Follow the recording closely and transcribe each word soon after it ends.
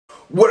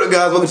What up,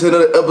 guys? Welcome to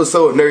another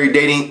episode of Nerdy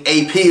Dating.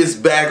 AP is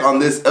back on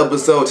this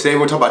episode. Today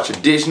we're talking about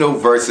traditional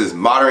versus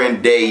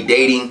modern day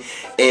dating.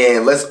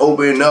 And let's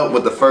open it up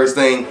with the first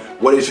thing.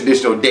 What is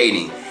traditional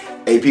dating?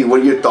 AP,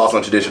 what are your thoughts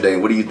on traditional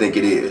dating? What do you think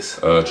it is?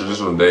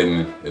 Traditional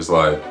dating is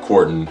like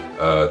courting,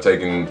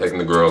 taking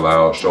the girl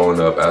out,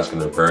 showing up, asking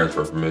her parents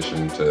for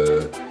permission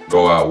to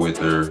go out with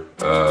her,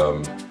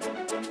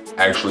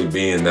 actually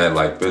being that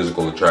like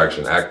physical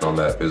attraction, acting on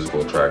that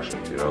physical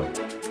attraction, you know?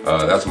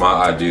 That's my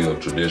idea of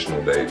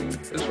traditional dating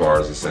as far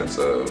as the sense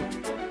of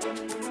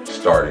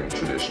starting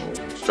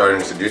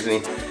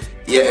traditionally.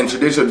 Yeah, and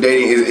traditional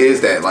dating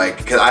is that, like,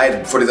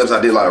 because for this episode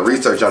I did a lot of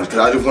research on it, because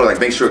I just want to like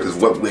make sure, because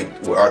what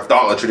our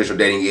thought of traditional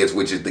dating is,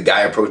 which is the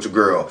guy approaches a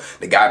girl,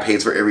 the guy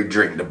pays for every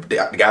drink,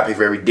 the guy pays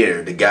for every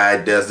dinner, the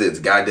guy does this,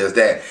 the guy does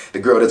that, the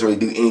girl doesn't really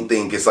do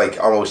anything. It's like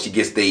almost she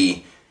gets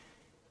the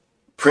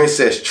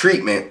princess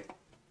treatment.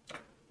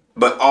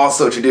 But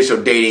also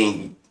traditional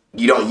dating,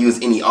 you don't use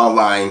any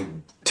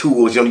online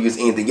tools, you don't use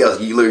anything else.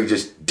 You literally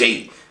just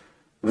date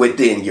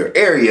within your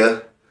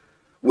area,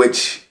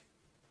 which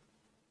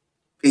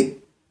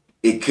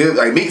it could,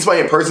 like, meeting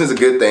somebody in person is a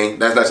good thing.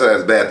 That's not saying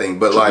that's a bad thing,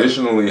 but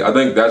traditionally, I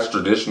think that's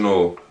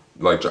traditional.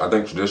 Like, I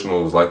think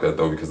traditional was like that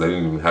though, because they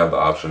didn't even have the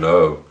option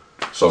of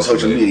social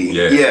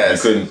media. Yeah,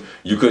 yes.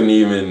 You couldn't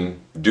even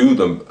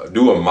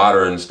do a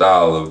modern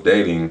style of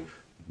dating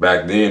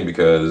back then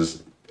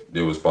because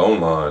it was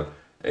phone line,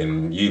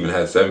 and you even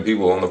had 7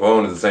 people on the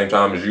phone at the same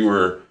time as you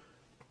were.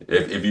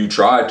 If you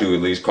tried to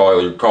at least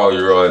call your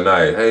girl at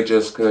night, hey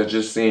Jessica,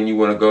 just seeing you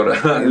want to go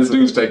to this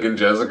dude's taking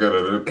Jessica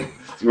to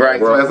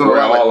right. We're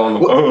all on the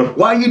phone.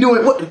 Why are you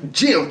doing what?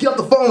 Jim, get off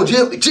the phone,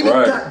 Jim. Jimmy,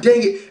 right. God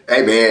dang it.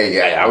 Hey man,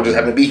 yeah, I was just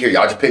happen to be here.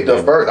 Y'all just picked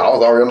up first. I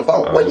was already on the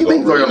phone. What do you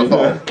mean already on the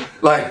phone?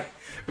 Like,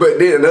 but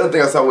then another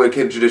thing I saw with a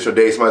kid traditional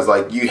dating, somebody's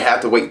like, you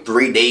have to wait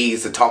 3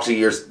 days to talk to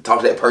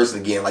that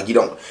person again. Like, you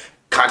don't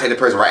contact the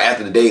person right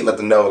after the date, let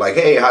them know like,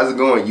 hey, how's it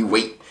going? You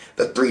wait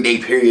the 3-day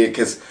period,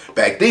 because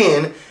back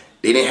then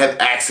they didn't have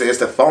access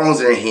to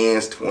phones in their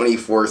hands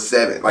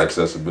 24/7. Like,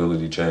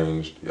 accessibility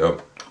changed. Yep.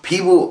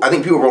 I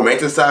think people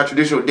romanticize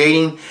traditional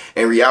dating.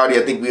 In reality,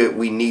 I think what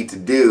we need to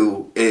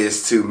do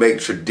is to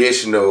make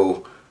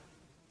traditional,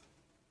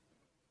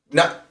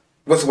 not,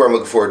 what's the word I'm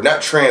looking for?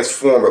 Not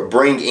transform, but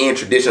bring in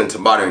tradition to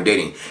modern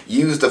dating.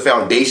 Use the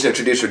foundation of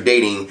traditional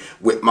dating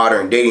with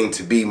modern dating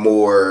to be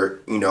more,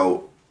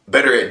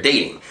 better at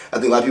dating. I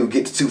think a lot of people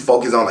get too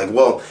focused on like,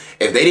 well,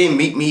 if they didn't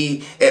meet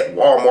me at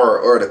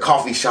Walmart or the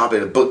coffee shop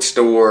at a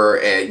bookstore,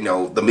 at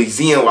the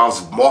museum while I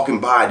was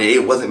walking by, that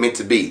it wasn't meant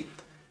to be.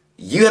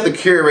 You have to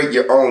curate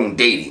your own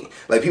dating.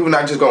 Like, people are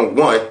not just going,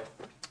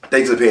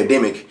 thanks to the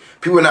pandemic,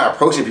 people are not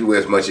approaching people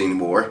as much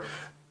anymore.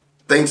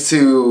 Thanks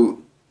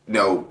to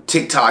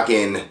TikTok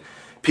and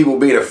people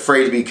being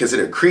afraid to be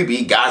considered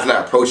creepy, guys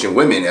not approaching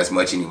women as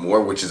much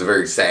anymore, which is a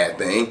very sad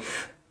thing.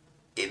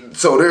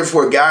 So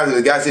therefore, if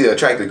the guy sees an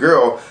attractive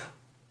girl,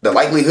 the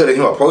likelihood of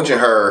him approaching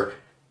her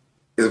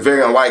is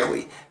very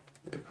unlikely.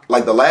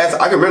 Like, I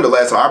can remember the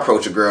last time I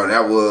approached a girl, and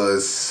that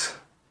was,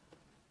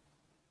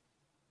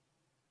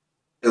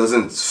 it was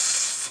in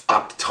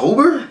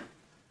October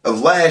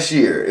of last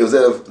year. It was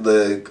at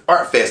the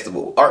art fair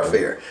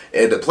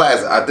at the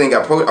plaza. I think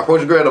I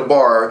approached a girl at a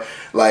bar,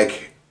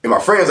 like, and my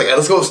friend was like, hey,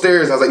 let's go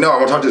upstairs. And I was like, no, I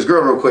want to talk to this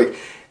girl real quick.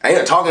 I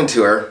ended up talking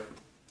to her.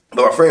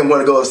 But my friend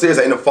wanted to go upstairs.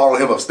 I ended up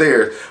following him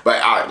upstairs. But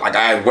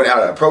I went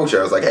out and approached her.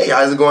 I was like, hey,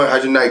 how's it going?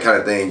 How's your night, kind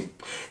of thing.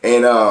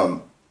 And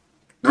the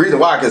reason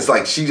why, because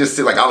like she just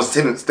said, like, I was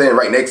standing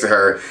right next to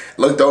her,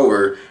 looked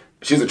over.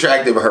 She was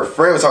attractive, but her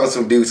friend was talking to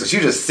some dude. So she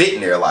was just sitting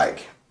there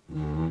like,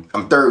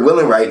 I'm third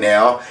wheeling right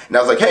now. And I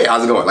was like, hey,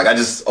 how's it going? Like, I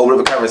just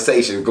opened up a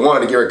conversation.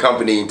 Wanted to give her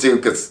company too,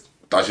 because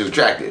I thought she was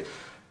attractive.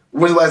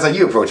 When's the last time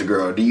you approached a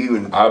girl? Do you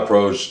even? I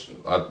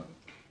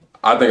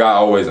think I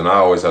always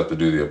have to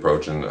do the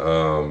approaching.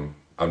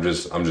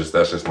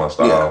 That's just my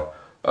style.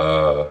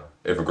 Yeah.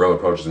 If a girl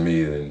approaches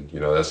me, then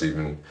that's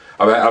even.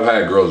 I've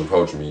had girls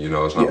approach me.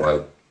 It's not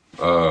like,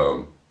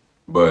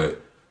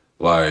 but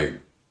like,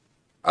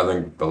 I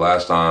think the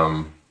last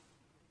time,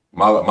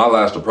 my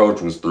last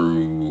approach was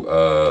through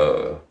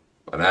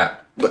an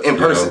app. But in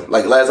person,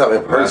 like last time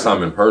in person. Last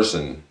time in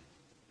person.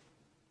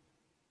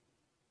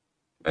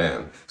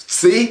 Man.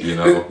 See,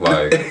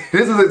 like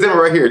this is a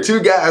different right here. 2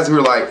 guys who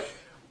are like,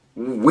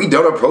 we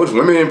don't approach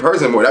women in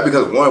person more. Not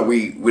because one,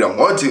 we don't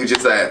want to. It's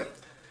just that,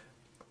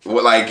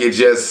 like, it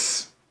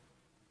just.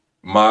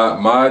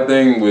 My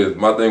thing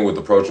with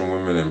approaching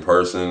women in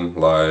person,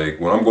 like,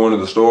 when I'm going to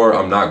the store,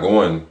 I'm not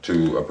going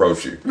to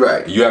approach you.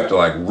 Right. You have to,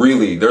 like,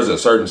 really. There's a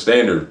certain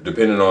standard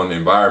depending on the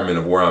environment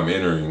of where I'm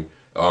entering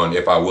on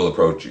if I will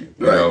approach you.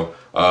 You know,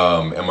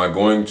 am I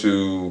going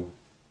to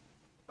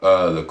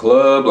the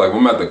club? Like,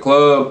 when I'm at the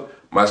club,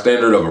 my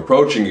standard of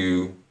approaching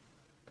you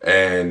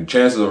and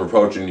chances of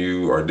approaching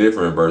you are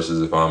different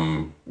versus if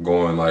I'm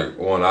going, like, I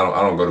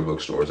don't go to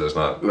bookstores. That's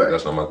not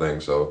my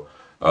thing. So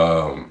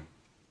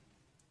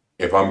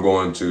if I'm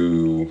going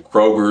to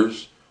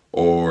Kroger's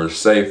or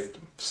safe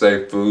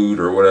food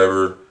or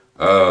whatever,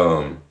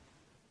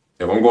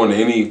 if I'm going to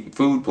any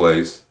food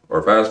place or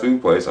a fast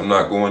food place, I'm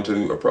not going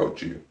to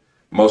approach you.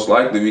 Most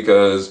likely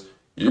because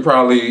you're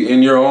probably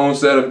in your own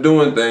set of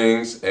doing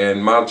things,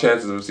 and my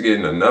chances of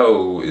getting a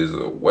no is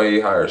a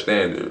way higher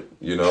standard.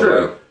 You know,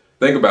 True. like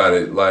think about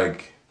it.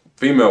 Like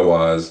female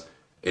wise,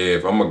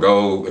 if I'm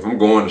going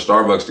to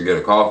Starbucks to get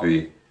a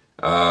coffee,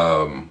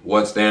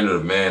 what standard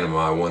of man am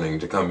I wanting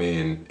to come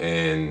in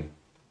and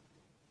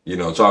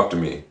talk to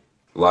me?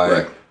 Like.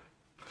 Right.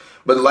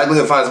 But the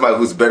likelihood of finding somebody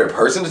who's a better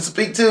person to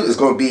speak to is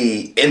going to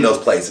be in those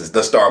places, the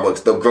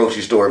Starbucks, the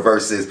grocery store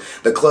versus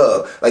the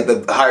club, like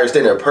the higher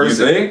standard of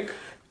person. You think?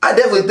 I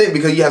definitely think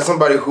because you have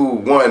somebody who,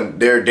 one,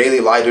 their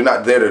daily life, they're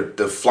not there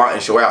to flaunt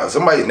and show out. If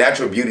somebody's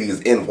natural beauty is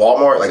in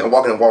Walmart, like I'm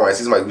walking in Walmart, I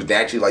see somebody who's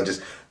naturally like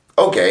just,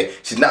 okay,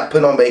 she's not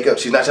putting on makeup,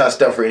 she's not trying to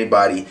stuff for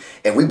anybody,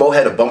 and we both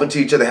had to bump into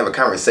each other and have a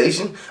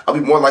conversation, I'll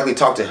be more likely to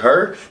talk to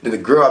her than the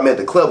girl I met at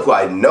the club who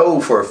I know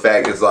for a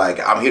fact is like,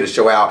 I'm here to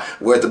show out,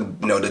 where's the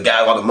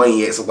guy with all the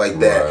money at, stuff like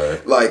that.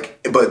 Right.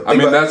 Like, but I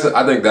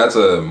think that's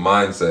a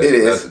mindset. It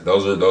is.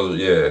 Those are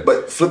yeah.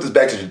 But flip this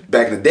back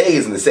in the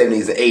days in the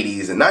 70s and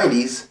 80s and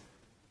 90s,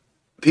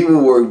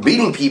 people were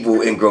meeting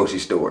people in grocery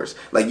stores.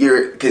 Like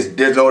because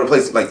there's no other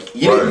place. Like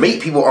you didn't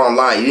meet people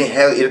online. You didn't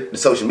have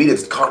social media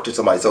to talk to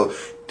somebody. So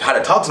how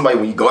to talk to somebody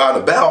when you go out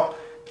and about?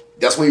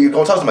 That's where you're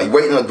gonna talk to somebody. You're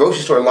waiting in a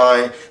grocery store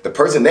line. The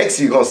person next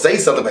to you gonna say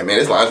something like, "Man,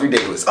 this line's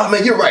ridiculous." Oh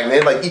man, you're right,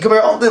 man. Like you come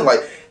here all the time.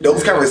 Like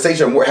those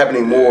conversations are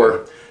happening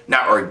more.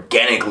 Not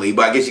organically,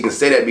 but I guess you can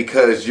say that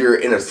because you're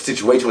in a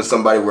situation with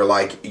somebody where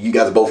like you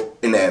guys are both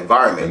in that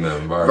environment.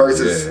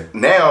 Versus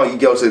now you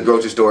go to the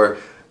grocery store,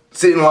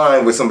 sit in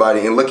line with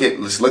somebody and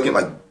looking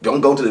like,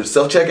 don't go to the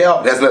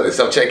self-checkout. That's another,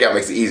 self-checkout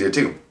makes it easier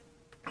too.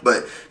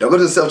 But don't go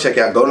to the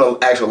self-checkout, go to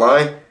the actual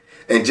line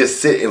and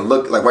just sit and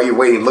look, like while you're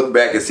waiting, look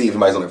back and see if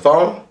anybody's on their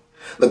phone.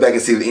 Look back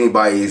and see if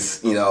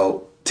anybody's,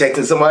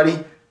 texting somebody.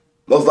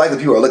 Most likely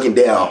people are looking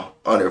down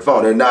on their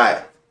phone. They're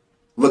not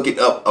looking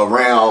up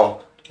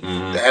around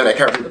and that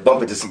character to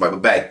bump into somebody.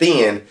 But back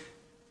then,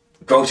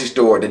 grocery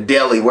store, the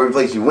deli, whatever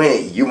place you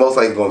went, you most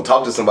likely going to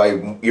talk to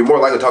somebody. You're more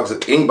likely to talk to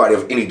anybody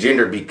of any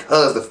gender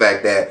because the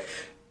fact that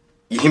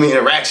human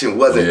interaction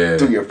wasn't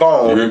through your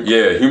phone.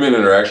 Human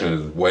interaction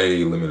is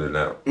way limited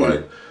now.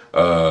 Like,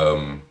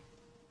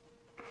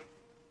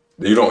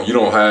 you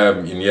don't have.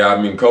 I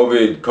mean,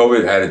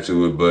 COVID added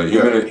to it, but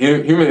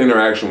human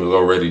interaction was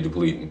already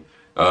depleting.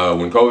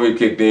 When COVID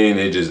kicked in,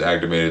 it just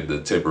activated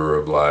the tipper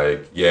of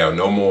like,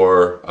 no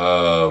more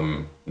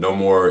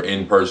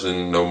in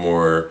person, no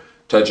more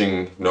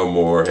touching, no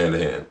more hand to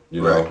hand.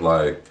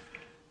 Like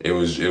it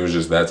was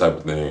just that type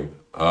of thing.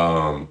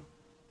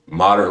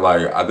 Modern,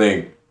 like I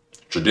think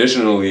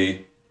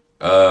traditionally,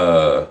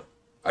 I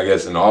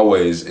guess in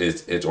always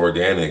it's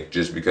organic,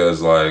 just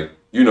because like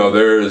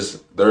there's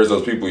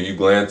those people you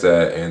glance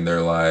at and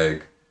they're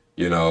like,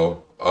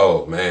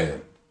 oh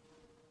man,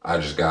 I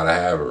just gotta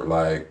have her,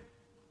 like.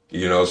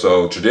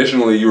 So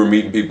traditionally you were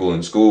meeting people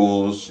in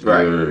schools,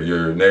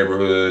 your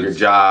neighborhoods, your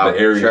job, the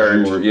areas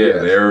church,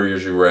 the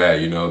areas you were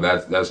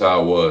at. That's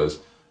how it was.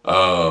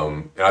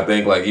 And I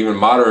think like even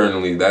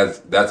modernly,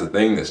 that's a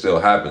thing that still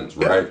happens,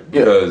 right?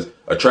 Because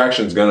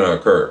attraction's gonna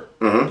occur.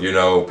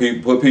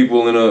 Put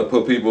people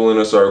in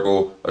a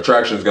circle.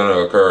 Attraction's gonna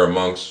occur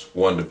amongst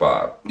 1 to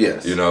 5.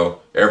 Yes.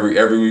 Every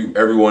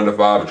 1 to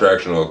 5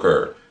 attraction will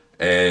occur,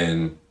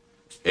 and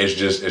it's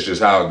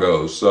just how it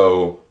goes.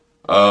 So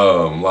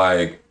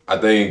like. I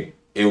think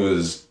it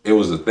was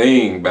a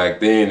thing back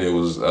then. It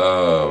was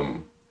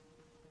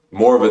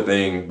more of a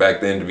thing back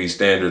then to be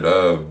standard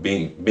of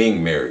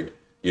being married.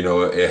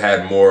 It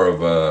had more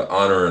of a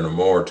honor and a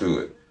more to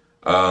it.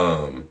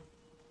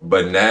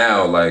 But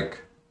now, like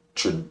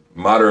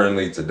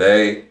modernly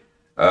today,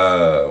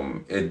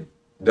 it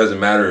doesn't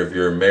matter if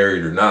you're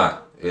married or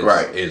not.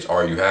 It's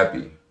are you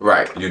happy?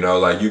 Right.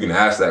 Like you can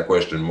ask that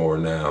question more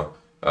now.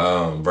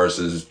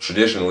 Versus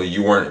traditionally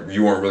you weren't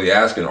really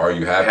asking, are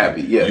you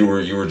happy? You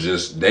were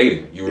just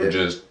dating. You were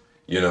just,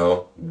 it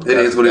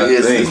is what it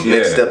is. It's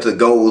next step to the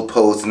goal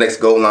post, the next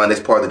goal line,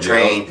 next part of the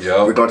train.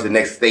 We're going to the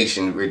next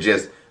station. We're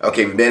just,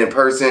 okay, we've been in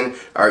person.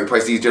 All right, we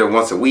probably see each other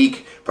once a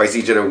week. Probably see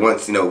each other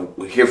once,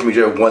 we hear from each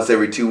other once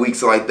every 2 weeks,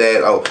 something like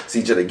that. Oh,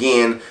 see each other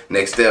again.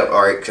 Next step,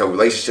 all right, so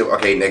relationship.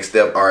 Okay, next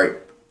step, all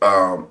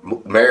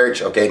right,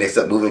 marriage. Okay, next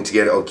step, moving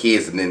together. Oh,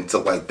 kids, and then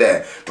stuff like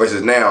that.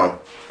 Versus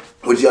now,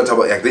 what you talk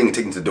about, I think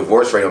taking the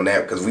divorce rate on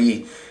that, because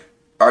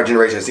our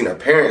generation has seen our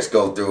parents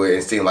go through it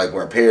and seen like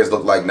where our parents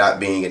look like not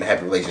being in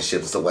happy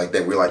relationships and stuff like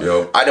that. We're like,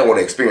 I don't want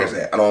to experience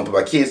that. I don't want to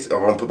put my kids, or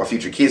I want to put my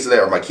future kids to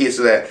that, or my kids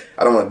to that.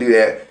 I don't want to do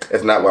that.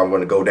 That's not why I'm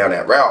going to go down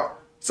that route.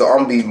 So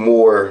I'm going to be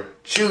more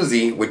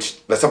choosy, which,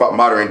 let's talk about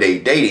modern day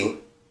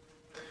dating,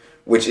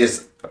 which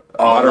is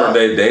modern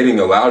day dating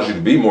allows you to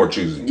be more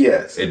choosy.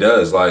 Yes. It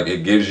does. Like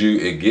it gives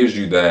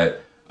you that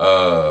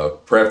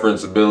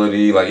preference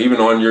ability. Like even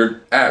on your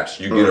apps,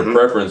 you get a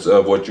preference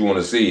of what you want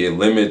to see. It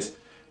limits,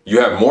 you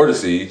have more to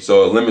see,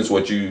 so it limits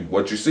what you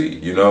see.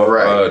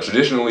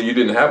 Traditionally you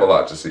didn't have a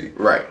lot to see.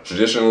 Right.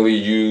 Traditionally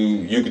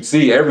you could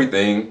see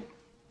everything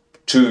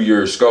to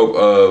your scope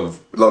of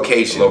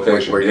location.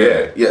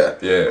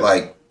 Yeah.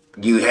 Like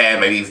you had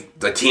maybe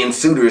the 10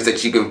 suitors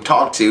that you can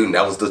talk to, and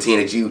that was the 10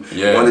 that you,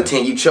 one of the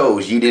 10 you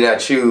chose. You did not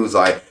choose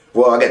like,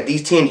 well, I got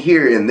these 10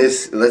 here in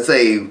this, let's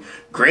say,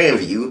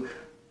 Grandview.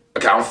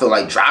 Okay, I don't feel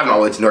like driving all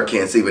the way to North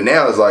Kansas City, but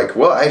now it's like,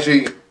 well,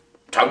 actually,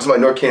 talking to my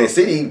North Kansas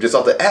City just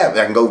off the app,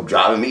 I can go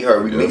drive and meet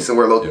her. We can meet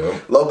somewhere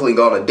locally and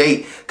go on a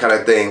date kind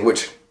of thing,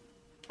 which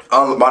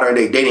modern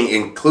day dating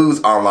includes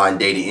online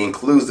dating,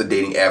 includes the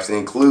dating apps, it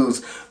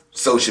includes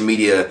social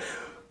media.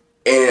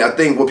 And I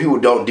think what people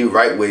don't do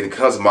right when it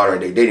comes to modern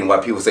day dating, why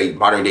people say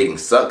modern dating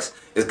sucks,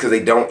 is because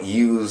they don't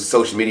use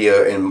social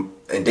media and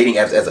dating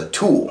apps as a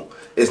tool.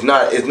 It's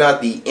not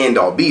the end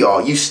all be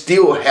all. You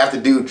still have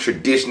to do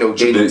traditional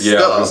dating stuff.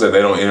 Yeah, I was gonna say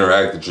they don't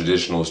interact the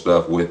traditional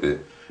stuff with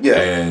it. Yeah.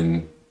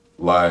 And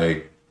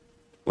like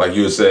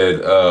you had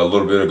said a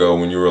little bit ago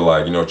when you were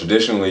like,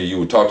 traditionally you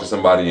would talk to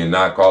somebody and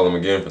not call them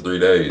again for 3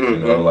 days.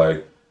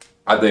 Like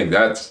I think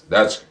that's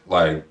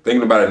like,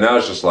 thinking about it now,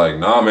 it's just like,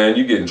 nah, man,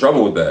 you get in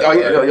trouble with that. Oh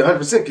yeah, no, you're 100%,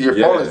 because your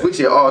phone is with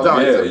you all the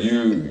time. Yeah,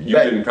 you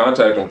didn't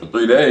contact them for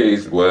 3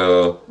 days.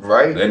 Well,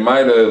 right. They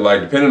might have,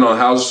 like, depending on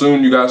how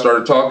soon you guys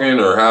started talking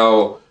or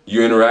how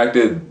you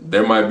interacted,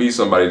 there might be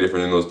somebody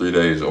different in those 3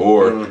 days,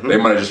 or they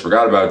might have just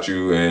forgot about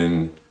you,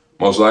 and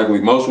most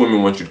likely, most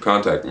women want you to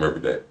contact them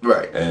every day.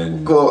 Right.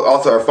 And cool.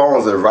 Also, our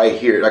phones are right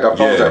here. Like, our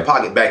phones are in our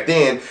pocket. Back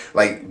then,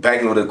 like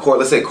back in with the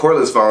let's say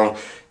cordless phone.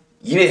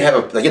 You didn't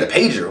have you had a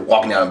pager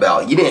walking down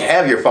about. You didn't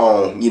have your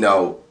phone,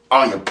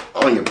 on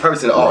your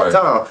person all the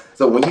time.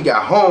 So when you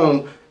got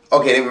home,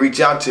 okay, they would reach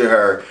out to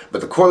her,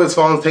 but the cordless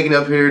phone's taking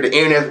up here, the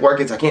internet's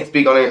working, so I can't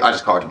speak on it. I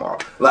just call her tomorrow.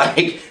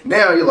 Like,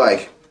 now you're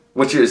like,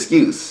 what's your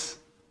excuse?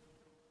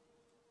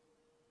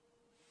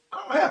 I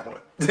don't have one.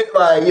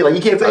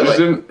 you can't say I just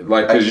didn't,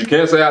 because you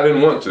can't say I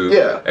didn't want to.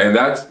 Yeah. And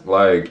that's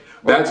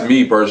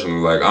me personally.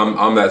 Like,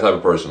 I'm that type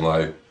of person.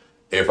 Like,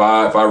 if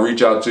I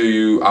reach out to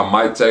you, I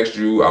might text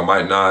you, I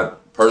might not.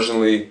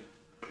 Personally,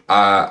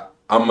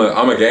 I'm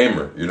a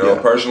gamer.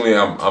 Personally,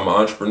 I'm an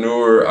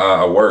entrepreneur.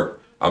 I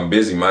work. I'm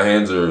busy. My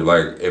hands are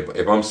like,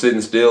 if I'm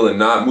sitting still and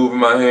not moving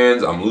my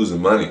hands, I'm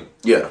losing money.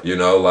 Yeah.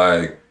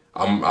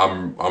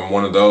 I'm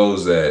one of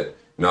those that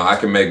I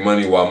can make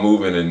money while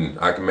moving, and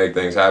I can make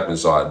things happen.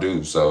 So I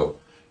do. So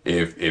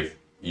if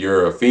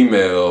you're a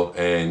female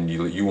and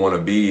you want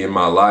to be in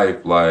my life,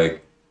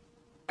 like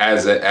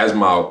as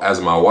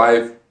my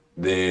wife,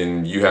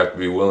 then you have to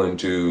be willing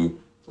to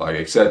like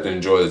accept and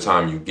enjoy the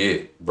time you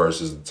get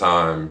versus the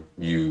time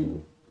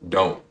you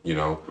don't,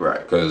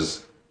 right?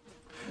 Because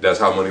that's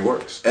how money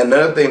works.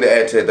 Another thing to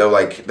add to it though,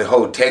 like the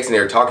whole texting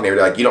there, talking there,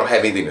 like you don't have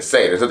anything to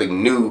say. There's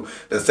nothing new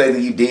to say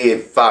that you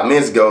did 5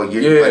 minutes ago. Like,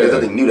 there's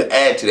nothing new to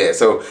add to that.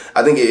 So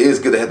I think it is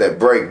good to have that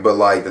break. But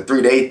like the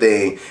 3-day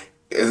thing,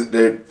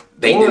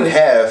 they didn't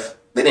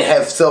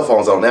have cell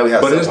phones on. Now we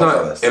have. But it's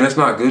not, and it's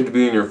not good to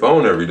be in your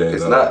phone every day.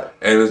 It's not.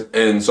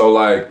 And so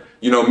like.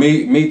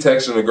 Me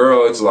texting a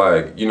girl, it's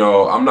like,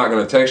 I'm not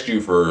going to text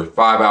you for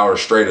 5 hours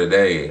straight a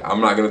day.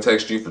 I'm not going to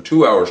text you for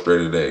 2 hours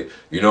straight a day.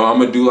 I'm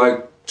going to do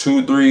like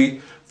 2,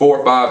 3,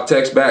 4, 5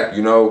 texts back,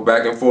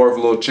 back and forth,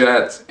 little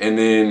chats. And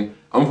then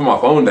I'm going to put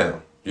my phone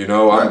down, I'm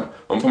going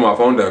to put my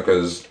phone down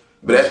because.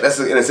 But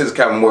that's in a sense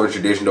kind of more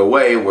traditional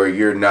way where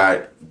you're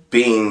not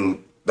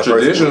being the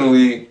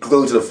traditionally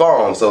glued to the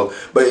phone. So,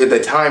 but if the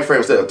time frame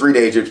instead of 3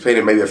 days, you're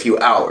spending maybe a few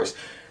hours.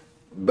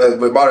 But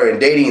with modern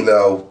dating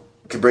though,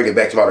 to bring it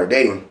back to modern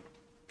dating,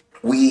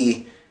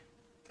 I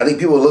think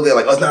people look at it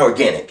like, oh, it's not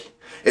organic.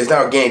 It's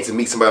not organic to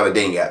meet somebody on a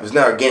dating app. It's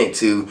not organic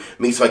to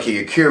meet somebody,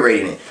 you're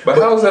curating it. But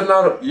how is that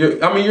not, you're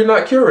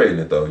not curating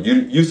it though.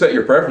 You set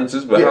your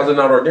preferences, but how's it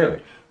not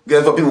organic?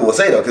 That's what people will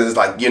say though, because it's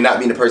like, you're not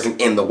meeting the person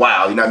in the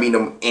wild. You're not meeting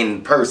them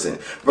in person.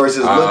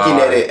 Versus looking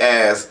at it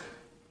as,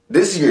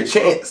 this is your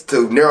chance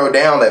to narrow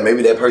down that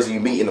maybe that person you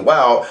meet in the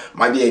wild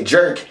might be a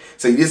jerk.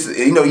 So you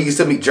can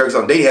still meet jerks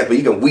on dating apps, but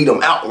you can weed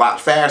them out a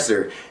lot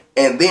faster.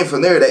 And then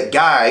from there, that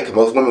guy, because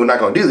most women are not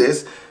going to do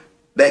this,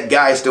 that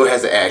guy still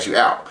has to ask you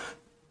out.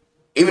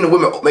 Even the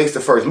woman makes the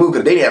first move,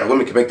 because they didn't have a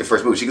woman can make the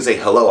first move. She can say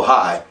hello,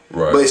 hi.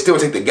 Right. But it still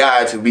take the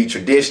guy to be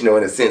traditional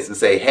in a sense and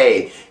say,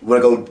 hey, you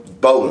want to go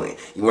bowling.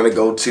 You want to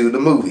go to the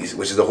movies,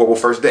 which is a horrible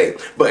first date.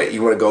 But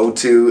you want to go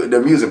to the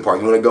amusement park.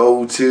 You want to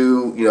go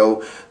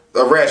to,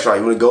 a restaurant.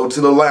 You want to go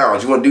to the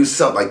lounge. You want to do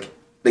something. Like,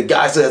 the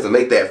guy still has to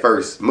make that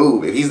first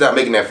move. If he's not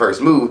making that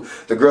first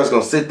move, the girl's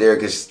going to sit there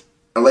because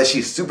unless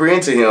she's super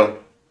into him,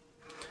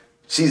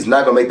 she's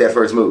not going to make that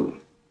first move.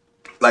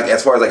 Like,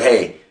 as far as like,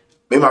 hey,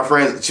 maybe my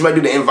friends, she might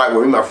do the invite where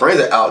maybe my friends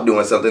are out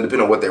doing something,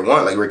 depending on what they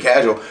want. Like, we're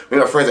casual.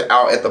 Maybe my friends are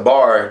out at the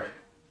bar,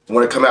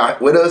 want to come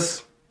out with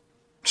us?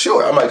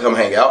 Sure, I might come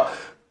hang out.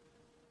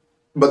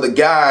 But the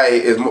guy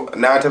is, 9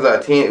 times out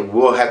of 10,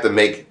 will have to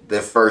make the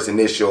first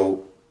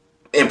initial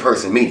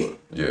in-person meeting.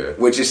 Yeah.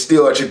 Which is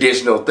still a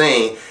traditional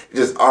thing.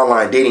 Just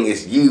online dating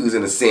is used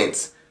in a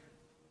sense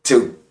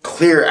to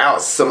clear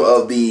out some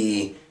of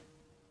the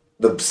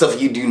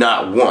stuff you do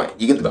not want.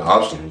 You get the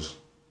obstacles.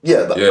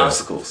 Yeah, the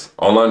obstacles.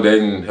 Online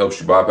dating helps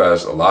you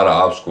bypass a lot of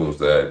obstacles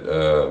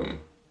that,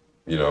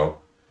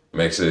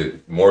 makes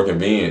it more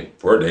convenient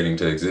for dating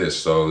to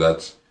exist. So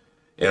that's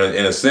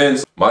in a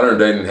sense, modern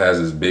dating has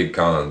its big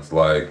cons.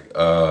 Like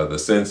the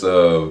sense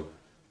of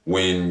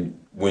when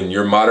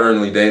you're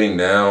modernly dating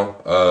now,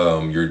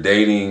 you're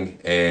dating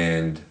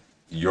and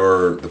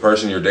the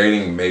person you're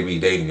dating may be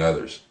dating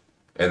others,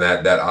 and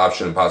that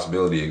option and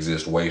possibility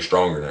exists way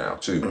stronger now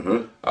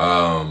too.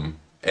 And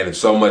it's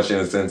so much in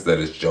a sense that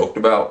it's joked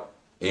about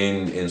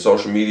in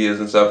social medias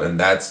and stuff, and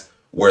that's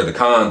where the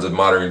cons of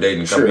modern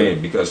dating come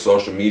in, because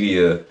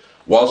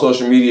while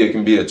social media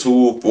can be a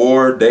tool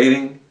for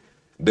dating,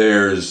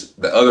 there's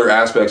the other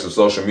aspects of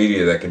social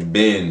media that can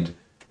bend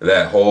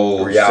that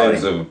whole reality.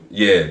 Sense of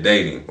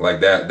dating.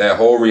 Like that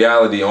whole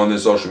reality on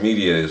this social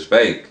media is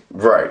fake.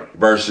 Right.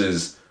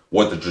 Versus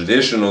what the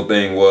traditional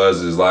thing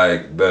is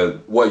like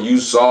what you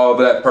saw of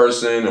that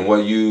person and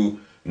what you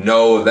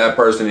know of that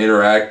person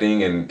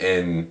interacting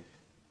and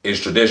is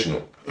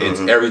traditional.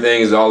 It's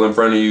everything is all in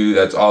front of you.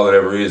 That's all it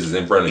ever is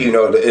in front of you. You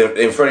know,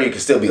 in front of you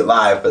can still be a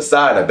live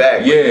facade in the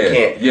back. Yeah, you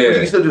can't. Yeah. You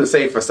can still do the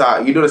same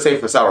facade. You do the same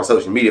facade on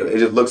social media. It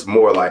just looks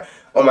more like,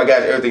 oh my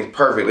gosh, everything's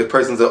perfect. This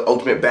person's the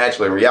ultimate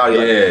bachelor. In reality,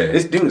 like,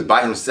 this dude is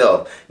by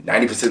himself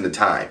 90% of the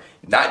time,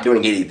 not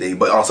doing anything.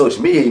 But on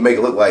social media, you make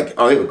it look like,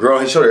 oh, he has a girl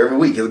on his shoulder every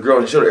week. He has a girl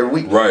on his shoulder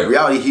every week. Right. In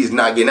reality, he's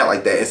not getting out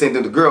like that. And same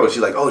thing with the girl.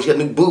 She's like, oh, she got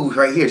a new boo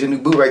right here. She got a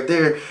new boo right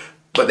there.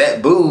 But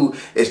that boo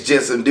is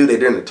just some dude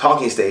that they're in the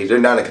talking stage. They're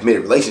not in a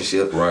committed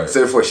relationship. Right. So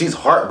therefore, she's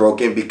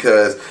heartbroken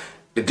because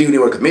the dude didn't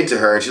want to commit to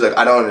her. And she's like,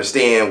 I don't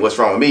understand what's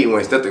wrong with me when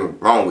there's nothing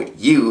wrong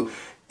with you.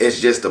 It's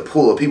just the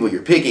pool of people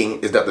you're picking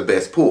is not the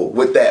best pool.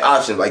 With that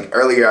option, like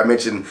earlier I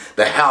mentioned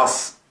the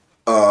house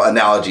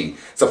analogy.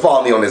 So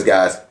follow me on this,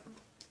 guys.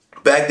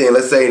 Back then,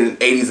 let's say in the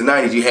 80s and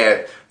 90s, you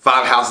had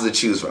 5 houses to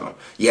choose from.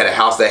 You had a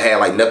house that had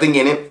like nothing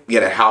in it. You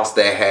had a house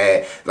that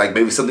had like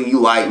maybe something you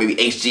like, maybe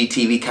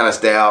HGTV kind of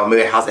style,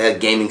 maybe a house that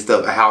had gaming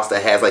stuff, a house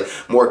that has like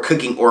more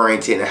cooking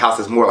oriented, and a house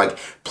that's more like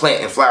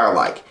plant and flower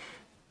like.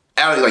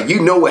 Like,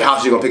 you know what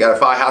house you're gonna pick out of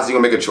 5 houses. You're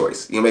gonna make a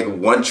choice. You're gonna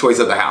make one choice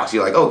of the house.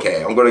 You're like,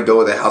 okay, I'm gonna go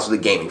with the house with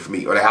the gaming for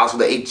me, or the house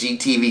with the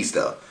HGTV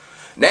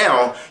stuff.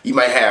 Now you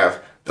might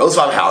have those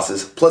 5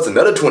 houses plus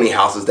another 20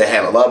 houses that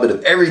have a little bit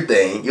of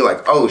everything. You're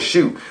like, oh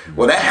shoot,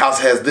 well that house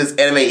has this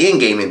anime in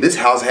gaming. This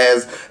house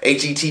has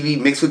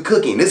HGTV mixed with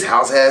cooking. This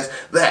house has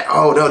that.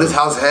 Oh no, this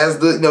house has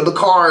the the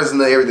cars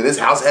and the everything. This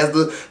house has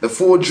the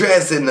full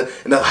dress and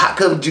the hot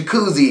tub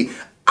jacuzzi.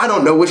 I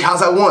don't know which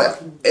house I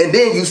want. And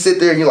then you sit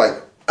there and you're like,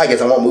 I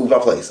guess I won't move my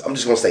place. I'm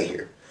just gonna stay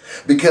here.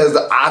 Because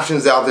the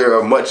options out there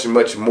are much,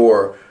 much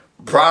more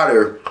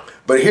broader.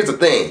 But here's the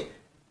thing.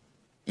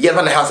 You gotta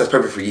find a house that's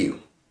perfect for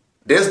you.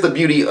 That's the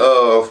beauty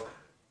of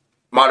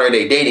modern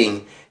day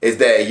dating, is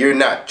that you're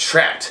not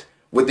trapped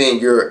within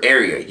your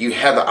area. You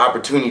have the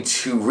opportunity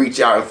to reach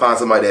out and find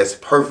somebody that's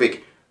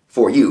perfect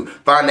for you.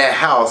 Find that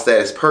house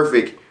that is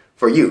perfect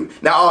for you.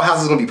 Not all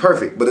houses are gonna be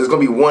perfect, but there's gonna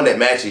be one that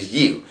matches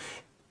you.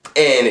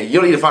 And you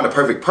don't need to find a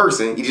perfect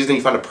person. You just need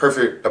to find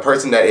a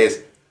person that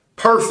is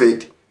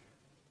perfect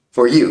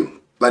for you.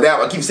 Like that,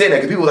 I keep saying that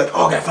because people are like,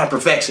 oh, I gotta find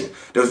perfection.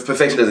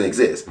 Perfection doesn't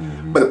exist.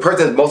 But the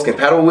person that's most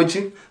compatible with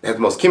you, that has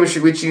the most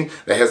chemistry with you,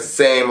 that has the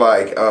same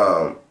like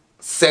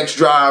sex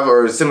drive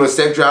or similar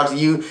sex drive to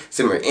you,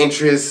 similar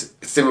interests,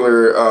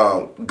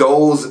 similar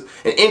goals.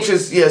 And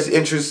interests, yes,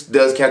 interest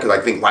does count because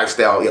I think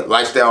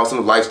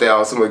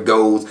similar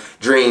goals,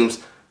 dreams,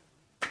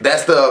 that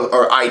stuff,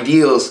 or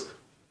ideals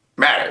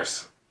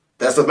matters.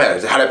 That stuff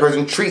matters. How that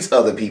person treats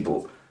other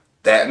people,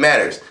 that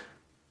matters.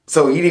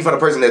 So you need to find a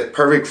person that's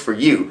perfect for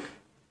you.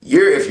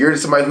 If you're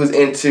somebody who's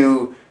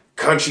into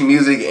country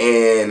music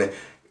and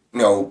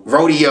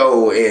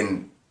rodeo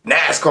and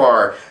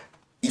NASCAR,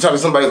 you talk to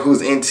somebody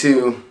who's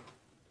into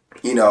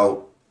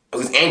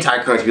who's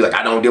anti-country, like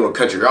I don't deal with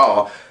country at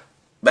all.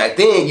 Back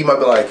then you might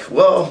be like,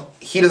 well,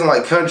 he doesn't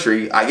like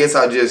country, I guess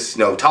I'll just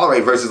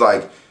tolerate, versus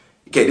like,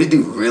 okay, this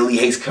dude really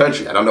hates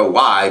country. I don't know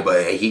why,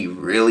 but he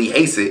really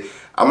hates it.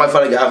 I might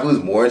find a guy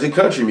who's more into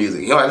country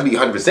music. You don't have to be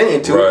 100%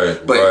 into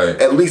it,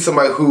 but at least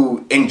somebody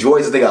who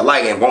enjoys the thing I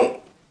like and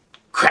won't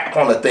crap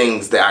on the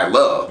things that I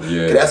love.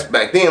 Yeah. That's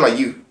back then, like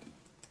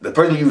the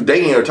person you were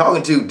dating or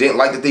talking to didn't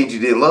like the things you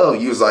didn't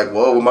love. You was like,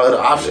 well, what are my other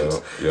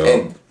options? Yeah.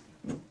 And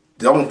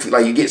don't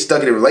you get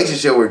stuck in a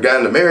relationship or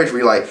down in a marriage where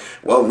you're like,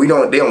 well, they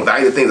don't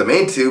value the things I'm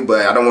into,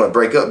 but I don't want to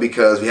break up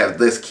because we have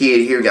this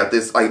kid here, we got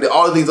this, like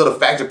all of these other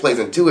factors plays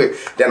into it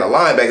down the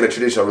line back in a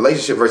traditional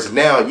relationship, versus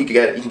now you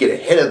can get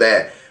ahead of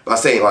that by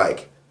saying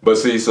like. But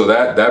see, so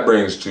that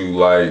brings to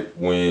like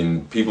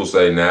when people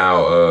say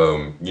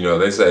now,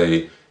 they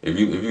say if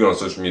you go on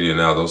social media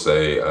now, they'll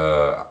say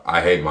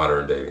I hate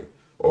modern dating,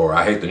 or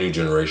I hate the new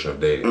generation of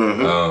dating,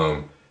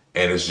 and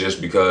it's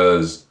just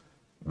because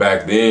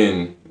back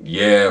then,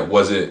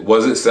 was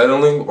it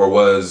settling, or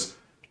was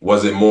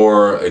it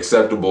more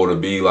acceptable to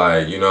be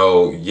like,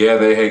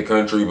 they hate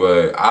country,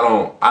 but I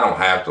don't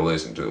have to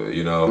listen to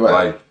it, right.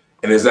 Like,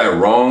 and is that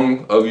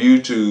wrong of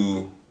you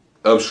to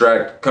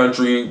abstract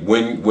country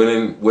when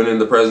in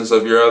the presence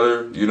of your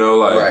other,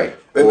 right.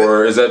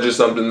 Or is that just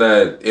something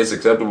that it's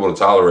acceptable to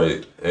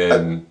tolerate?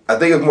 And I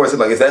think it's more so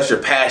like, if that's your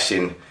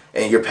passion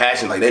and your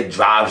passion, like, that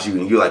drives you,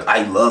 and you're like,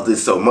 I love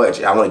this so much,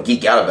 and I want to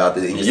geek out about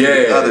this. And you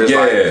see others,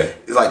 like,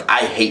 it's like,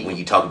 I hate when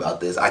you talk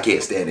about this. I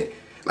can't stand it.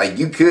 Like,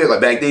 you could,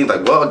 like, back then,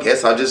 like, well, I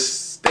guess I'll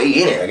just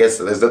stay in it. I guess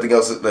there's nothing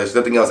else. There's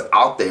nothing else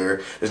out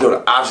there. There's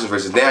no options.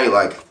 Versus now, you're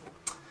like,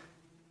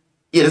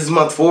 yeah, this is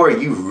month 4.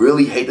 You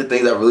really hate the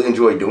things I really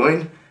enjoy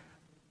doing.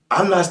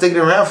 I'm not sticking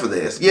around for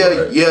this.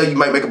 Yeah, you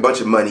might make a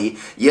bunch of money.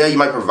 Yeah, you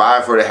might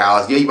provide for the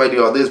house. Yeah, you might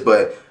do all this,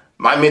 but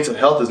my mental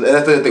health is, and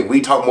that's the other thing,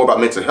 we talk more about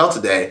mental health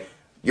today.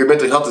 Your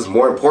mental health is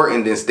more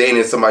important than staying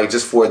in somebody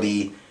just for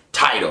the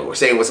title, or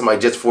staying with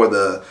somebody just for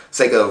the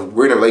sake of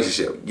we're in a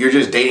relationship. You're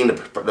just dating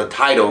the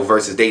title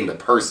versus dating the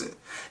person.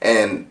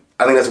 And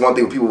I think that's one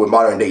thing with people with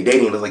modern day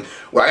dating. It's like,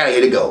 well, I gotta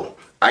get it go.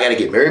 I gotta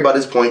get married by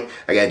this point.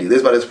 I gotta do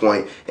this by this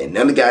point. And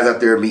none of the guys out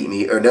there meet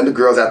me, or none of the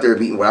girls out there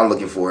meeting what I'm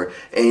looking for.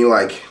 And you're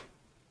like,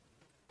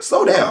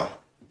 slow down.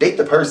 Date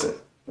the person.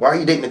 Why are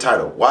you dating the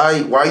title?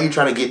 Why are you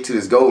trying to get to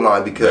this goal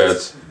line?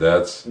 Because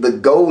that's the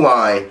goal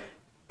line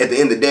at the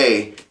end of the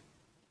day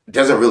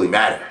doesn't really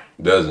matter.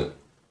 Doesn't.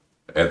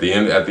 At the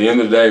end of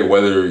the day,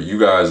 whether you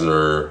guys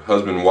are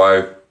husband and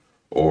wife,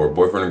 or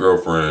boyfriend and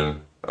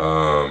girlfriend,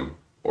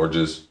 or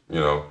just,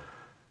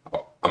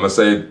 I'm gonna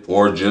say,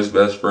 or just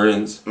best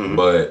friends,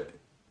 but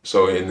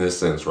so in this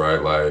sense,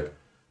 right? Like,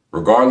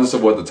 regardless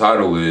of what the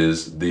title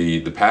is,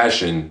 the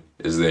passion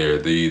is there,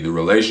 the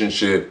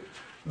relationship,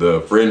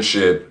 the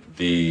friendship,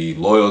 the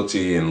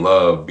loyalty and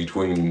love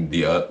between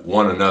the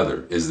one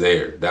another is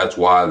there. That's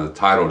why the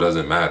title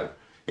doesn't matter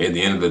at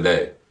the end of the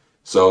day.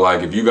 So,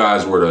 like, if you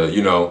guys were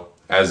to,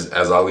 as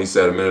Ali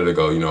said a minute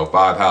ago,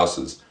 5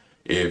 houses.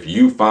 If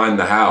you find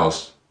the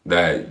house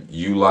that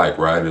you like,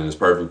 right, and it's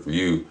perfect for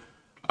you,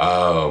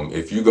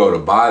 if you go to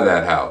buy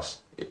that house,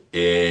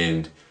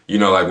 and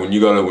like when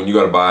you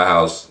go to buy a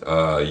house,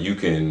 you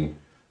can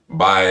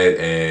buy it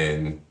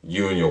and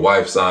you and your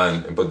wife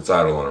sign and put the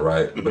title on it,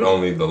 right? But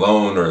only the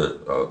loan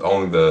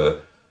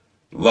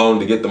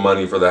to get the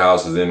money for the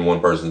house is in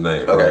one person's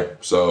name, right?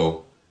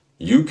 So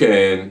you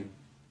can,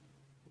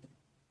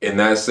 in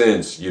that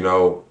sense,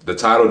 the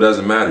title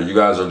doesn't matter. You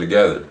guys are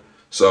together.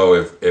 So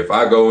if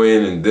I go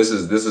in and this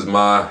is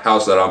my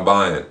house that I'm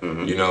buying,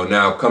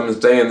 now come and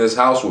stay in this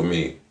house with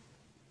me.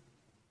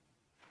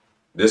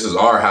 This is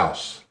our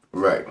house.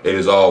 Right. It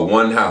is all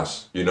one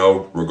house,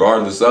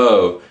 regardless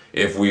of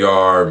if we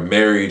are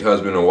married,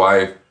 husband and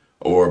wife,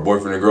 or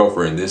boyfriend and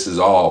girlfriend. This is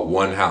all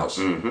one house.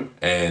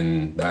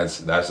 And that's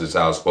just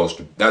how it's supposed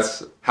to.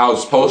 That's how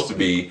it's supposed to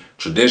be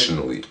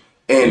traditionally.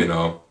 And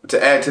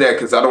to add to that,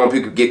 because I don't want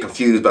people to get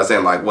confused by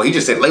saying, like, well, he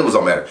just said labels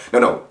don't matter.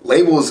 No,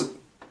 labels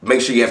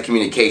make sure you have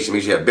communication,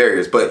 make sure you have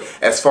barriers. But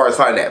as far as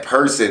finding that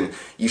person,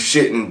 you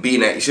shouldn't be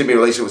in a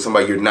relationship with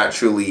somebody you're not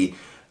truly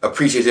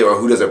appreciative, or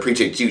who doesn't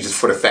appreciate you just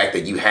for the fact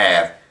that you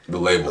have the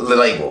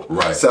label.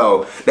 Right.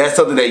 So that's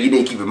something that you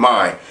need to keep in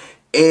mind.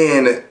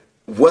 And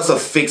what's a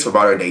fix for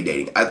modern day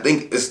dating? I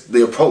think it's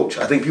the approach.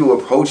 I think people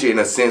approach it in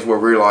a sense where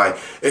we're like,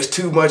 it's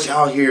too much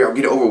out here, I'm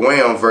getting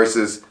overwhelmed,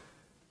 versus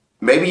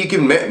maybe you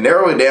can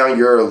narrow it down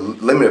your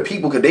limit of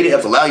people, because they didn't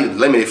have to allow you to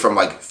limit it from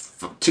like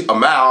a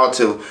mile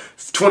to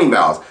 20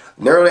 miles.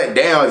 Narrow that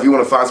down if you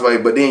want to find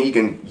somebody, but then you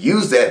can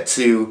use that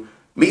to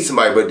meet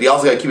somebody. But you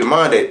also got to keep in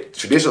mind that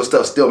traditional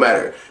stuff still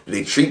matter. Do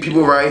they treat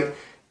people right?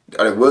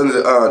 Are they willing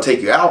to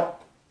take you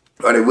out?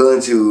 Are they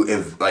willing to,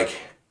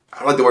 I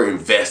don't like the word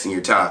invest in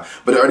your time,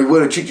 but are they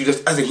willing to treat you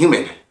just as a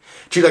human?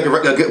 Treat you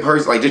like a good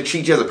person, like just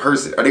treat you as a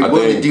person. Are they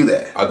willing to do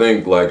that? I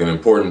think like an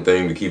important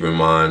thing to keep in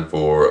mind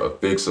for a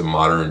fix of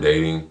modern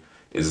dating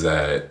is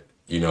that,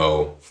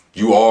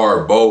 you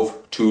are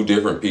both two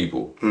different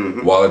people.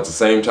 While at the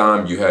same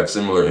time you have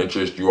similar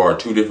interests, you are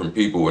two different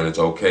people, and it's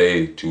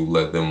okay to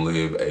let them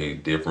live a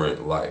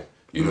different life.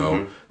 They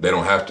don't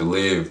have to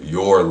live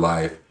your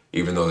life,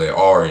 even though they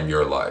are in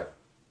your life.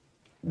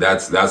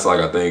 That's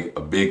like, I think,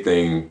 a big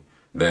thing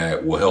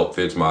that will help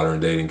fix modern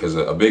dating, because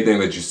a big thing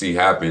that you see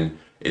happen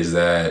is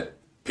that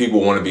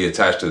people want to be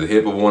attached to the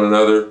hip of one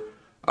another,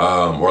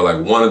 or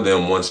like one of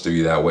them wants to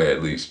be that way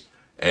at least.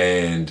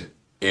 And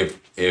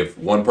if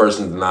one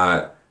person's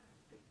not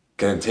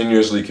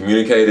continuously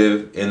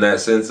communicative in that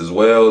sense as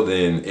well,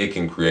 then it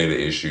can create an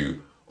issue.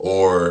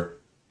 Or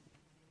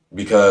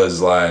because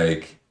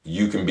like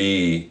you can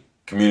be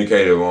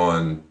communicative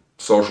on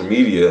social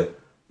media,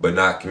 but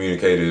not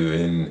communicative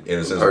in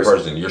a sense of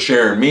person. You're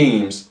sharing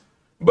memes,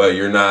 but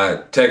you're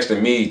not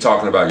texting me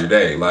talking about your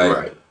day.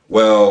 Like,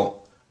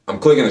 well, I'm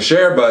clicking the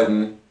share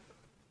button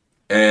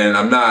and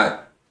I'm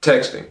not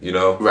texting,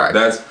 Right.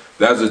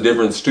 That's a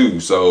difference too.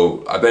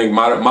 So I think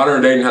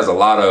modern dating has a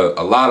lot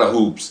of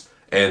hoops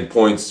and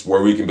points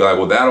where we can be like,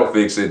 well, that'll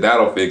fix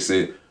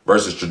it,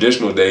 versus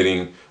traditional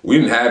dating. We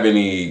didn't have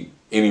any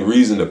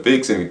reason to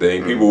fix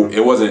anything. People, it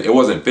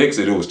wasn't fix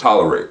it was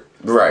tolerate.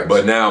 Right.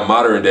 But now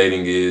modern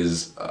dating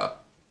is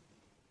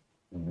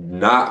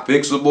not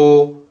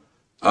fixable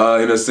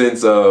in a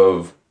sense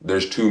of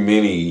there's too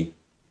many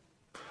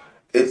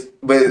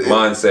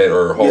mindset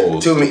or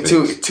holes.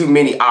 Too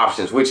many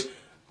options, which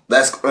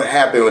that's going to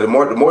happen. The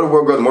more the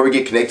world grows, the more we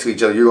get connected to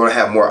each other, you're going to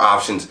have more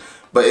options.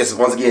 But it's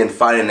once again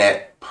finding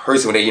that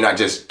person when you're not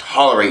just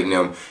tolerating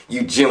them.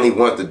 You genuinely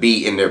want to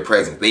be in their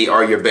presence. They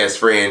are your best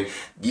friend.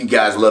 You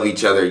guys love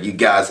each other. You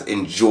guys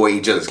enjoy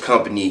each other's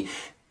company.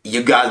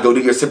 You guys go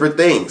do your separate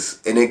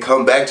things and then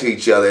come back to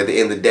each other at the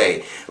end of the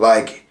day.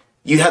 Like,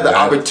 you have the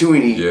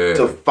opportunity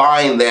to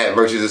find that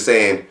versus just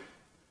saying,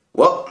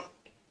 well,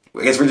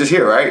 I guess we're just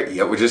here, right?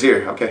 Yeah, we're just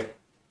here. Okay.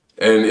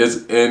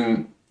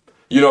 And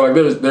you know,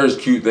 like there's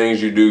cute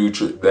things you do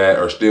that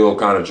are still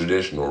kind of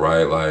traditional,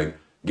 right? Like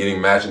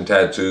getting matching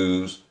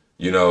tattoos.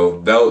 You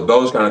know,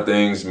 those kind of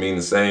things mean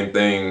the same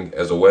thing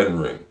as a wedding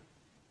ring.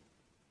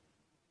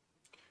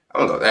 I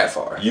don't go that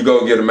far. You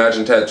go get a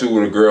matching tattoo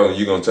with a girl, and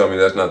you gonna tell me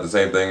that's not the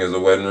same thing as a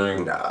wedding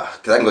ring? Nah,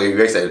 because I can go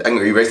erase that. I can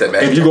go erase that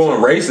matching. If you go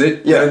erase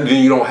it,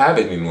 then you don't have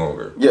it any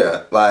longer.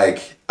 Yeah,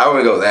 like I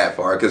wouldn't go that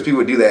far because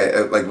people do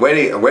that. Like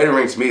a wedding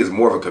ring to me is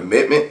more of a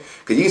commitment.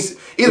 Because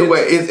either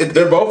way,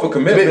 they're both a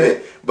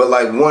commitment. But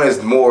like one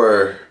is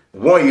more.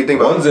 One you think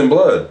about. One's in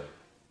blood.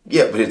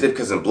 Yeah, but it's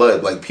because in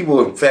blood, like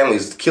people and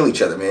families kill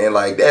each other, man.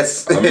 Like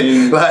that's like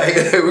we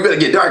better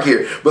get dark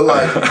here. But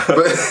like,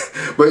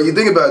 but you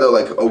think about it though,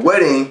 like a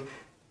wedding,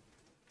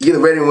 you get a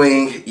wedding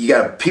ring, you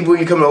got people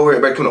you coming over,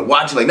 everybody coming to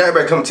watch. Like not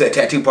everybody coming to that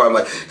tattoo party. I'm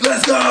like,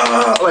 let's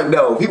go. Like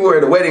no, people are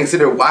at the wedding,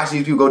 sitting there watching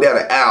these people go down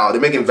the aisle. They're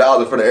making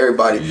vows in front of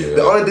everybody. Yeah.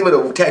 The only thing with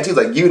the tattoos,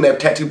 like you and that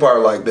tattoo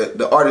party, like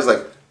the artist,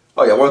 like,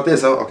 oh yeah, I want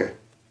this. Oh, okay.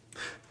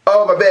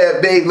 Oh my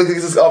bad, babe. Look at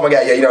this. Oh my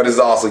god, yeah, you know this is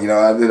awesome. You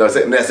know, and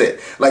that's it.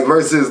 Like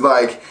versus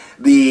like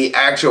the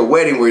actual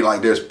wedding where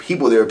like there's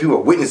people there, people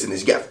are witnessing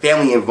this. You got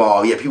family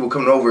involved. You got people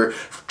coming over,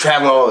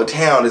 traveling all over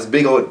town. This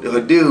big old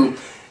hoodoo.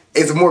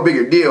 It's a more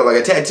bigger deal. Like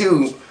a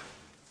tattoo.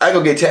 I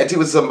go get a tattoo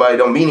with somebody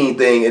don't mean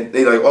anything, and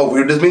they like, oh,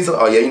 does this mean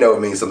something? Oh yeah, you know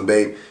it means something,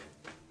 babe.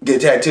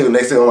 Get a tattoo.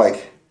 Next thing I'm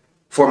like,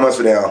 4 months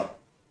from now.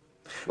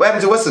 What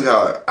happened to what's the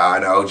color? I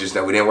know, just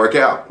know we didn't work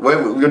out.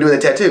 We're gonna do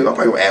that tattoo. I'm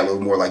probably gonna add a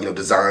little more like, you know,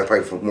 design,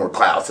 probably for more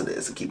clouds to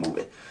this and keep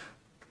moving.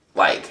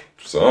 Like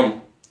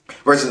some.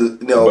 Versus,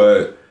 you know.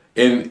 But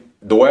in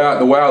the way I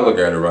look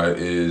at it, right,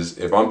 is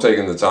if I'm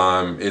taking the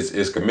time,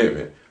 it's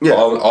commitment. Yeah.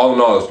 All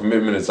in all, it's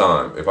commitment and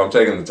time. If I'm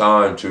taking the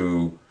time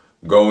to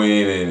go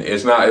in and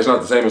it's not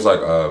the same as like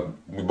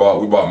we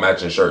bought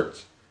matching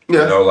shirts.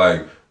 Yeah. You know,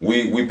 like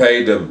we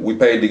paid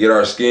to get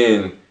our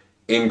skin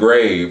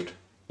engraved.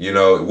 You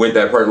know, with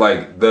that part,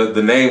 like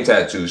the name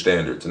tattoo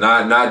standards,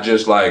 not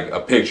just like a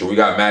picture. We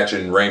got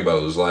matching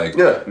rainbows, like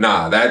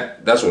nah,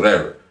 that's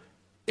whatever.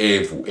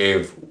 If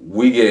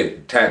we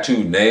get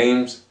tattooed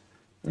names,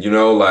 you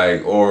know,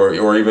 like or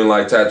even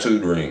like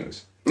tattooed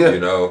rings, you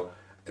know,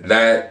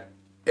 that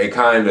it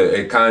kind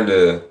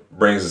of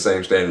brings the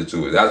same standard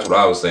to it. That's what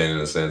I was saying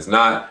in a sense.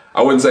 I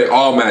wouldn't say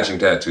all matching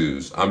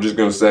tattoos. I'm just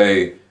gonna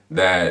say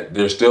that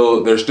there's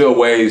still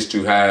ways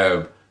to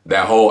have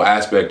that whole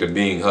aspect of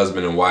being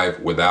husband and wife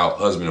without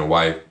husband and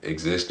wife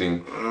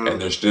existing.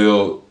 And there's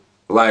still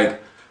like,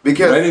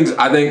 because weddings,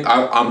 I think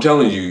I'm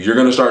telling you, you're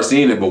gonna start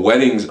seeing it, but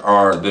weddings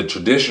are the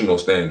traditional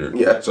standard.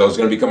 Yeah. So it's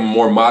gonna become a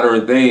more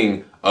modern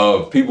thing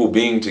of people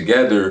being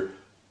together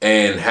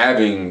and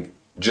having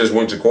just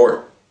went to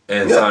court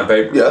and signed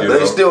paper. Yeah, but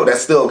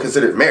that's still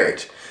considered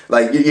marriage.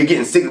 Like you're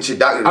getting signature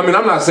documents. I mean,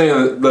 I'm not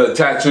saying the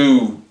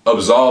tattoo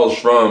absolves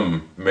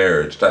from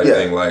marriage type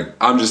thing. Like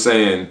I'm just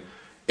saying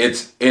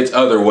it's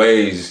other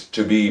ways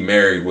to be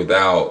married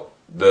without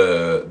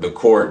the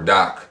court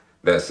doc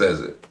that says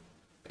it.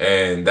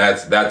 And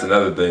that's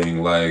another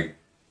thing. Like,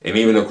 and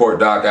even the court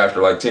doc after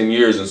like 10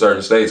 years in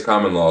certain states,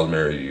 common laws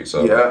marry you.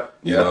 So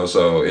you know,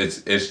 so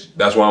it's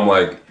that's why I'm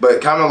like. But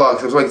common law,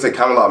 because when you say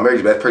common law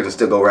marriage, that person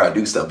still go around and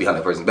do stuff behind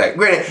that person's back.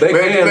 Granted,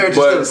 marriage is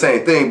still the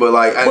same thing, but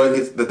like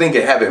the thing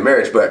can happen in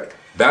marriage, but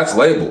that's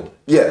labeled.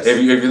 Yes.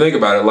 If you think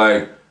about it,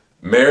 like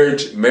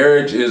marriage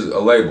is a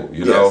label.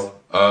 You know.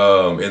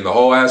 In the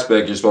whole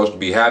aspect, you're supposed to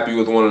be happy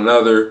with one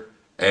another,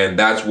 and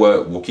that's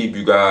what will keep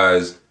you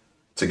guys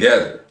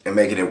together and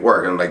making it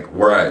work, and like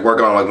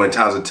work on like when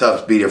times are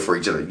tough, be there for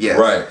each other. Yes,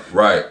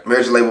 right.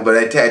 Marriage is label, but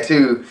that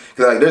tattoo,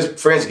 because like there's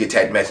friends who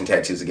get matching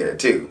tattoos together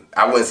too.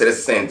 I wouldn't say that's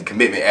the same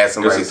commitment as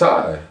somebody. It's a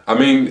tie. I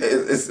mean,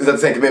 it's not the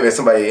same commitment as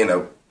somebody in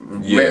a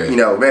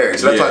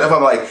marriage. So that's why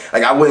I'm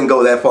like I wouldn't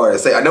go that far to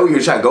say. I know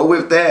you're trying to go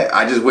with that.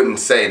 I just wouldn't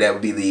say that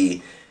would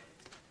be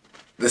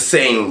the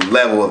same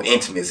level of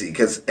intimacy,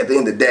 because at the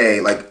end of the day,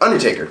 like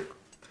Undertaker,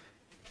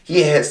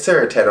 he had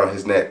Sarah tattooed on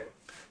his neck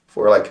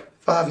for like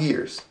 5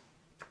 years.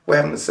 What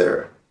happened to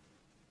Sarah?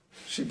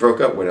 She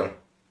broke up with him.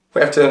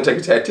 After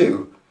Undertaker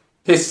tattoo,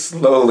 it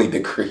slowly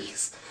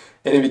decreased,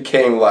 and it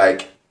became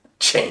like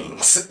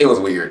chains. It was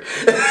weird.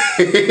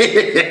 He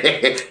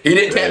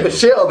didn't tap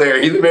Michelle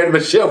there. He's been married to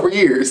Michelle for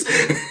years.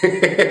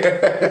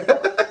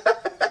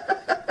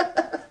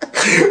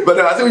 But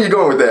no, I see where you're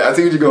going with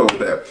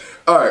that.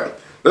 All right.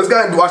 Let's go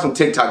ahead and watch some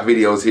TikTok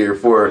videos here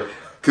because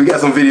we got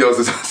some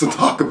videos to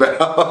talk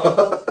about.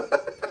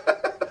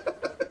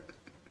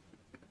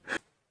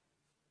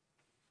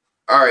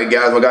 All right,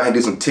 guys, we'll go ahead and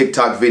do some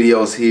TikTok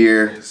videos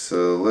here.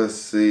 So let's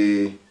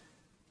see.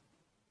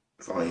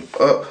 Volume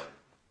up.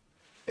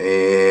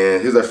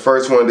 And here's our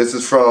first one. This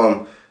is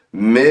from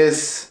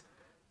Miss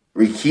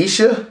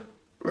Rikisha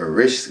or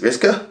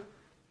Riska.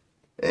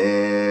 And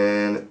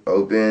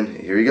Open.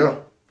 Here we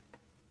go.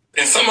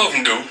 And some of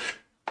them do.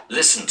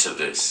 Listen to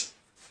this.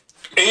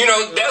 And you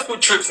know, that's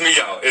what trips me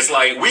out. It's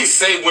like we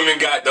say women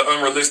got the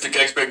unrealistic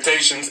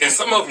expectations, and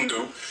some of them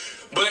do.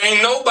 But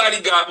ain't nobody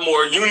got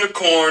more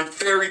unicorn,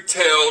 fairy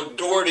tale,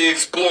 Dora the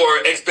Explorer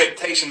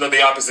expectations of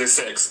the opposite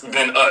sex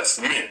than us,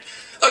 men.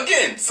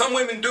 Again, some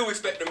women do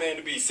expect a man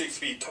to be 6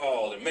 feet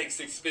tall and make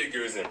 6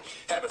 figures and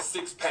have a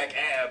 6-pack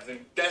abs,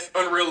 and that's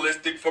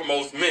unrealistic for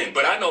most men.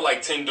 But I know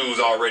like 10 dudes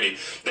already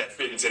that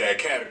fit into that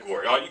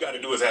category. All you got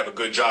to do is have a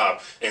good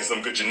job and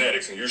some good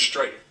genetics, and you're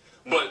straight.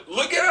 But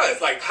look at us.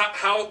 Like,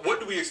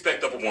 what do we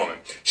expect of a woman?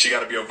 She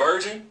got to be a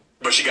virgin,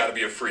 but she got to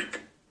be a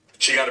freak.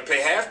 She got to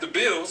pay half the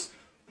bills,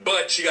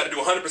 but she got to do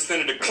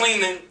 100% of the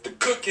cleaning, the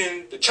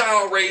cooking, the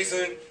child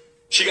raising.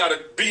 She got to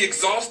be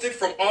exhausted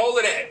from all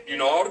of that, you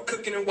know, all the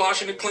cooking and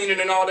washing and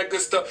cleaning and all that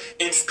good stuff,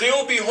 and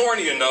still be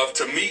horny enough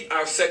to meet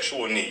our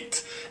sexual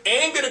needs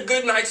and get a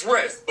good night's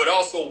rest, but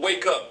also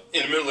wake up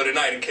in the middle of the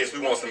night in case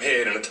we want some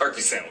head and a turkey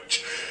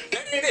sandwich.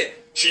 That ain't it.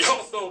 She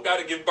also got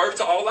to give birth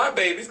to all our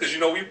babies because, you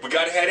know, we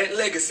got to have that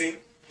legacy.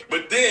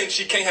 But then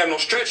she can't have no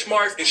stretch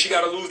marks, and she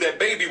got to lose that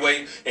baby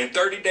weight in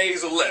 30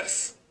 days or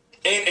less.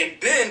 And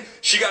then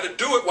she got to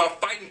do it while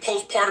fighting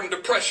postpartum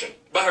depression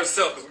by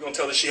herself, because we're going to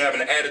tell her she having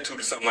an attitude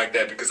or something like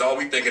that, because all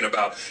we thinking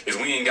about is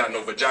we ain't got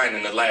no vagina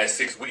in the last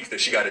 6 weeks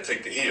that she got to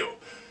take to heal.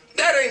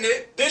 That ain't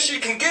it. Then she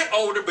can get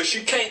older, but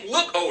she can't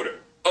look older.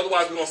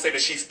 Otherwise, we're going to say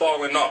that she's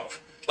falling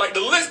off. Like, the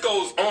list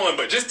goes on,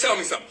 but just tell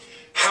me something.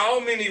 How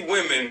many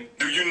women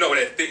do you know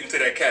that fit into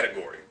that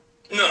category?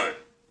 None.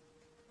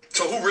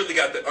 So who really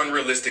got the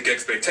unrealistic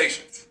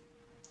expectations?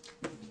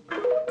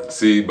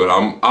 See, but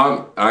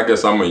I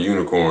guess I'm a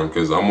unicorn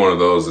because I'm one of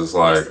those that's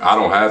like, I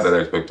don't have that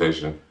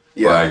expectation.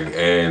 Yeah. Like,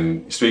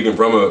 and speaking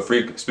from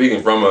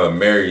a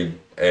married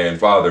and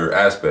father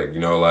aspect, you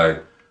know,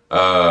 like,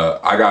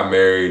 I got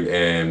married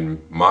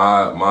and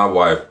my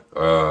wife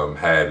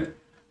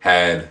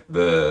had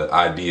the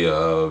idea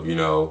of, you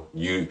know,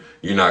 you're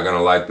not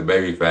gonna like the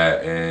baby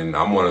fat, and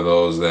I'm one of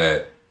those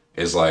that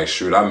is like,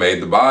 shoot, I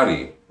made the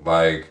body.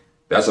 Like,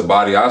 that's a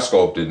body I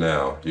sculpted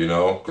now, you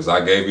know, because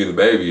I gave you the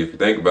baby, if you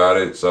think about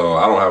it. So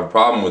I don't have a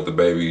problem with the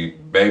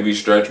baby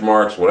stretch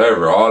marks,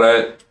 whatever, all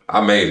that.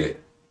 I made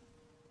it.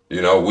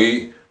 You know,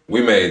 we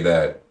made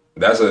that.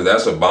 That's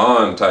a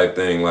bond type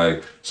thing.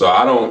 Like, so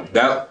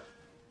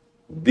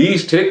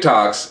these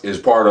TikToks is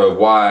part of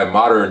why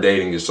modern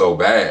dating is so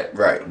bad.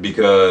 Right.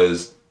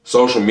 Because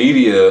social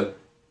media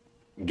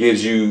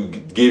gives you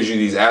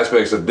these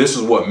aspects of this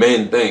is what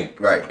men think.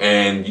 Right.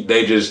 And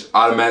they just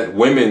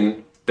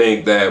women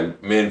think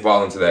that men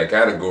fall into that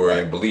category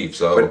and believe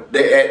so. But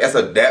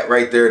that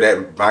right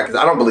there, because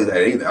I don't believe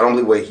that either. I don't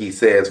believe what he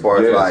said as far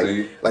as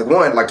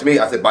to me,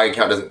 I said body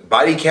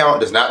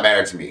count does not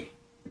matter to me,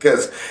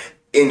 because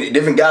in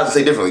different guys will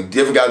say differently.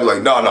 Different guys will be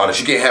like, no,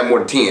 she can't have more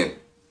than 10.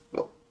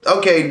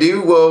 Okay,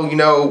 dude. Well, you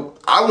know,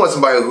 I want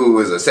somebody who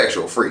is a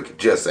sexual freak.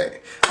 Just saying.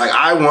 Like,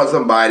 I want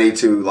somebody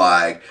to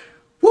like,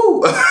 woo.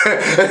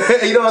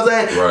 You know what I'm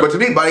saying? Right. But to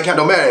me, body count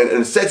don't matter,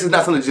 and sex is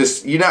not something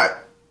just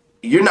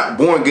you're not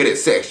born good at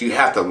sex. You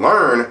have to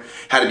learn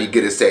how to be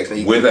good at sex.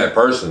 With that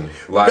person.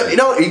 Like, you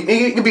know,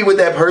 you can be with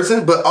that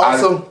person, but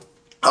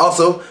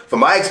also, from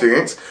my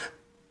experience,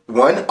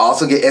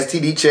 also get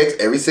STD checks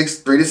every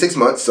 3 to 6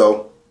 months,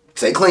 so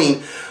stay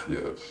clean.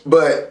 Yes.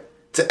 But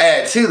to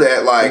add to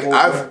that, like,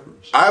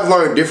 I've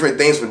learned different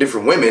things from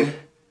different women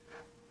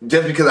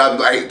just because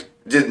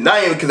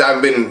not even because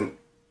I've been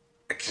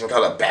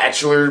called a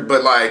bachelor,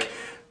 but like,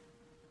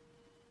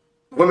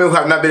 women who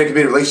have not been in a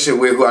committed relationship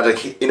with, who I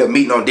just end up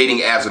meeting on dating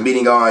apps or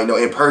meeting on, you know,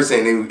 in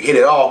person and hit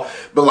it all.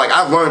 But like,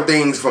 I've learned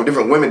things from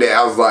different women that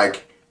I was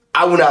like,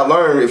 I would not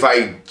learn if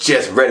I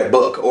just read a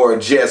book or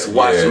just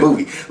watched a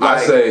movie.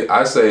 Like,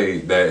 I say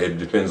that it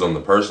depends on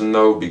the person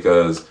though,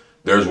 because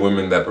there's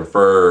women that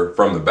prefer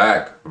from the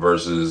back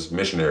versus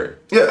missionary.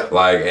 Yeah.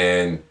 Like,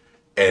 and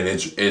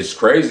it's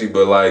crazy,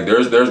 but like,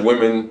 there's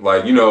women,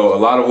 like, you know, a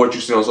lot of what you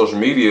see on social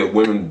media,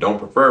 women don't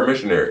prefer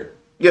missionary.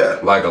 Yeah.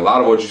 Like, a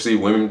lot of what you see,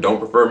 women don't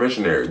prefer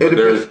missionary. But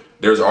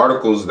there's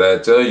articles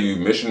that tell you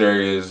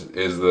missionary is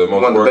the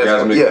most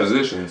orgasmic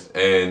positions.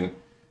 And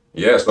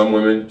yeah, some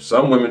women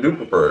do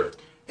prefer it.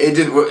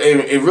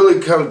 It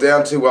really comes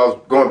down to what I was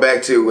going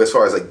back to as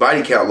far as like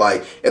body count.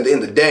 Like, at the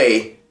end of the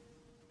day,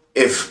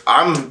 if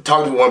I'm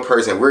talking to one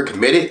person, we're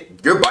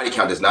committed, your body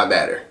count does not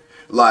matter.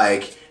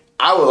 Like,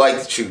 I would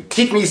like to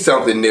teach me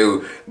something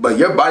new, but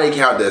your body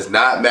count does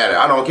not matter.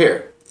 I don't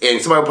care. And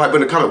somebody will probably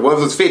put in the comment, what if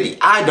it was 50?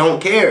 I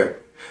don't care.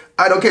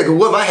 Because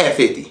what if I had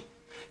 50?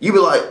 You be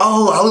like,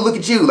 oh, I would look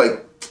at you.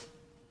 Like,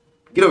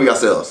 get over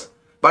yourselves.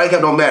 Body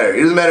count don't matter. It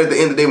doesn't matter at the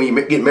end of the day when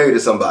you get married to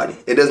somebody.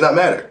 It does not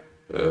matter.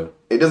 Yeah.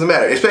 It doesn't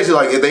matter. Especially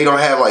like if they don't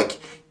have like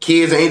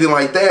kids or anything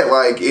like that.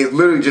 Like, it's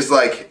literally just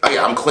like, oh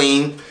yeah, I'm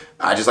clean.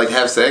 I just like to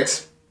have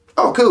sex.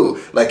 Oh, cool.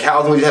 Like, how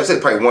often would you have sex?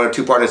 Probably 1 or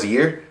 2 partners a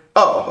year.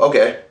 Oh,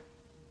 okay.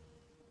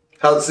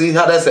 How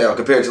that sound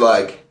compared to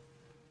like?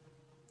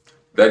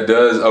 That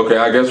does, okay,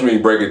 I guess when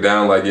you break it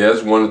down, like, yeah,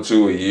 it's 1 or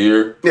 2 a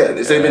year. Yeah,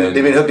 they've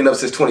been hooking up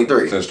since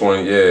 23. Since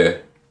 20,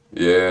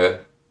 yeah.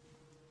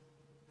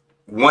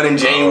 1 one in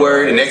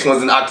January, the next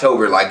one's in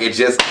October. Like, it's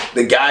just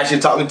the guys you're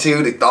talking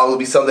to, they thought it would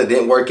be something that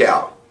didn't work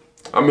out.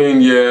 I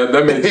mean, yeah,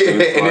 that makes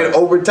sense. And then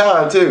over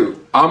time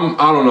too. I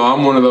don't know.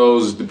 I'm one of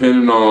those. It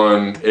depends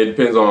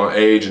on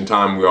age and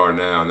time we are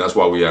now, and that's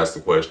why we asked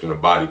the question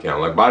of body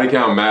count. Like, body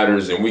count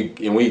matters, and we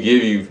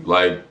give you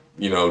like,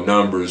 you know,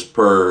 numbers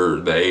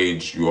per the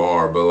age you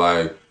are, but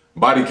like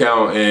body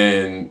count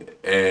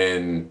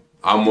and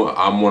I'm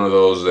one of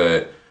those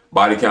that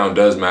body count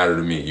does matter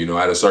to me. You know,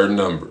 at a certain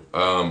number,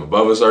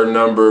 above a certain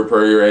number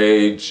per your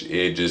age,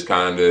 it just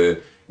kind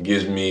of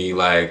gives me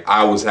like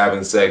I was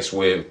having sex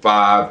with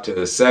 5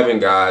 to 7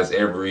 guys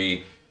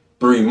every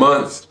 3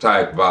 months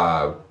type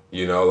vibe.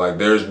 You know, like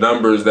there's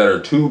numbers that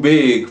are too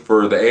big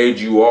for the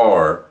age you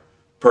are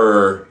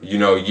per, you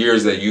know,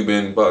 years that you've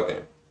been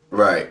fucking.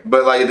 Right,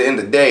 but like at the end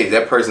of the day,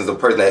 that person's a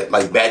person that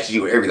like matches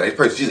you with everything. This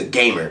person, she's a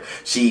gamer.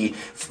 She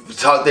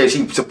talk there.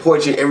 She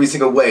supports you every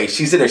single way.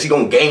 She's sitting there. She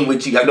gonna game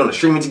with you. Y'all doing the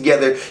streaming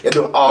together. Y'all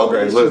doing all.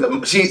 Okay,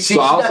 she's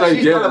not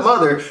a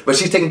mother, but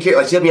she's taking care.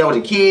 Like she helped me out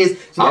with the kids.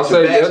 I'll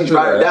say yes to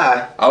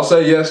that. I'll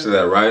say yes to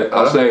that. Right.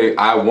 I'll say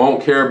I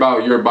won't care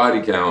about your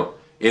body count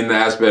in the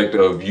aspect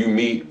of you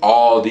meet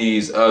all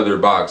these other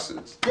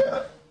boxes.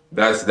 Yeah.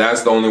 That's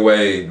the only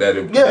way that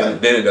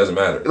then it doesn't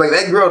matter. Like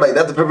that girl, like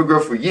that's the perfect girl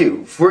for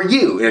you.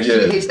 And she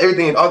hates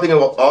everything, all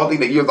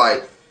thing that you're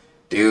like,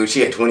 dude,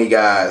 she had 20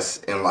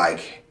 guys in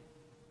like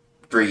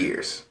 3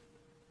 years.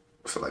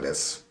 I feel like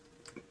that's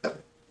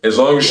as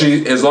long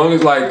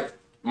as like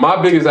my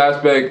biggest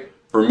aspect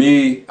for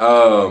me,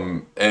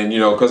 and you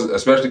know,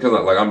 especially because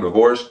like I'm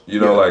divorced, you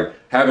know, like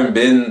having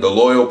been the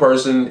loyal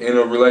person in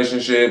a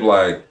relationship,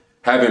 like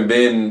having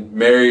been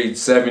married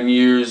 7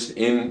 years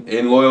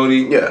in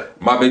loyalty,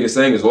 my biggest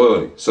thing is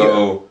loyalty.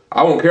 So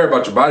I won't care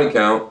about your body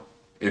count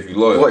if you're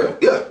loyal.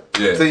 Yeah.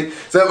 See,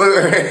 so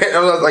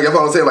like if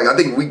I was saying, like I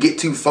think we get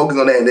too focused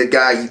on that, and that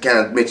guy you kind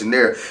of mentioned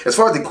there. As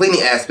far as the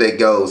cleaning aspect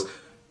goes,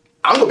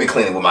 I'm gonna be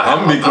cleaning with my house.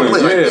 I'm gonna be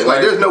cleaning.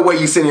 Like there's no way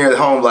you sitting here at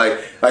home like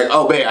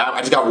oh babe, I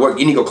just got work.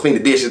 You need to go clean the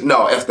dishes.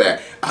 No, F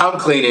that. I'm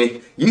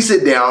cleaning. You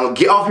sit down,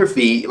 get off your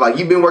feet. Like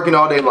you've been working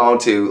all day long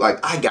too.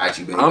 Like I got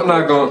you, babe. I'm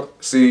not gonna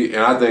see,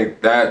 and I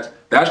think that's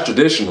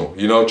traditional.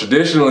 You know,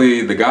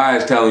 traditionally the guy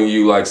is telling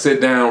you like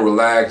sit down,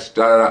 relax.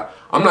 Da, da, da.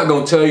 I'm not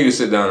gonna tell you to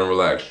sit down and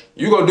relax.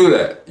 You go do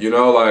that. You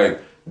know, like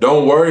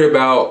don't worry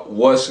about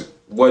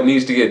what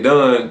needs to get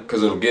done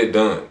because it'll get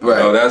done. Right.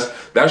 You know,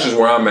 that's just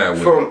where I'm at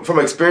with it. From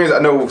experience, I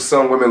know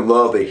some women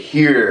love to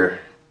hear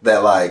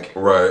that like,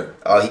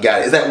 oh, he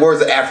got it. It's that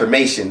words of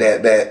affirmation,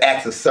 that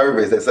acts of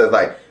service that says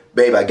like,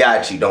 babe, I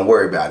got you. Don't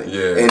worry about it.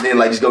 Yeah. And then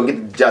like just go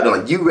get the job done.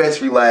 Like you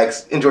rest,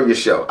 relax, enjoy your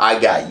show. I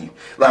got you.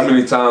 Like, how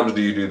many times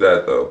do you do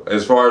that though?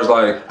 As far as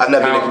like, I've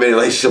never been in a committed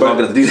relationship. I'm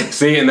gonna do that.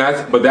 See, and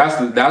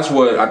that's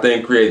what I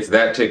think creates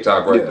that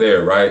TikTok right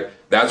there, right?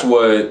 That's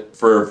what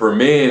for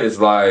men is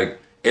like.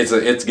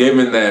 It's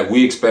given that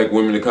we expect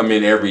women to come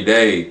in every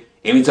day.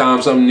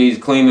 Anytime something needs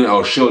cleaning,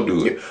 oh, she'll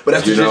do it. Yeah, but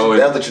that's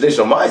the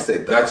traditional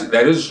mindset.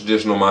 That is a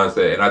traditional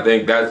mindset, and I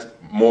think that's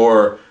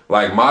more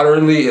like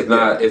modernly. It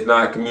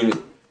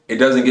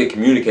doesn't get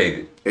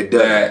communicated. It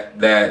does.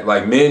 That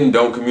like men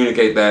don't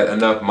communicate that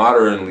enough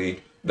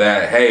modernly.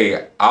 That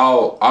hey,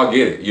 I'll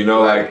get it. You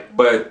know, like.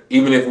 But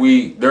even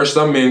if there's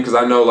some men because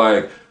I know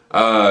like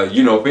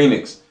you know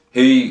Phoenix.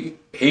 He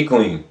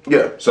clean.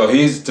 Yeah. So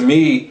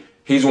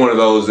he's one of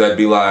those that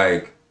be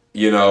like,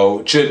 you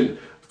know, shouldn't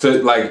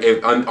to like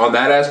if on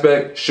that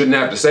aspect shouldn't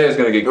have to say it's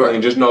gonna get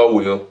clean. Just know it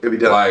will. It'll be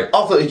done. Like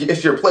also,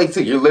 it's your place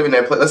too. You're living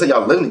that place. Let's say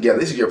y'all living together.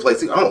 This is your place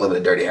too. I don't live in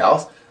a dirty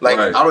house. Like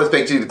I don't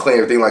expect you to clean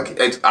everything.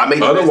 Like I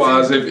made.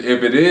 Otherwise, if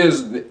it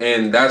is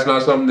and that's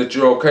not something that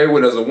you're okay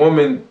with as a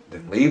woman,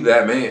 then leave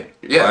that man.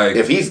 Yeah. Like,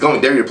 if he's going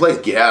to dirty your place,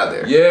 get out of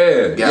there.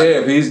 Yeah.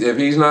 If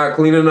he's not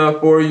clean enough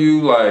for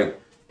you, like.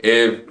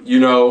 If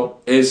you know,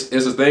 it's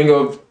a thing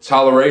of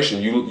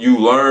toleration. You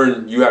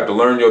learn. You have to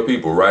learn your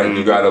people, right? Mm-hmm.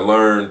 You got to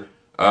learn.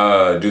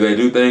 Do they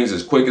do things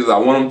as quick as I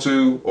want them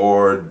to,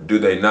 or do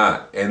they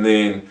not? And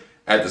then,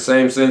 at the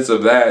same sense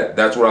of that,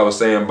 that's what I was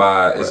saying.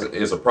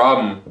 It's a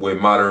problem with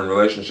modern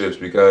relationships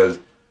because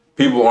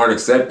people aren't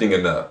accepting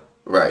enough.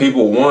 Right.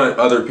 People want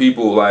other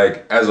people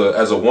like as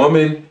a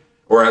woman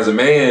or as a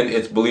man.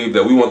 It's believed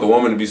that we want the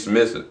woman to be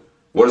submissive.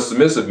 What does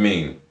submissive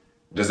mean?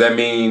 Does that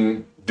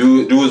mean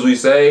do as we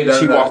say?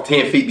 She walks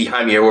 10 feet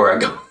behind me everywhere I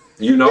go.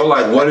 You know,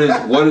 like what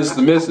is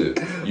submissive?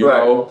 You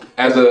know,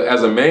 as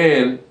a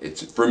man,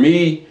 it's for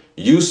me.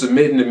 You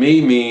submitting to me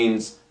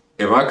means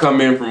if I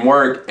come in from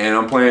work and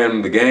I'm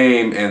playing the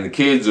game and the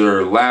kids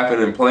are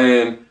laughing and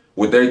playing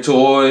with their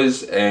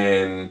toys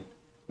and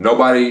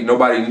nobody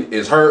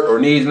is hurt or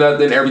needs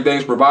nothing,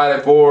 everything's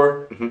provided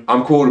for. Mm-hmm.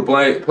 I'm cool to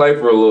play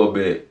for a little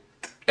bit,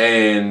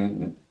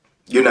 and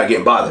you're not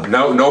getting bothered.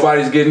 No,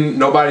 nobody's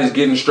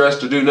getting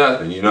stressed to do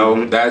nothing. You know,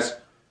 mm-hmm.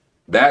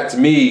 that to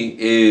me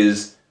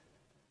is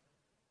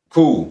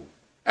cool.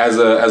 As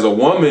a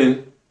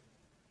woman,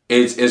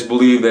 it's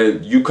believed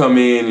that you come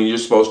in and you're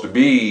supposed to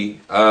be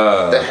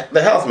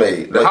the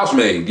housemaid. The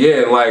housemaid,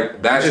 yeah, and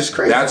like that's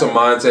crazy. That's a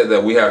mindset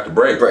that we have to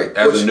break.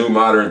 As a new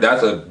modern,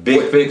 that's a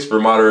big fix for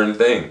modern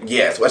thing.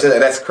 Yes, I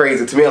said that's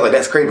crazy to me. I'm like,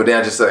 that's crazy, but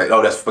then I just said,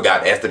 oh, that's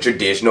forgotten. That's the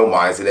traditional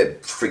mindset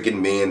that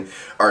freaking men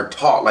are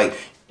taught. Like,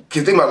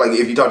 cause think about like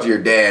if you talk to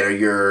your dad or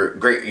your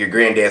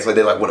granddad, so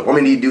they're like, "What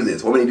women need to do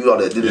this? Women need to do all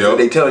that."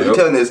 They tell you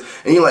telling this,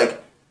 and you're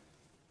like,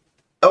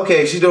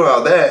 "Okay, she's doing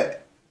all that."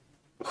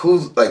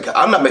 Who's like,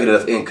 I'm not making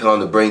enough income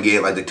to bring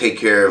in, like, to take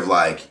care of,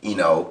 like, you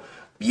know,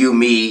 you,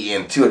 me,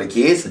 and 2 other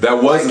kids.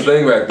 That was the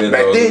thing back then.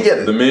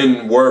 The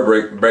men were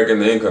breaking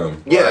the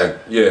income. Yeah,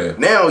 yeah.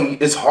 Now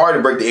it's hard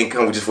to break the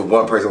income just with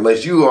one person,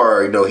 unless you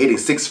are, you know, hitting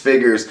 6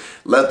 figures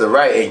left and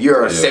right, and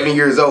you're 70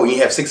 years old and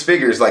you have 6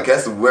 figures. Like,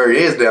 that's where it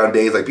is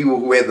nowadays. Like, people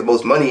who have the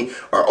most money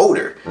are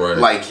older. Right.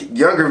 Like,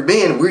 younger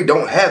men, we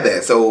don't have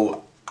that.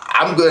 So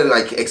I'm gonna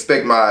like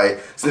expect my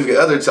significant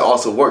other to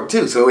also work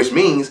too. So which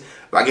means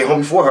if I get home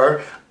before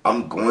her,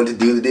 I'm going to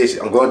do the dishes.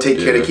 I'm going to take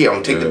care of the kid. I'm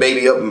going to take the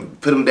baby up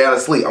and put him down to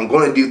sleep. I'm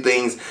going to do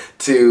things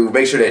to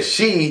make sure that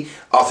she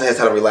also has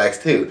time to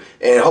relax too.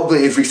 And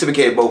hopefully it's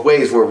reciprocated both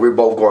ways where we're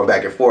both going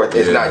back and forth.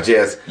 It's not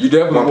just you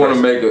definitely want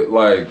to make it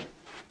like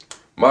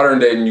modern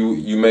dating.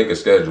 You make a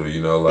schedule.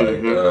 You know,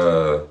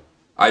 like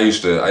I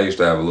used to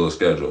have a little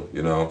schedule.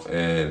 You know,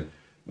 and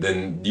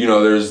then you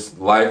know there's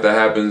life that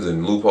happens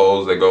and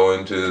loopholes that go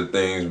into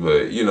things.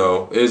 But you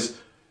know, it's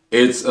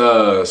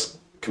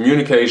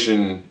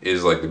communication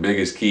is like the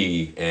biggest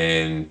key,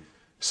 and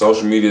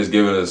social media is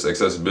giving us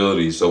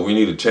accessibility. So we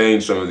need to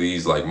change some of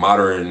these like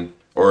modern,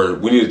 or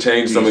we need to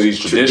change some of these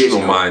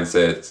traditional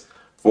mindsets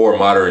for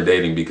modern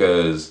dating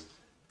because.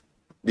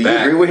 Do you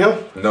agree with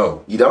him?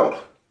 No. You don't?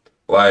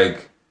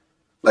 Like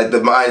the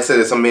mindset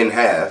that some men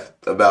have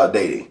about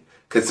dating.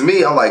 Because to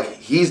me, I'm like,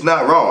 he's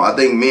not wrong. I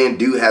think men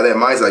do have that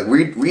mindset. Like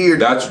we're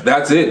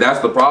That's it. That's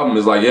the problem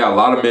is like, yeah, a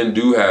lot of men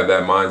do have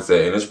that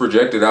mindset, and it's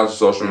projected out to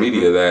social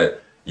media that,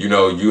 you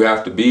know, you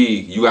got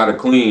to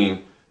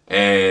clean,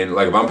 and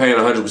like if I'm paying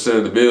 100%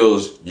 of the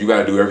bills, you got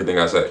to do everything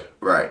I say.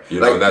 Right. You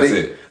know, that's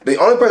it. The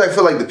only person I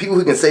feel like the people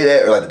who can say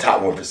that are like the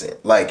top 1%.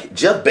 Like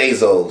Jeff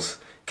Bezos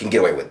can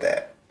get away with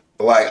that.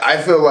 Like I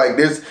feel like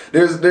there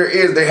has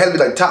to be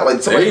like top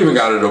like somebody they even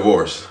got a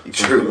divorce.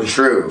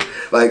 True.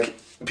 Like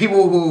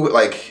people who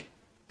like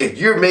if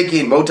you're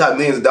making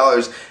multi-millions of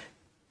dollars,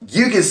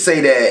 you can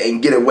say that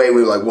and get away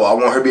with like, well, I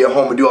want her to be at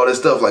home and do all this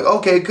stuff. Like,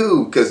 okay,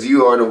 cool, because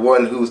you are the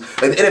one who's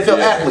like the NFL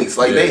athletes.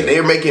 Like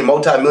they're making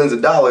multi-millions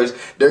of dollars.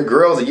 Their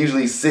girls are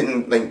usually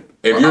sitting like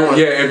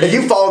if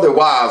you follow their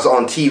wives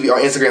on TV or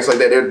Instagram stuff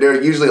like that,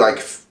 they're usually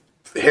like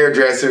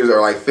hairdressers or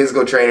like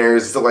physical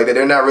trainers stuff like that.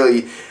 They're not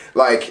really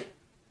like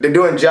they're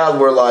doing jobs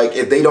where like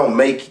if they don't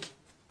make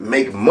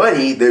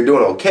money, they're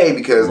doing okay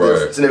because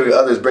their significant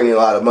others bringing a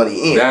lot of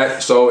money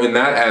in. So in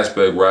that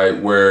aspect, right,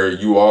 where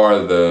you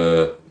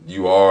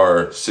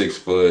are 6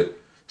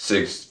 foot,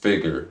 6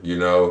 figure, you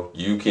know,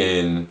 you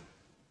can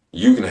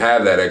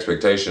have that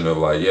expectation of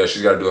like, yeah,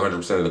 she's got to do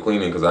 100% of the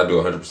cleaning because I do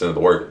 100% of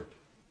the working,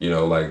 you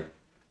know, like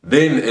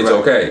then it's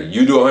okay.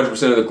 You do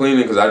 100% of the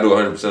cleaning because I do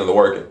 100% of the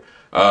working.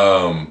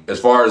 As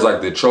far as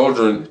like the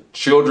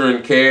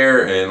children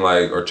care and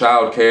like or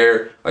child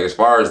care, like as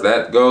far as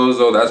that goes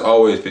though, that's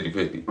always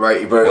 50-50.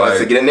 Right, but like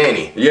to get a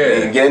nanny.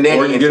 Yeah, get a nanny.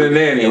 Or you get a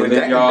nanny and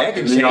then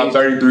y'all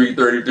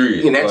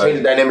 33. And that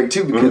changes the dynamic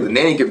too because the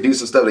nanny can do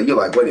some stuff that you're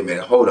like, wait a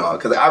minute, hold on.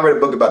 Because I read a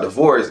book about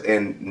divorce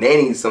and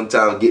nannies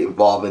sometimes get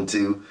involved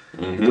into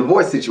the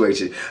divorce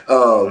situation.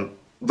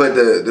 But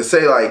to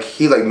say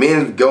like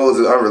men goals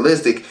is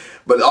unrealistic,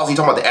 but also you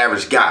talking about the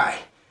average guy.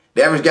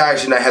 The average guy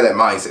should not have that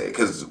mindset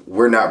because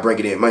we're not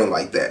bringing in money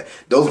like that.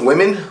 Those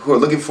women who are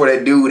looking for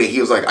that dude that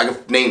he was like, I can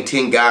name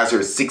 10 guys who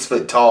are 6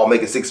 foot tall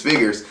making 6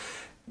 figures.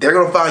 They're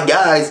going to find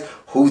guys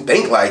who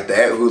think like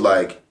that, who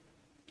like,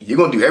 you're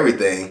going to do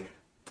everything.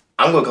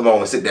 I'm going to come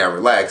home and sit down and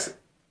relax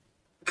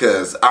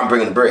because I'm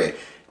bringing the bread.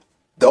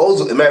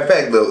 Those, as a matter of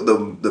fact,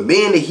 the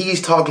men that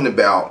he's talking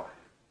about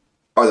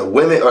are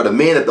the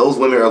men that those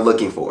women are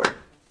looking for.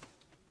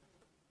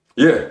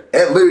 Yeah.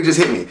 That literally just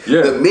hit me.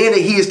 Yeah. The men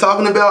that he is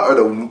talking about are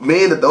the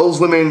men that those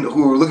women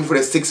who are looking for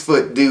that 6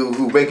 foot dude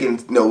who making,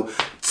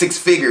 6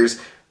 figures,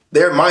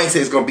 their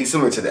mindset is going to be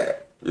similar to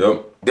that.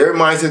 Yep. Their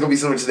mindset is going to be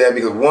similar to that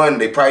because one,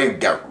 they probably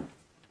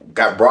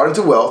got brought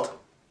into wealth.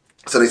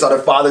 So they saw their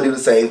father do the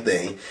same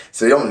thing.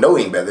 So they don't know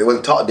any better. They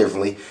wasn't taught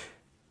differently.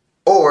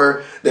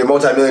 Or they're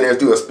multimillionaires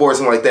through a sport or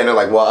something like that. And they're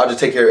like, well, I'll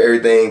just take care of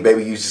everything.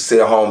 Baby, you just sit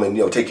at home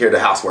and, take care of the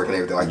housework and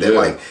everything like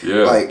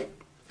that.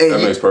 That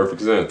makes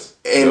perfect sense.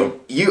 And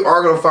you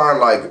are going to find,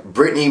 like,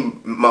 Brittany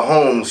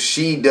Mahomes,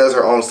 she does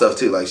her own stuff,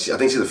 too. Like, I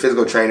think she's a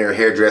physical trainer,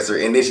 hairdresser,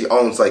 and then she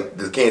owns, like,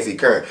 the Kansas City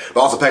Current. But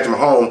also, Patrick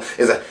Mahomes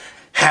is a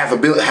half a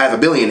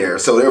billionaire.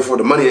 So, therefore,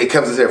 the money that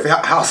comes into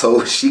their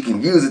household, she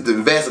can use it to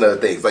invest in other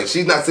things. Like,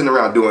 she's not sitting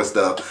around doing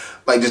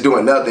stuff, like, just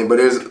doing nothing. But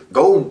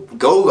go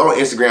on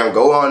Instagram,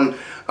 go on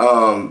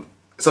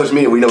social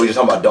media. We know we're just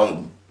talking about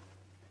don't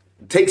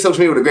take social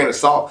media with a grain of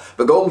salt,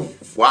 but go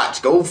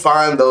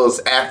find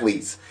those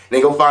athletes. And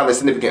then go find their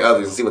significant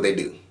others and see what they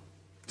do.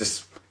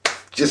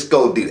 Just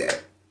go do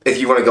that. if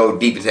you want to go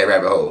deep into that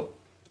rabbit hole.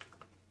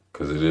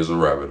 Because it is a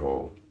rabbit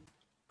hole.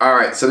 All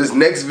right, so this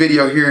next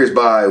video here is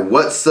by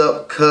What's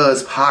Up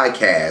Cuz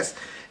Podcast.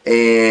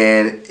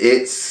 And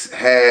it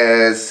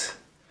has...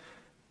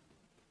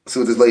 see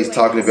what this lady's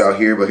talking about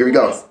here, but here we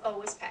go.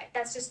 Always pay.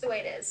 That's just the way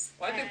it is.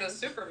 Well, I think the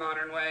super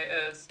modern way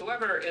is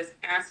whoever is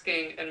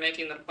asking and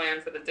making the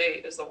plan for the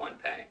date is the one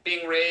paying.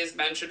 Being raised,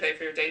 men should pay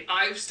for your date.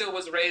 I still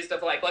was raised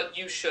of like, but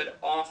you should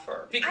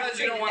offer. Because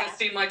you don't want to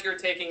seem like you're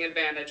taking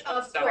advantage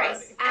of somebody. Of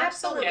course.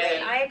 Absolutely.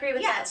 And I agree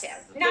with that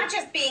too. Not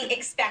just being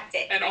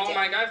expected. And all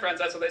my guy friends,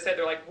 that's what they say.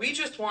 They're like, we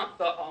just want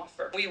the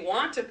offer. We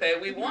want to pay.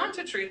 We want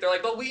to treat. They're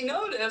like, but we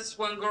notice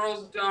when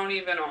girls don't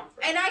even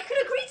offer. And I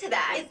could agree to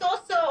that. It's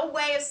also a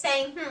way of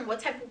saying, what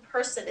type of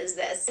person is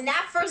this? And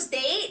that first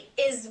date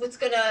is what's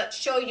going to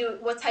show you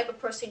what type of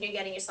person you're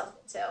getting yourself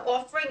into.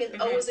 Offering is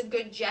always a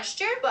good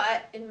gesture,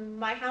 but in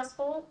my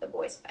household, the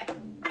boys pay.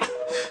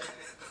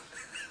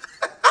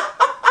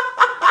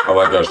 I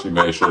like how she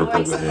made sure to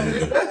put that in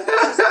there.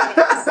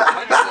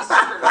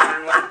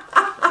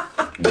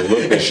 The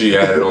look that she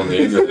added on the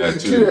end of that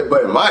too.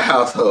 But in my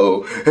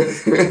household,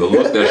 the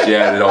look that she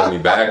added on the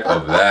back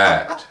of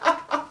that.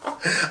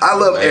 I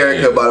love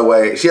Erica, by the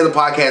way. She has a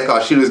podcast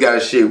called Shooters Gotta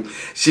Shoot.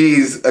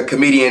 She's a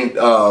comedian,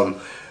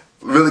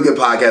 really good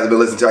podcast I've been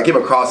listening to. I came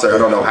across her, I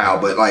don't know how,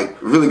 but like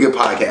really good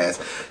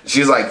podcast.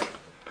 She's like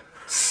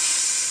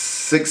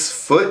 6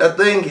 foot, I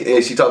think,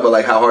 and she talked about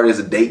like how hard it is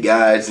to date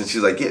guys, and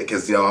she's like, yeah,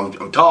 because you know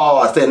I'm tall,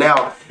 I stand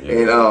out,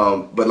 and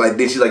but like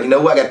then she's like, you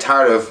know what, I got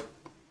tired of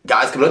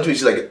guys coming up to me.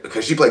 She's like,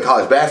 because she played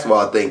college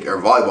basketball, I think, or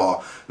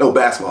volleyball, no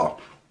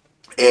basketball,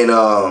 and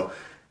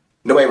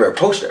nobody ever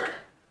approached her.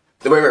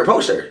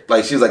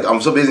 Like she was like,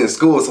 I'm so busy in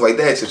school and stuff like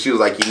that. So she was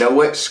like, you know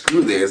what?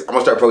 Screw this. I'm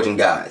gonna start approaching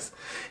guys.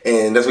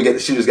 And that's what we get the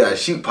Shooters Gotta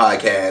Shoot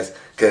podcast,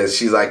 because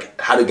she's like,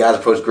 how do guys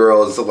approach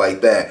girls and stuff like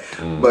that.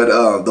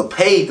 But the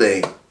pay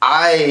thing,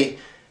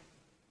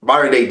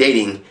 modern day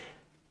dating,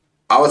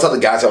 I always tell the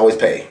guys to always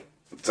pay.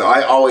 So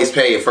I always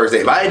pay at first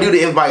date. If I do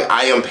the invite,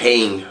 I am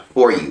paying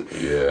for you.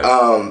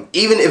 Yeah.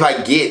 Even if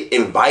I get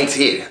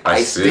invited,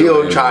 I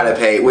still try to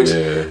pay, which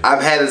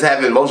I've had this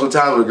happen multiple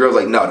times where girls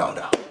like,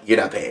 no. You're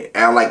not paying.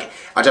 And I'm like,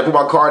 I try to put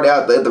my card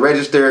out at the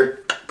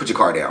register. Put your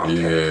card down.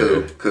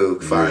 Okay, cool,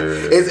 fine.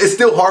 Yeah. It's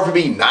still hard for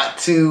me not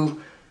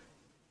to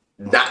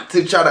try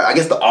to. I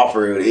guess the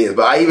offer it is,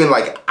 but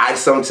I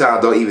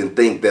sometimes don't even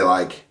think that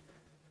like.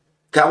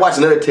 Cause I watched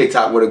another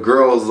TikTok where the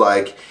girl's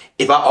like,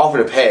 if I offer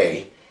to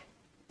pay,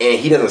 and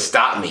he doesn't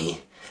stop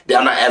me, then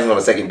I'm not asking on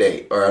a second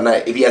date, or I'm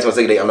not. If he asks on a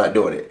second date, I'm not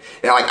doing it.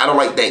 And I don't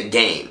like that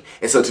game.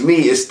 And so to me,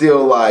 it's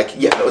still like,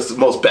 it's the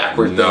most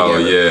backward thing ever.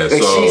 Yeah.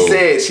 And she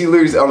said, she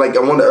literally, on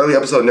one of the early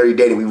episodes of Nerdy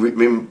Dating,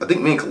 I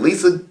think me and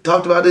Kalisa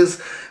talked about this,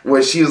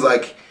 where she was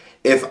like,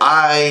 if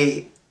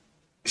I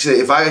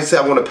say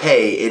I want to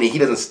pay and he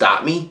doesn't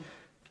stop me,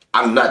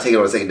 I'm not taking it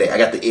on a second date. I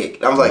got the ick.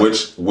 And I was like,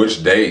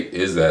 which date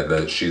is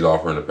that she's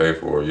offering to pay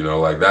for? You know,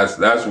 like that's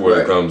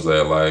where it comes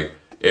at. Like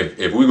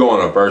if we go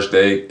on a first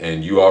date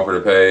and you offer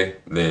to pay,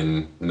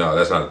 then no,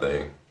 that's not a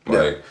thing.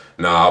 Like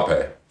I'll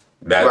pay.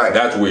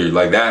 That's weird.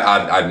 Like that,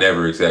 I'd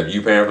never accept.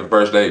 You paying for the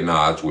first date?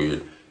 Nah, it's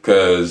weird.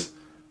 Cause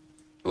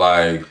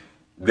like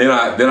then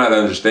I'd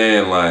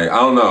understand. Like I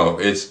don't know.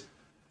 It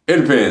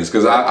depends.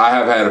 Cause I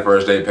have had a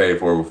first date paid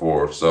for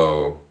before,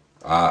 so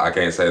I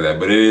can't say that.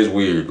 But it is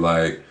weird.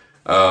 Like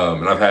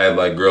and I've had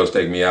like girls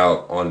take me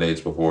out on dates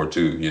before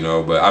too. You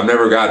know, but I've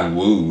never gotten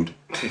wooed.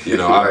 You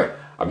know,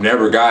 I've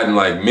never gotten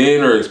like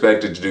men are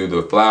expected to do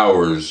the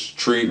flowers,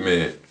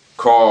 treatment,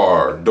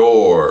 car,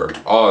 door,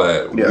 all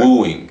that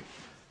wooing.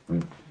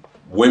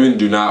 Women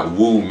do not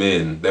woo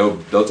men.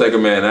 They'll take a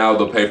man out,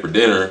 they'll pay for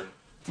dinner,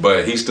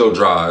 but he still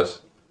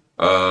drives.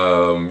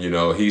 You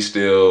know, he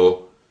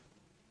still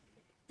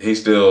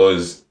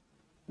is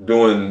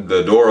doing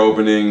the door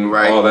opening,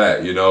 all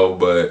that, you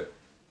know,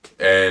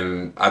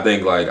 and I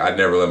think like I'd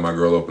never let my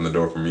girl open the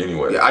door for me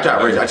anyway. Yeah, I try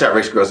to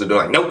raise girls to do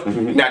like, nope,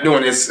 not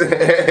doing this.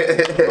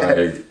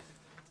 Like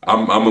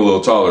I'm a little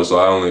taller, so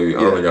I only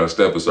got to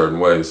step a certain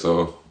way,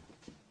 so.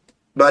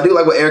 But I do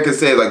like what Erica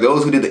said, like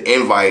those who did the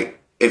invite,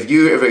 if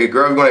a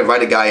girl's going to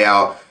invite a guy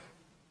out,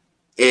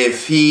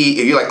 if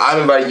you're like,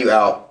 I'm inviting you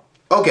out,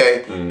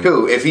 okay,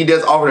 cool. If he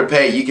does offer to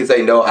pay, you can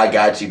say, no, I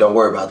got you. Don't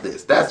worry about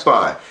this. That's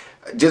fine.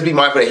 Just be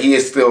mindful that he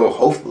is still,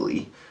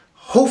 hopefully,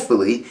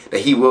 that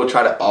he will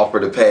try to offer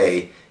to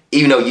pay,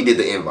 even though you did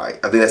the invite.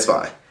 I think that's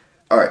fine.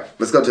 All right,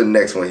 let's go to the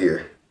next one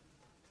here.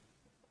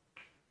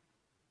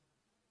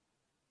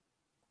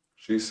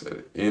 She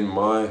said, in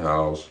my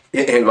house.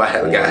 In my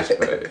house, guys.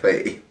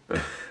 Pay.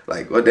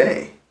 Like, well,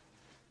 dang.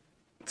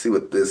 Let's see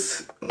what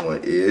this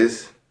one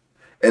is.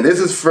 And this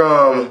is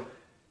from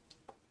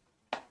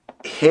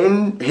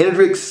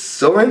Hendrik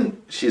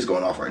Soren. She's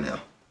going off right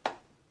now.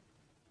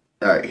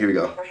 All right, here we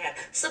go.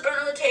 Slip it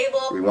on the table.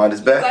 Rewind this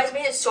back. You guys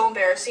made it so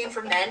embarrassing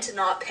for men to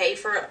not pay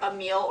for a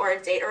meal or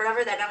a date or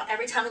whatever that now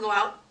every time we go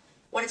out,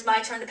 when it's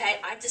my turn to pay,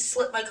 I have to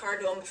slip my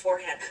card to him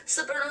beforehand.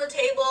 Slip it on the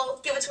table,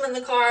 give it to him in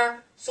the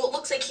car, so it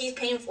looks like he's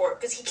paying for it,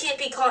 because he can't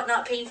be caught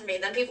not paying for me.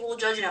 Then people will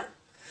judge him.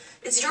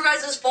 It's your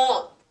guys'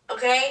 fault,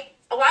 okay?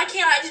 Why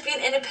can't I just be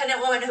an independent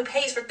woman who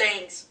pays for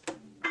things?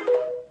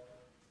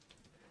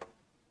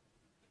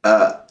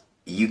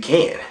 You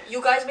can.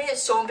 You guys made it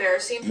so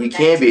embarrassing. You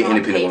can be an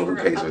independent woman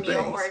who pays for a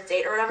meal things. Or a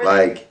date or whatever.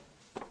 Like,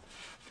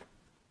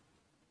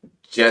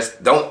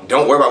 just don't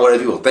worry about what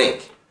other people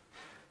think.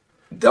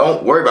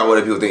 Don't worry about what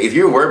other people think. If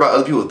you're worried about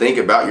other people think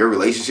about your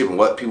relationship and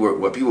what people are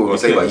going to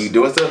say about you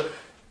doing stuff,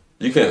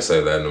 you can't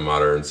say that in a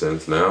modern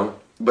sense now.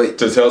 But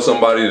to tell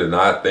somebody to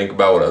not think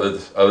about what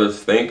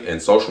others think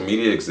and social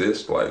media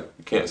exists, like,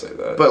 you can't say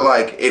that. But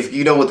like, if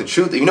you know what the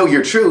truth, you know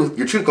your truth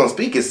gonna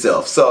speak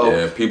itself. So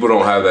yeah, people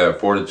don't have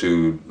that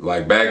fortitude.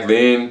 Like back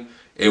then,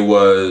 it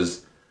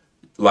was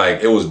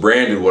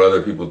branded what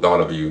other people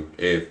thought of you.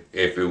 If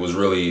it was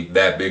really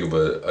that big of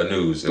a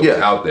news, it was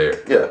out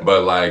there. Yeah.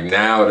 But like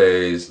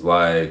nowadays,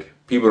 like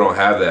people don't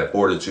have that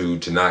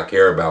fortitude to not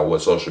care about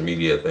what social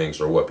media thinks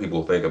or what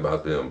people think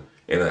about them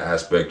in an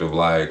aspect of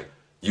like.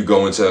 You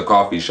go into a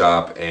coffee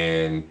shop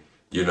and,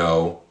 you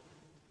know,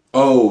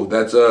 oh,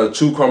 that's 2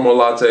 caramel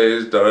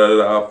lattes,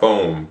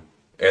 foam.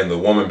 And the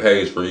woman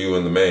pays for you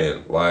and the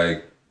man.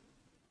 Like,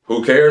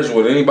 who cares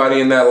what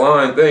anybody in that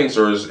line thinks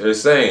or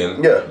is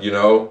saying? Yeah. You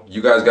know,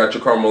 you guys got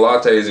your caramel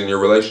lattes in your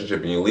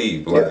relationship and you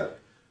leave. Like,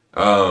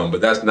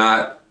 but that's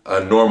not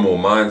a normal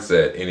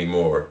mindset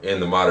anymore in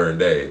the modern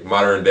day.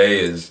 Modern day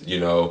is, you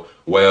know,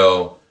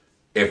 well,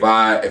 if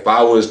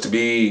I was to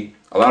be,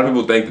 a lot of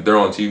people think that they're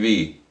on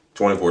TV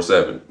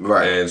 24/7.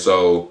 Right. And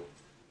so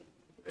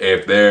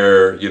if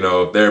they're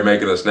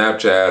making a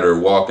Snapchat or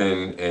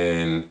walking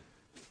and,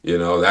 you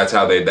know, that's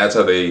how they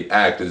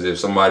act, as if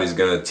somebody's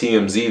going to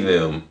TMZ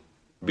them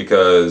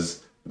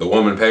because the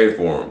woman paid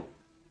for them.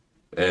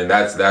 And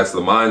that's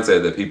the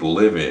mindset that people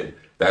live in.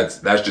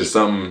 That's just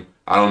something,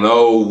 I don't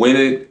know when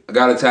it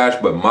got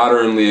attached, but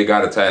modernly it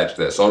got attached,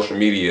 that social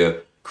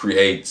media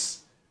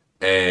creates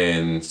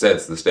and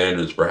sets the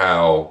standards for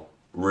how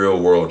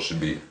real world should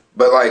be.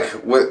 But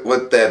like,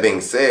 with that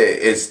being said,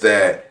 it's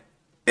that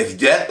if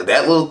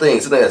that little thing,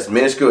 something that's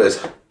minuscule,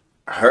 is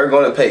her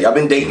going to pay. Y'all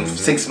been dating for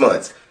 6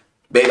 months,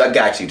 babe. I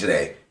got you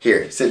today.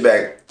 Here, sit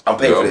back. I'm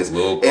paying for this.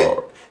 Little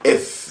card.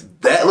 If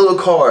that little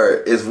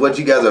card is what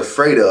you guys are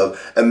afraid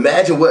of,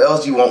 imagine what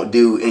else you won't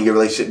do in your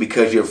relationship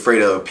because you're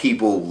afraid of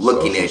people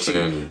looking at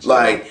you.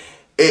 Like,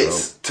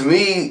 it's to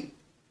me.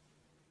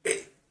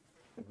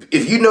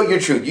 If you know your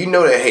truth, you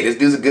know that, hey, this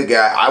dude's a good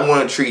guy. I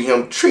want to treat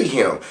him.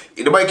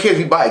 Nobody cares if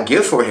you buy a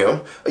gift for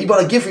him or you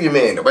bought a gift for your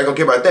man. Nobody gonna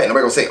care about that.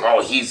 Nobody gonna say,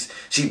 oh,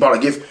 she bought a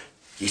gift.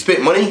 You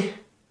spent money.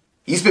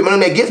 You spent money on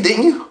that gift,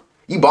 didn't you?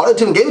 You bought it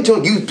to him, gave it to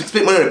him. You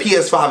spent money on a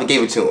PS5 and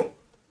gave it to him.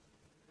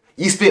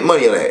 You spent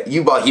money on that. He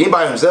didn't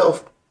buy it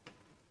himself.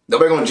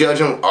 Nobody gonna judge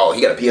him. Oh,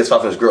 he got a PS5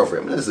 from his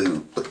girlfriend. This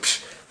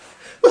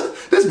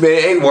man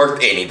ain't worth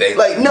anything.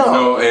 Like,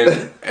 no.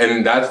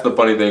 And that's the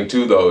funny thing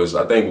too, though, is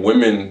I think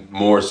women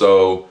more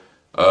so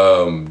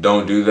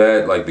don't do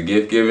that, like the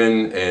gift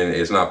giving, and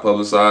it's not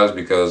publicized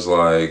because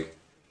like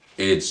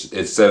it's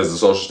set as a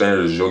social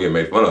standard as you'll get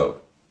made fun of.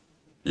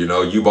 You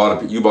know, you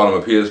bought him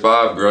a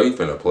PS5, girl, he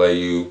finna play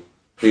you.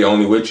 He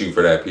only with you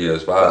for that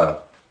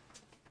PS5.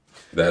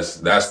 That's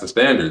the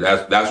standard.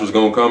 That's what's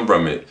gonna come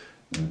from it.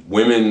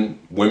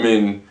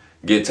 Women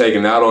get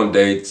taken out on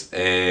dates,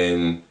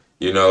 and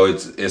you know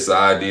it's the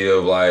idea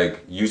of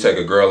like you take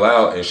a girl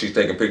out and she's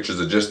taking pictures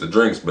of just the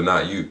drinks but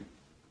not you.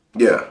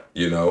 Yeah.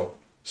 You know,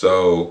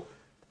 so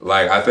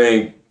like I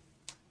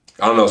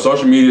don't know.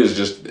 Social media is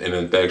just an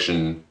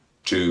infection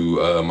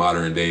to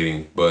modern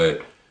dating,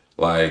 but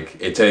like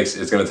it's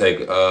gonna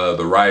take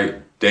the right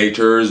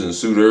daters and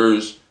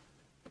suitors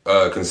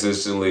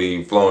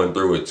consistently flowing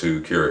through it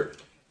to cure it.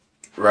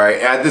 Right,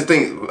 and I just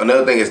think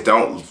another thing is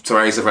don't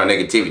surround yourself around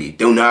negativity.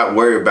 Do not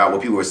worry about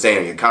what people are saying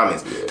in your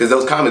comments, because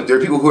those comments, there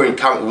are people who are in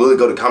comment really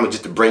go to comment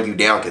just to bring you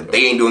down because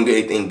they ain't doing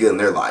anything good in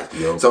their life.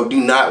 Yep. So do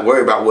not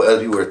worry about what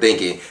other people are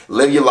thinking.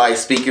 Live your life,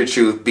 speak your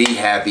truth, be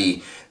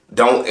happy.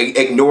 Don't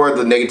ignore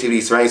the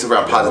negativity. Surround yourself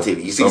around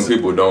positivity. You see, some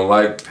people don't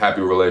like happy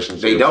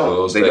relationships. They don't. So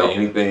they'll say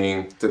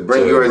anything to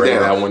bring yours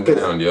down. That one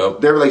down. Yep.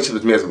 Their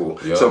relationship is miserable.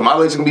 Yep. So if my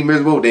relationship gonna be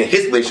miserable, then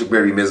his relationship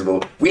gonna be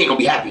miserable. We ain't gonna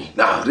be happy.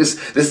 Nah,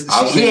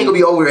 he ain't gonna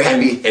be over here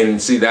happy.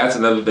 And see, that's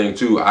another thing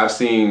too. I've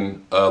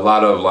seen a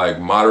lot of like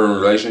modern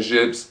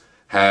relationships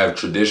have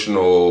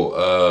traditional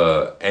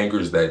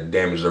anchors that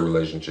damage their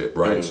relationship,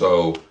 right? Mm-hmm.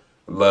 So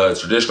the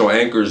traditional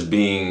anchors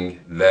being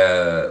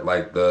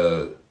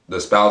the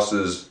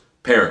spouse's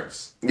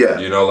parents. Yeah.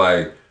 You know,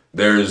 like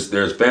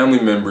there's family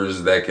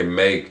members that can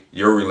make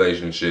your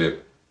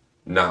relationship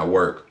not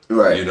work.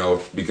 Right. You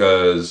know,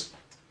 because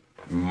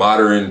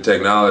modern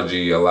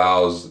technology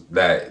allows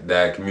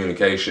that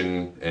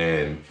communication,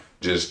 and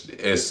just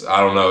it's a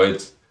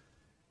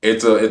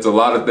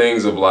lot of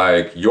things of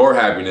like your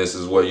happiness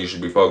is what you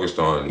should be focused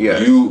on. Yeah.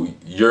 You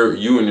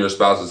and your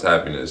spouse's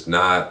happiness,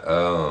 not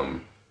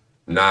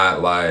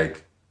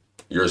like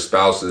your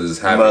spouse's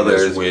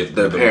happiness with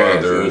the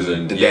mothers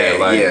and the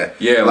dad.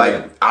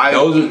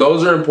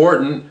 Those are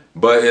important,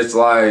 but it's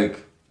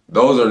like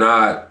those are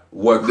not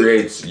what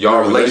creates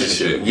your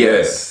relationship.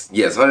 Yes,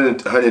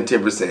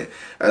 110%.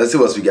 Let's see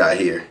what else we got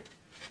here.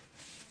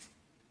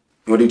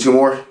 You want to do 2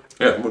 more?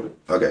 Yeah, I'm with it.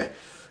 Okay.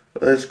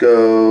 Let's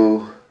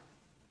go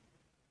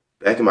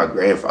back in my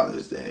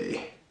grandfather's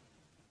day.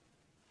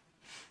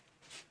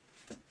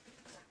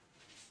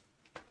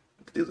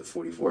 Do the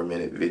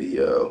 44-minute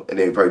video, and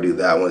then we probably do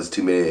that one. It's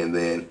 2 minutes, and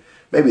then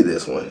maybe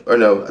this one. Or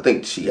no, I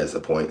think she has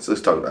the point. So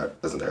let's talk about it.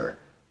 Listen to her.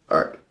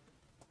 All right.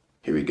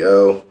 Here we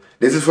go.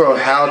 This is from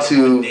How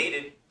to.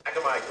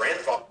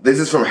 This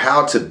is from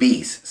How to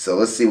Beast. So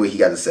let's see what he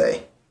got to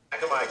say.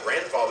 Back in my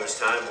grandfather's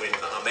time, when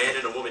a man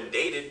and a woman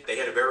dated, they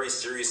had a very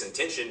serious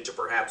intention to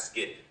perhaps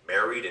get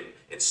married and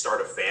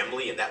start a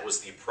family, and that was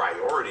the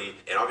priority.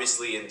 And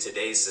obviously in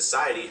today's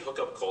society,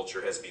 hookup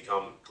culture has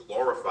become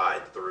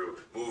glorified through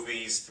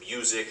movies,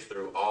 music,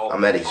 through all.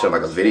 I'm at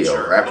like a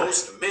video rapper.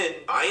 Most men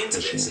buy into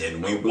this,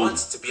 and we want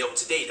to be able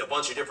to date a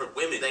bunch of different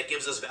women. That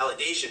gives us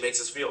validation, makes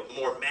us feel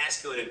more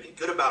masculine and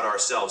good about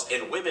ourselves.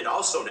 And women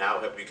also now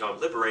have become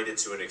liberated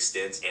to an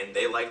extent, and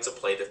they like to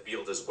play the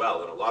field as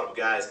well. And a lot of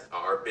guys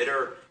are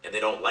bitter and they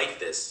don't like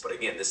this, but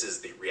again, this is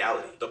the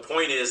reality. The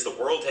point is, the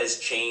world has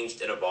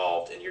changed and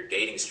evolved, and your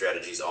dating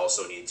strategies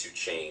also need to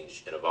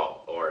change and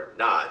evolve. Or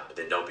not,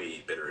 then don't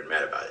be bitter and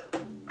mad about it.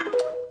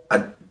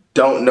 I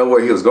don't know where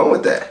he was going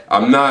with that.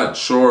 I'm not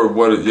sure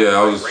what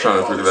I was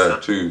trying to figure that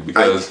out too,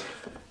 because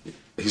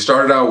he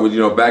started out with,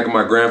 back in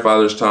my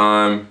grandfather's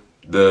time,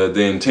 the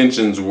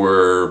intentions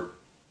were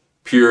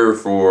pure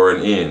for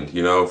an end,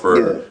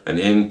 for an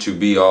end to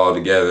be all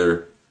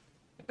together.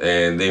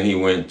 And then he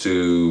went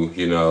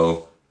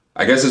to,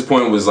 I guess his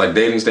point was like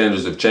dating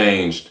standards have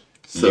changed.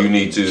 So you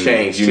need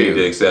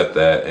to accept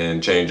that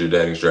and change your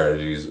dating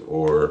strategies,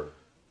 or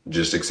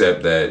just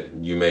accept that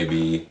you may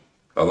be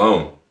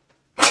alone.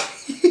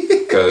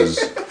 Because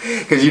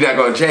you're not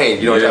going to change.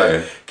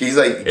 He's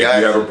like, if you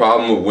have a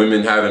problem with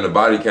women having a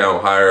body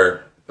count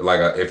higher,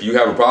 if you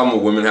have a problem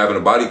with women having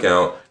a body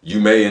count, you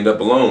may end up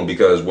alone,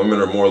 because women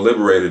are more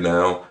liberated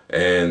now,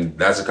 and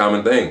that's a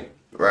common thing.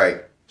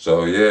 Right.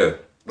 So yeah.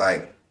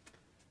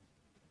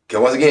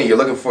 Once again, you're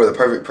looking for the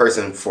perfect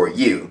person for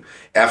you.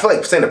 And I feel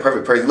like saying the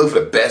perfect person, you look for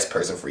the best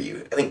person for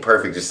you. I think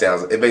perfect just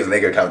it makes a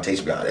negative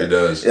connotation behind it. It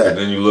does. Yeah. But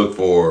then you look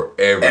for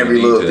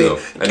every detail.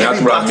 And that's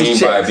what I mean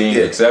by being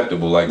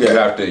acceptable. You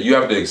have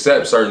to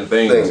accept certain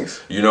things.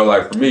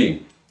 For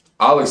me,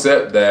 I'll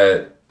accept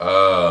that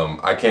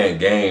I can't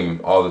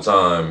game all the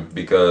time,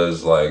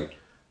 because I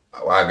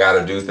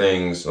gotta do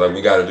things,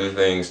 we gotta do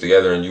things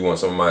together, and you want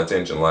some of my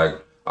attention.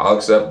 I'll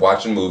accept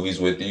watching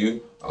movies with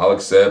you. I'll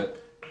accept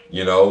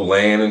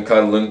laying and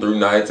cuddling through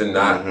nights and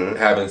not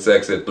having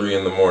sex at 3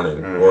 a.m.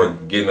 or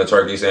getting a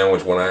turkey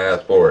sandwich when I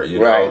ask for it.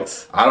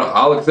 Right.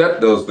 I'll accept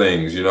those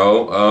things,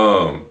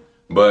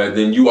 but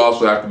then you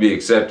also have to be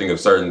accepting of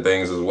certain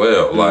things as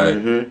well.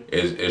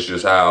 It's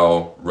just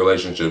how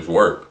relationships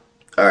work.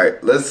 All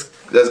right, let's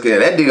get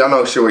that dude. I'm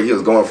not sure where he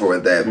was going for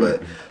with that,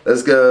 but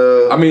let's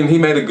go. I mean, he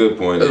made a good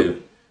point.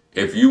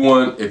 If you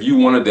want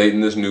to date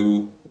in this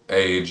new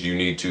age, you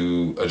need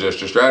to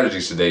adjust your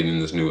strategies to dating in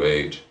this new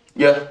age.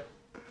 Yeah.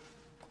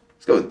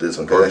 Let's go with this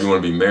one. Or if you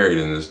want to be married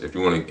in this, if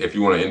you want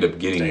to end up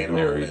getting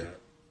married.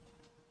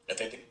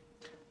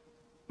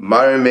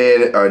 Modern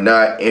men are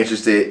not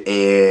interested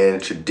in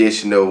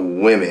traditional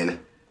women,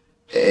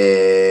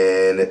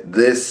 and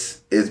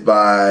this is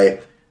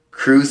by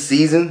Cruise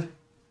Season.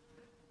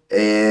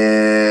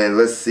 And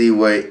let's see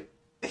what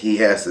he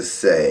has to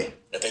say.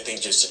 If they think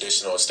just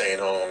traditional is staying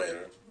home and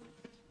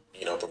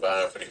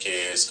providing for the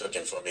kids,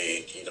 cooking for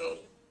me,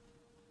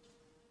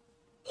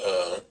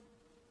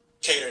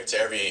 catering to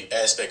every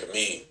aspect of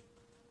me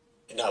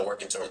and not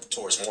working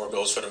towards more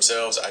goals for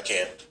themselves, I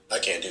can't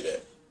do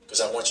that, because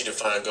I want you to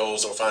find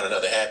goals or find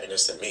another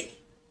happiness than me.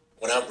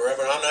 Wherever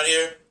I'm not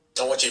here,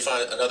 I want you to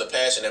find another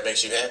passion that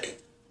makes you happy.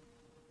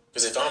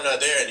 Because if I'm not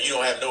there and you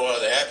don't have no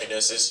other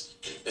happiness,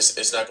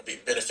 it's not going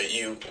to benefit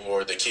you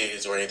or the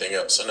kids or anything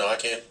else. So no, I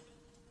can't.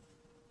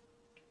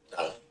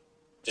 No.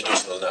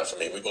 Traditional is not for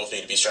me. We both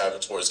need to be striving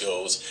towards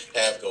goals,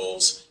 have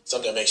goals,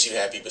 something that makes you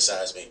happy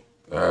besides me.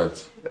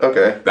 That's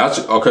okay.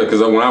 Because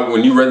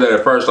when you read that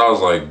at first, I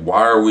was like,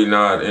 why are we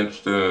not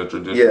interested in a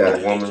traditional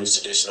woman?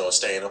 Traditional is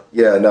staying up.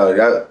 Yeah, no,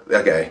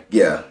 okay,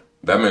 yeah.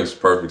 That makes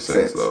perfect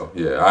sense, though.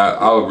 Yeah,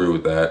 I'll agree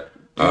with that.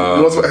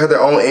 Most have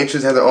their own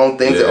interests, have their own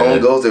things, their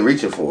own goals they're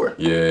reaching for.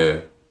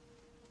 Yeah,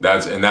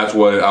 that's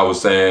what I was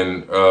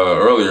saying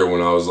earlier when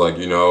I was like,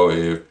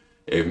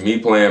 if me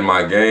playing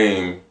my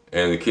game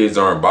and the kids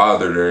aren't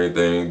bothered or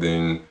anything,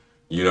 then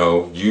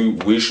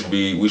we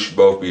should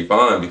both be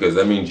fine, because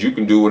that means you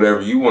can do whatever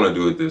you want to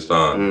do at this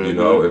time.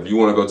 If you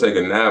want to go take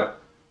a nap,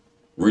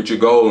 reach your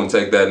goal and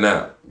take that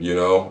nap.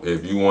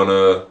 If you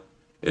wanna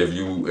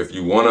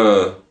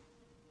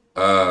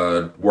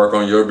work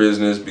on your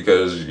business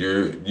because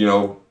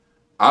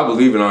I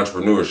believe in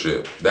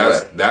entrepreneurship.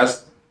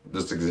 That's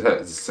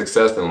the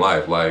success in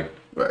life.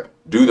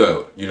 Do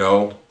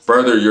that,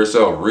 further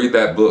yourself, read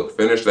that book,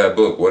 finish that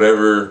book,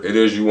 whatever it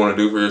is you want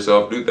to do for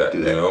yourself, do that.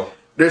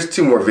 There's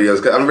 2 more videos,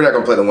 because we're not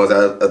going to play the ones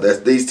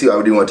these 2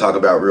 I do want to talk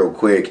about real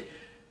quick,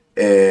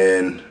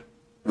 and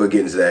we'll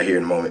get into that here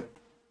in a moment.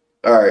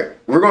 All right,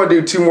 we're going to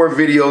do 2 more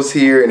videos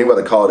here, and we're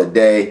going to call it a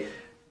day.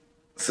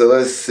 So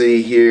let's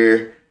see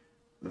here.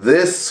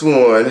 This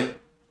one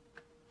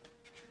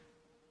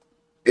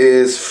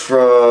is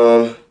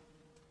from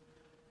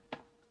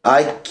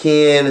I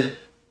Can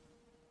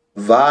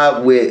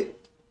Vibe with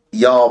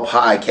Y'all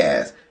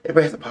podcast.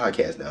 Everybody has a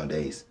podcast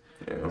nowadays.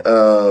 Yeah.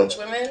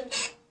 Women.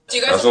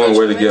 That's the only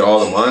way to get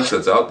all the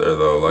mindsets out there,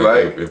 though. Like,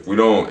 right. if we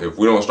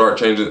don't start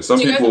changing, some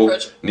people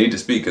need to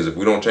speak, because if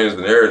we don't change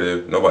the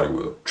narrative, nobody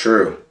will.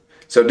 True.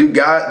 So, do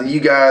you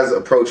guys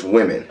approach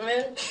women? Look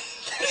at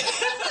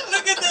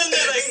them,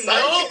 they're like,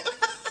 no.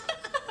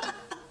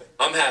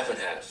 I'm half and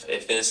half.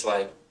 If it's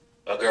like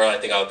a girl I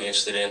think I would be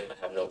interested in, I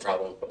have no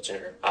problem approaching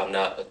her. I'm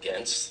not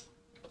against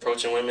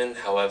approaching women.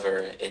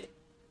 However, it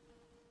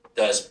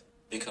does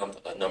become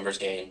a numbers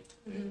game,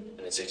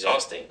 and it's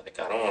exhausting. Like,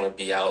 I don't want to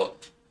be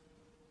out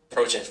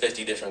approaching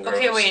 50 different girls.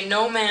 Okay, wait,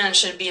 no man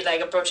should be like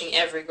approaching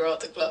every girl at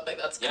the club. Like,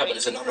 that's yeah, but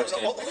it's a numbers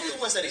game. Only the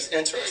ones that he's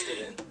interested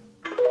in.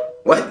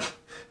 What?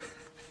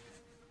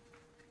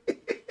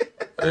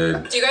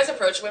 Do you guys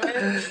approach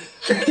women?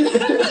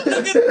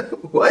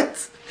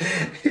 What?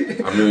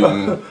 I mean,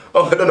 no,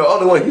 the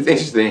only one he's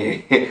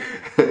interested in.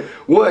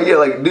 What? Yeah,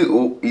 like,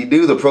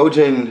 dude's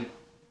approaching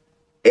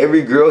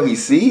every girl he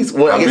sees.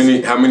 Well,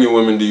 how many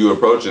women do you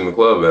approach in the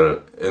club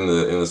in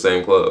the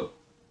same club?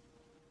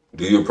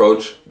 Do you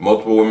approach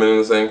multiple women in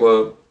the same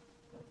club?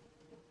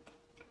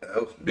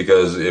 No.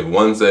 Because if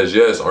one says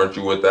yes, aren't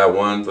you with that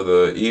one for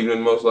the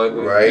evening, most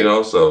likely? Right. You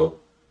know, so.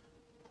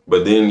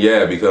 But then,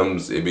 yeah, it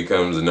becomes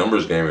a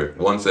numbers game. If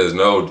one says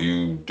no, do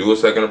you do a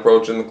second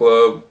approach in the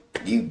club?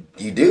 You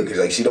do, because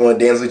like she don't want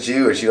to dance with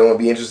you, or she don't want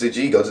to be interested in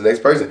you. You go to the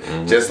next person.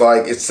 Mm-hmm. Just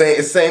like it's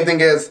the same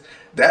thing as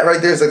that right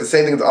there. It's like the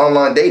same thing as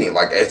online dating.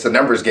 Like, it's a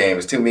numbers game.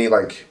 It's to me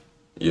like,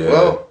 yeah.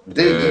 Well,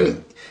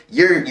 dude,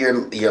 your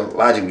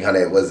logic behind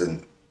that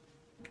wasn't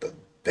the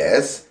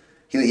best.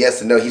 Yes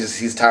and no.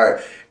 He's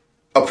tired.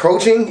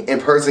 Approaching in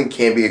person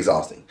can be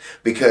exhausting,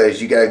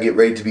 because you gotta get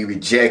ready to be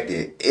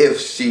rejected if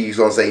she's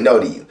gonna say no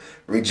to you.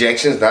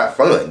 Rejection's not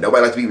fun.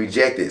 Nobody likes to be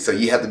rejected. So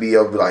you have to be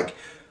able to be like,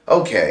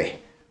 okay,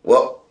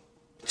 well,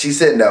 she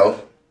said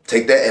no.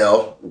 Take that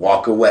L,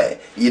 walk away.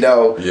 You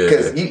know,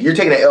 because you're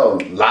taking that L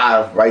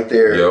live right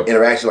there. Yep.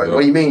 Interaction. Like, what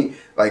do you mean?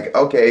 Like,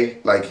 okay,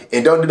 like,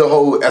 and don't do the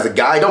whole, as a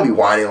guy, don't be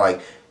whining like,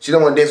 she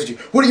don't want to dance with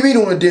you. What do you mean you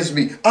don't want to dance with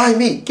me? I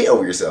mean, get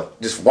over yourself.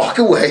 Just walk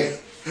away.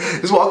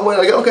 Just walk away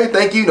like, okay,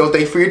 thank you. No,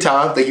 thank you for your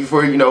time. Thank you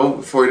for,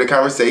 for the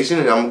conversation,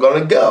 and I'm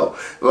gonna go.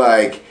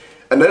 Like,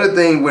 another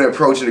thing when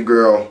approaching a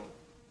girl,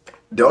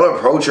 don't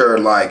approach her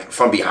like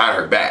from behind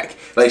her back.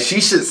 Like, she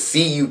should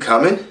see you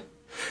coming,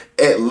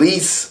 at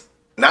least,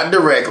 not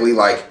directly,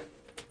 like,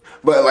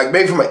 but like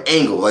maybe from an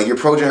angle. Like, you're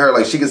approaching her,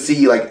 like she can see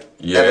you like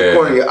at the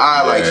corner of your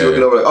eye, like she's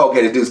looking over like, oh,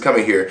 okay, this dude's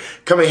coming here.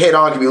 Coming head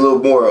on can be a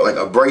little more like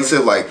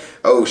abrasive, like,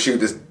 oh shoot,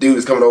 this dude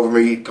is coming over to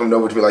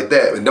me like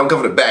that. And don't come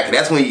from the back, and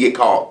that's when you get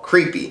called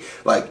creepy.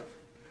 Like,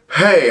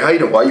 hey, how you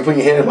doing? Why are you putting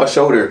your hand on my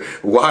shoulder?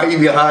 Why are you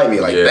behind me?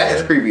 Like,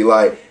 that's creepy.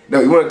 Like, no,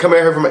 you want to come at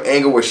her from an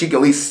angle where she can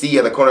at least see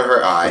at the corner of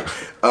her eye.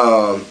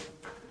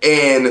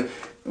 And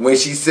when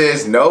she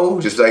says no,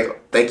 just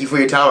like, thank you for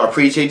your time, I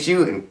appreciate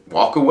you, and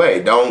walk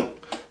away. Don't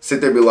sit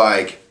there and be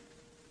like,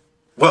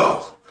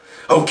 well,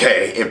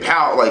 okay, and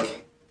pout.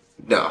 Like,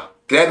 no.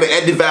 That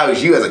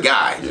devalues you as a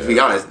guy, to be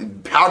honest.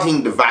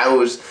 Pouting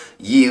devalues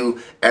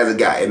you as a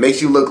guy. It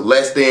makes you look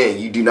less than.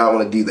 You do not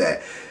want to do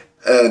that.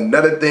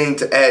 Another thing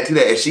to add to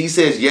that, if she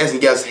says yes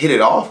and you guys hit it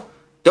off,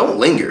 don't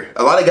linger.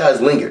 A lot of guys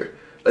linger.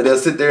 Like, they'll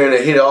sit there and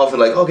they hit it off and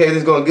like, okay, this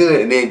is going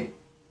good, and then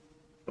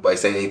nobody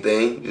saying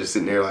anything. You're just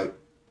sitting there like,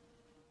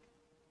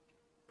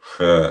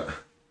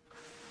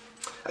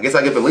 I guess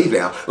I get to leave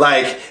now.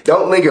 Like,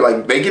 don't linger.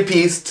 Like, make it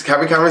peace.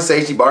 Have a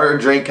conversation. Buy her a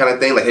drink kind of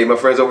thing. Like, hey, my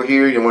friend's over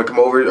here. You want to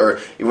come over? Or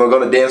you want to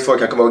go to the dance floor?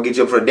 Can I come over and get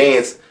you up for a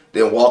dance?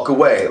 Then walk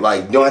away.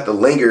 Like, you don't have to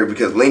linger,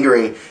 because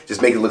lingering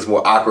just makes it look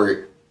more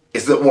awkward.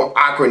 It's a more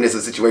awkwardness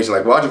of the situation.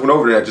 Like, well, I just went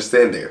over there and just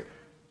stand there.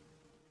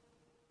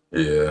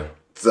 Yeah.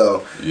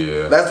 So,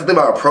 that's the thing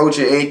about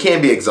approaching. And it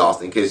can be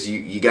exhausting, because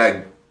you got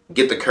to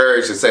get the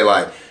courage to say,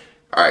 like,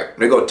 all right, let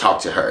me go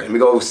talk to her. Let me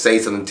go say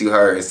something to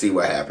her and see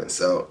what happens.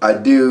 So, I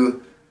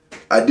do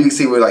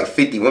see we're like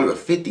 50 women, but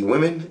 50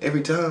 women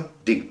every time?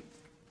 Dude.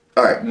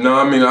 All right. No,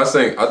 I mean, I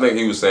think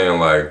he was saying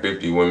like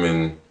 50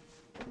 women.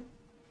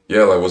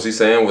 Yeah, like, was he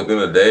saying within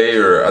a day?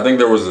 Or I think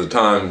there was a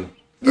time,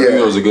 I think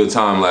there was a good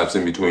time lapse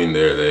in between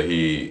there that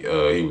he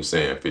was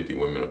saying 50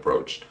 women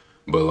approached.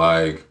 But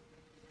like,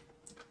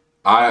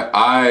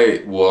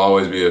 I will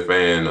always be a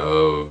fan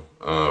of,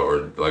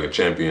 or like a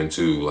champion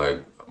to,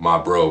 like, my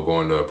bro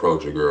going to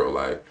approach a girl.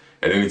 Like,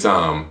 at any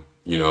time,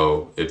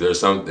 if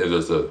there's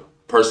a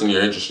person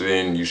you're interested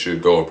in, you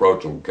should go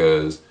approach them,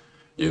 because,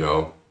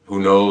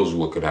 who knows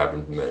what could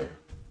happen from there.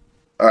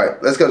 All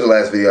right, let's go to the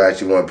last video I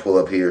actually want to pull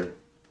up here.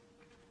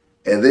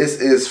 And this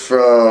is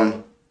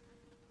from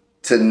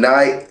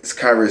tonight's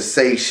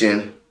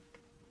conversation.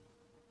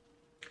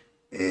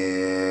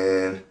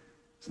 And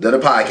it's another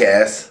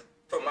podcast.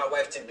 For my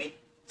wife to be.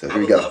 So here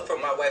we go. I would love for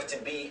my wife to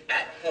be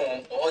at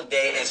home all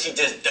day and she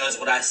just does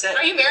what I say.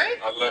 Are you married?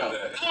 I love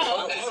that.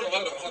 Oh, okay.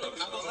 Hold on.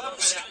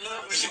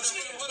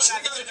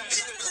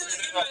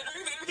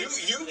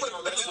 You went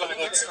on that line.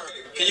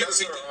 Can you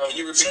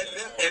repeat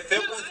that? If it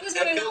was,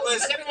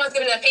 everyone's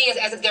giving opinions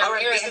as if they're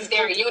married, as if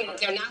they're a unit.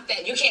 They're not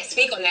that. You can't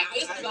speak on that. I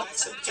had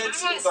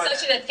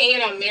such an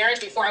opinion on marriage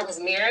before I was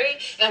married,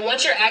 and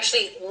once you're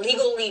actually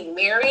legally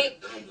married,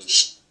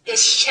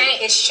 it's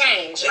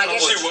changed. Like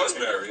she was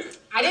married.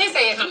 I didn't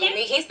say it humbled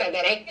me. He said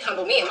that it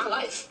humbled me in my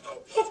life.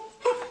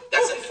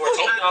 That's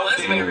unfortunate. I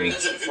was married.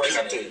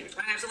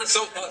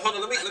 So hold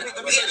on. Let me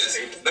say this.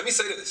 Let me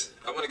say this.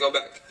 I want to go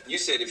back. You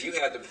said if you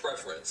had the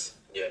preference.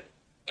 Yeah.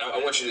 I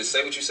want you to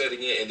say what you said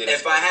again, and then.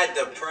 If I had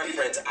the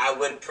preference, I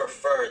would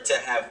prefer to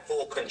have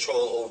full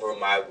control over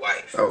my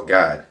wife. Oh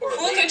God.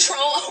 Full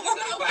control over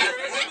my wife.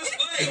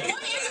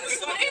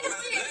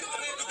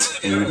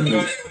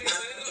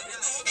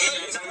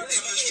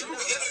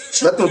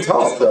 Let them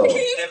talk though.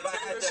 If I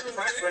had the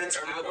preference,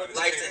 I would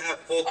like to have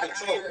full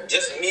control.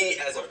 Just me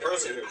as a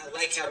person, I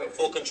like having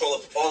full control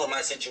of all of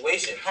my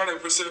situation.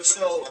 100%.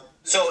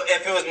 So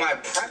if it was my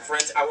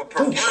preference, I would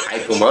prefer to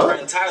control her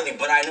entirely.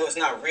 But I know it's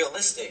not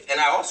realistic, and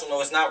I also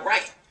know it's not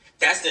right.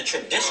 That's the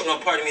traditional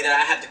part of me that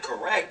I have to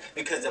correct,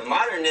 because the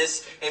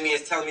modernist in me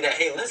is telling me that,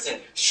 hey, listen,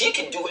 she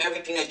can do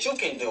everything that you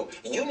can do.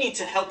 You need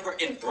to help her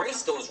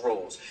embrace those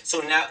roles.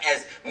 So now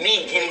as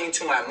me getting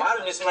into my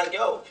modernist, I'm like,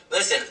 yo,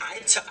 listen, I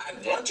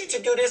want you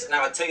to do this, and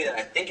I'll tell you that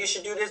I think you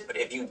should do this, but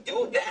if you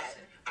do that,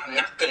 I'm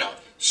not gonna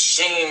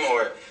shame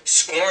or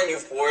scorn you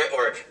for it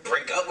or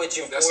break up with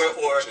you for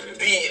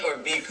it or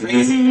be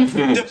crazy,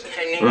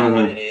 depending on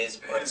what it is.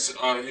 But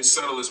his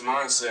settlest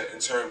mindset in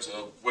terms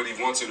of what he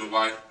wants in a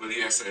wife, but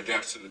he has to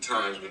adapt to the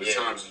times. But the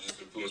times are just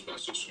influenced by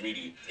social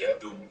media.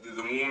 The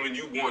woman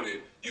you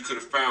wanted, you could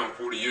have found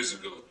 40 years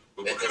ago.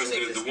 But because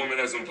the woman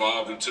has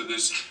evolved into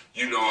this,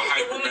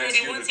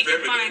 hyper-masculine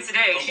feminine.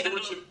 Today, she doesn't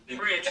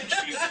look rich.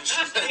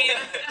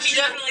 She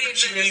definitely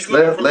exists. She's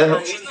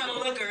not a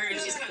looker, and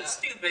she's kind of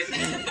stupid.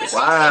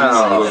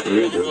 Wow.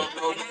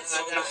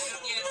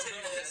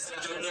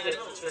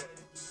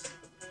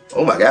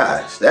 Oh my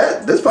gosh,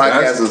 this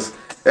podcast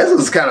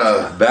is kind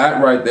of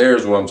that right there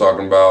is what I'm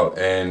talking about,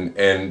 and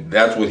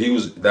that's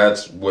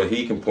what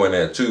he can point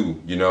at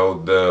too.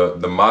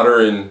 The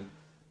modern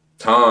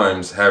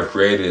times have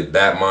created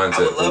that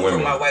mindset for women. I would love for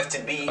my wife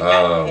to be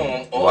at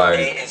home all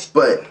day.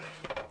 But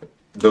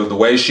the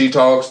way she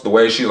talks, the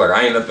way she's like,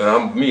 I ain't nothing,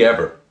 I'm me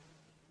ever.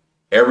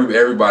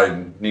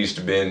 Everybody needs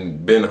to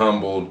been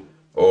humbled,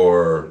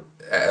 or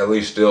at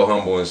least still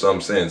humble in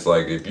some sense.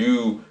 Like if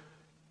you,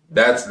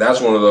 that's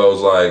one of those,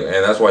 like,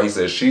 and that's why he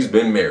says she's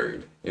been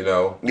married. She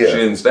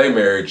didn't stay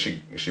married.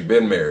 She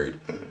been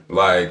married.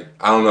 Like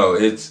I don't know.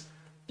 It's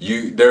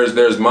there's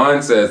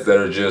mindsets that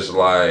are just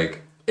like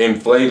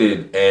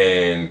inflated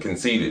and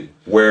conceited,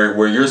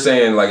 where you're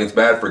saying like it's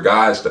bad for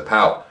guys to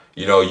pout.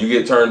 You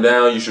get turned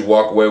down, you should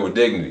walk away with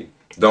dignity.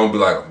 Don't be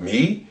like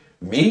me.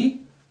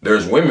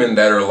 There's women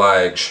that are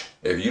like,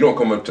 if you don't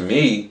come up to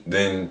me,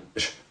 then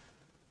if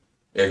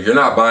you're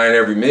not buying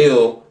every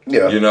meal,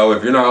 if you're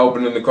not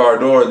opening the car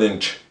door,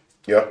 then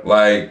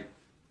like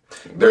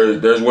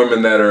there's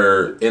women that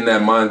are in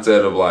that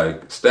mindset of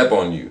like step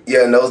on you.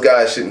 Yeah, and those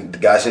guys shouldn't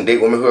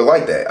date women who are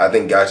like that. I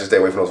think guys should stay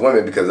away from those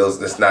women because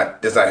that's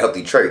not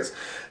healthy traits.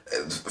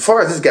 As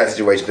far as this guy's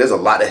situation, there's a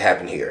lot that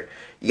happened here.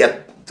 You got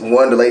the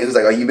lady who's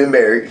like, "Oh, you been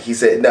married?" He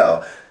said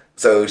no.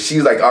 So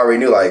she's like already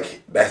knew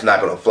like that's not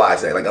gonna fly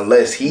today. Like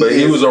unless he. But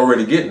he was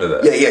already getting to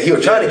that. Yeah, he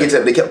was trying to get to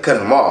that. They kept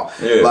cutting him off.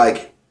 Yeah.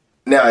 Like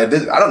now, I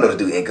don't know the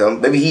dude's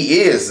income. Maybe he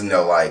is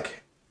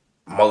like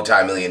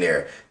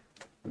multi-millionaire.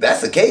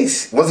 That's the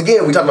case. Once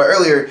again, we talked about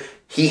earlier,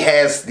 he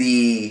has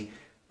the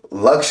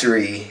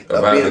luxury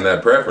of having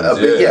that preference. Of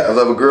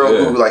a girl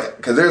who like,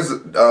 because there's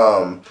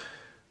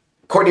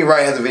Courtney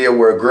Ryan has a video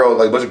where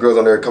a bunch of girls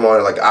on there come on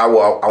and like, I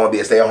want to be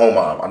a stay-at-home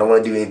mom. I don't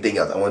want to do anything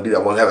else. I want to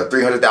have a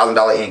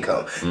 $300,000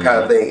 income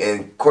kind of thing.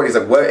 And Courtney's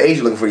like, what age are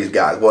you looking for these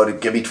guys? Well,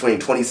 it can be between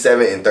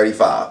 27 and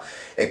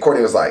 35. And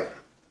Courtney was like,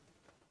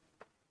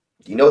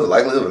 do you know what the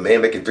likelihood of a man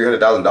making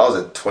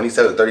 $300,000 at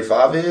 27 to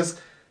 35 is?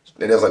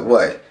 And it was like,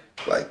 what?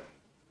 Like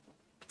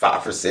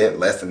 5%,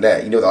 less than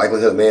that. You know the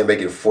likelihood of a man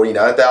making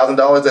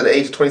 $49,000 at the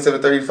age of 27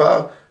 to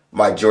 35?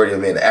 Majority of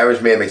men. The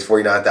average man makes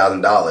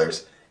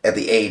 $49,000 at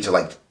the age of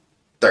like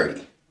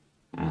 30.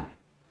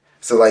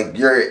 So like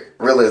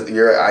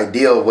your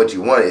ideal of what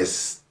you want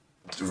is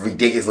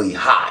ridiculously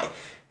high.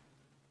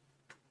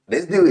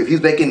 This dude, if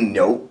he's making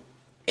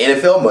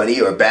NFL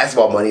money or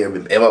basketball money or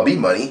MLB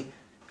money,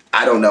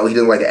 I don't know. He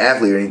doesn't like an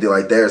athlete or anything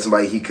like that. Or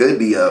somebody he could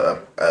be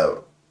a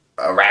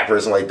rapper or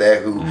something like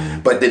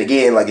that. But then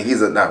again, like if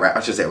he's an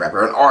artist.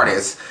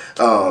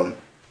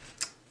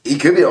 He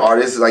could be an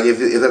artist. Like if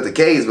that's the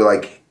case, but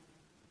like.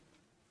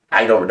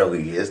 I don't know who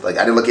he is. Like I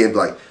didn't look at him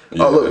like,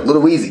 look, Lil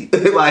Weezy,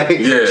 like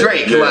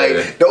Drake.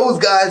 Like those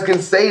guys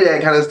can say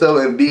that kind of stuff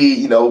and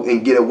be,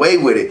 and get away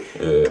with it.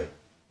 Yeah.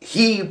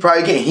 He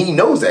probably can't. He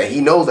knows that.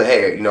 He knows that.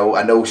 Hey, I know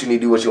what you need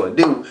to do, what you want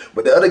to do.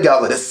 But the other guy,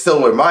 like that's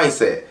similar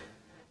mindset.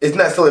 It's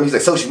not similar. He's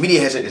like social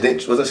media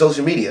it wasn't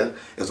social media.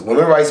 It's a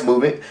women's rights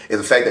movement. It's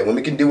the fact that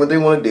women can do what they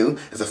want to do.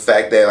 It's the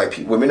fact that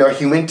like women are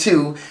human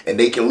too, and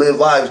they can live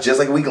lives just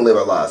like we can live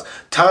our lives.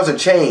 Times have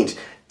changed.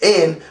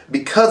 And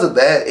because of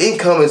that,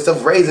 income and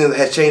stuff raising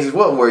has changed as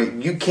well, where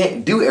you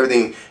can't do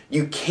everything.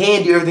 You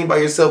can do everything by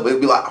yourself, but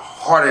it'd be a lot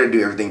harder to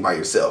do everything by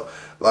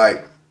yourself.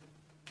 Like,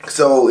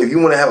 so if you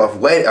want to have a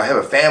wedding or have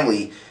a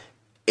family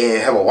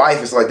and have a wife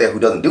and stuff like that who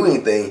doesn't do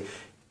anything,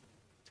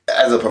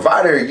 as a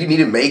provider, you need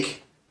to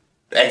make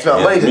X amount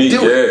of money to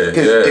do it.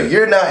 Because if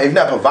you're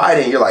not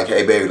providing, you're like,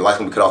 hey baby, the lights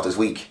gonna be cut off this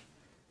week.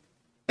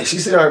 And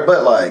she's sitting on her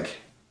butt like,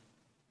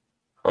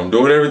 I'm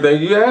doing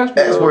everything you asked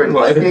me. That's where the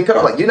lights getting cut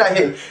off. Like, you're not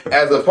hitting,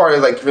 as a part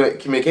of like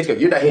communication,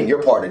 you're not hitting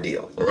your part of the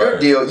deal. Your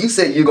deal, you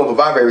said you're gonna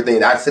provide for everything,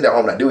 and I sit at home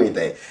and not do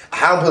anything.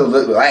 How am I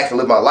supposed to relax and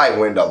live my life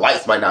when the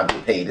lights might not be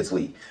paid this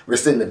week? We're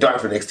sitting in the dark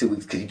for the next 2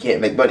 weeks because you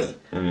can't make money.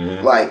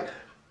 Like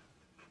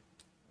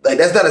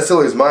that's not a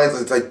silly's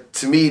mindset. It's like,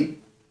 to me,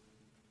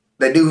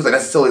 that dude who's like,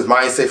 that's a silly's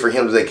mindset for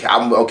him to like,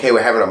 I'm okay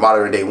with having a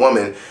modern day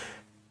woman.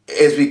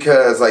 It's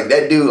because like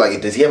that dude,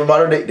 like, does he have a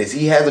modern day? Does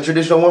he have a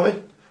traditional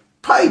woman?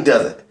 Probably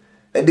doesn't.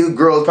 That dude,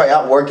 girl's probably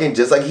out working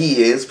just like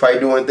he is, probably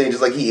doing things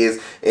just like he is,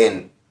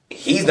 and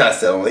he's not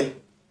settling,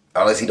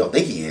 unless he don't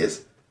think he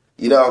is.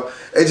 You know,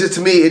 it just,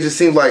 to me, it just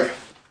seems like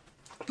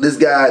this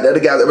guy, the other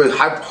guy that was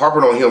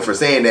harping on him for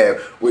saying that,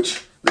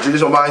 which the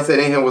traditional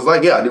mindset in him was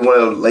like, yeah, I do want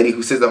a lady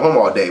who sits at home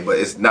all day, but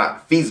it's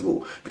not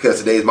feasible because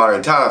today's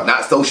modern time,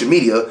 not social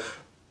media,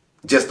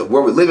 just the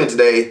world we live in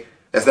today,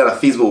 that's not a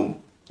feasible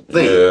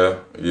thing. Yeah.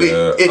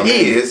 It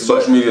is.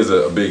 Social media is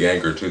a big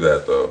anchor to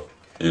that, though.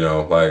 You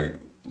know, like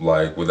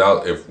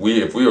without, if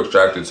we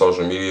extracted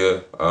social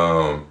media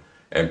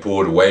and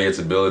pulled away its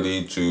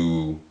ability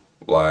to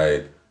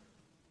like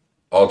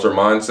alter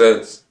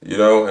mindsets, you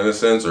know, in a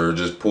sense, or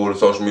just pull the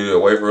social media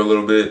away for a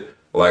little bit,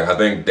 like I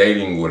think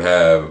dating would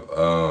have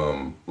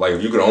like,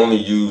 if you could only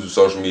use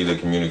social media to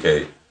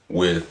communicate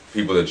with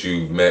people that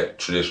you've met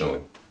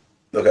traditionally,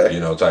 you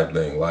know, type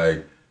thing.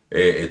 Like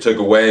it took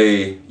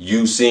away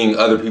you seeing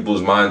other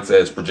people's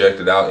mindsets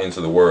projected out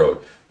into the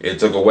world. It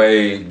took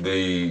away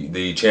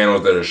the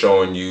channels that are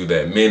showing you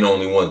that men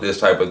only want this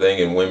type of thing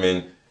in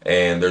women,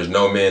 and there's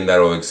no men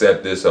that'll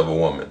accept this of a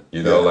woman.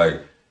 You know,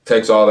 like,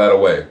 takes all that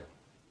away.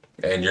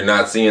 And you're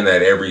not seeing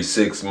that every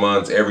 6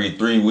 months, every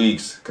 3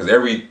 weeks, because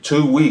every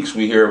 2 weeks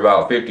we hear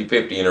about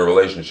 50-50 in a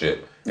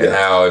relationship. And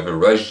how if a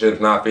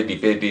relationship's not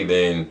 50-50,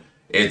 then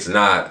it's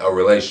not a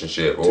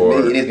relationship. To me,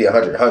 it needs to be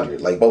 100-100.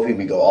 Like, both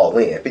people go all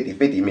in.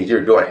 50-50 means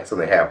you're doing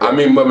something halfway. I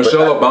mean, but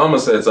Michelle Obama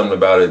said something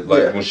about it.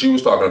 Like, when she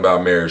was talking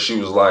about marriage, she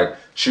was like,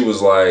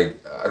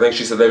 I think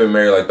she said they've been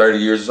married like 30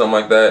 years or something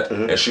like that.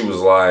 And she was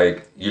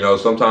like, you know,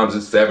 sometimes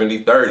it's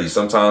 70-30,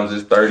 sometimes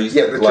it's 30.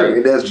 Yeah, that's true.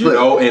 It does. You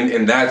know,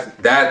 and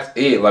that's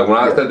it. Like, when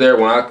I sat there,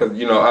 cause,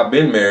 you know, I've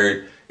been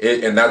married,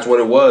 and that's what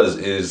it was,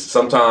 is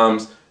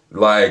sometimes,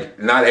 like,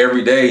 not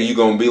every day you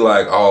gonna be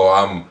like, oh,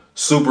 I'm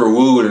super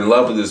wooed in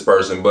love with this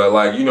person, but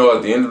like, you know,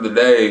 at the end of the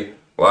day,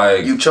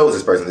 like, you chose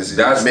this person. This is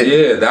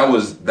that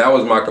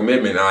was my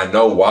commitment, and I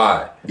know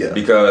why.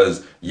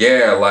 Because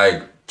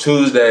like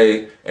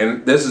Tuesday,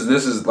 and this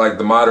is like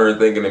the modern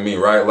thinking of me,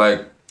 right?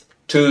 Like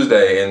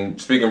Tuesday,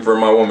 and speaking for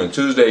my woman,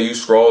 Tuesday you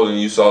scrolled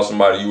and you saw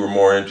somebody you were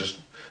more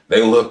interested.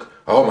 They look,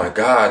 oh my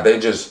God, they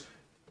just,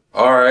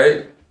 all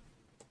right.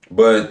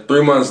 But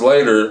 3 months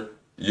later,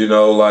 you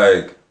know,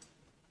 like,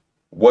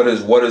 what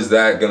is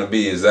that gonna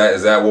be? Is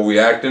that what we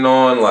acting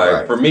on?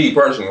 Like, for me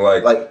personally,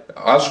 like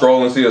I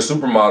scroll and see a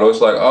supermodel,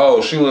 it's like,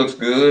 oh, she looks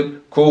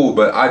good, cool,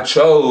 but I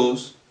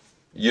chose,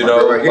 you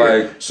know,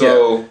 like,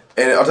 so. Yeah.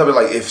 And on top of it,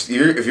 like, if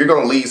you're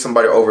gonna leave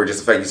somebody over just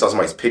the fact you saw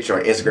somebody's picture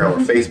on Instagram or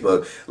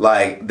Facebook,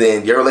 like,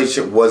 then your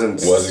relationship wasn't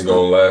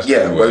gonna last.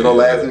 Yeah, wasn't gonna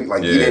last.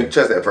 Like, you didn't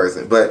trust that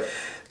person. But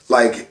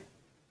like,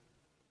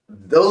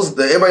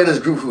 everybody in this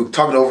group who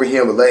talking over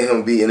him and let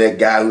him be in that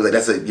guy who's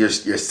like,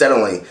 you're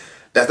settling.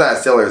 That's not a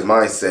seller's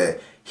mindset.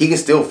 He can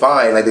still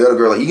find, like the other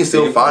girl, like, you can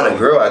still find a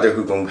girl out there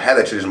who can have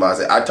that traditional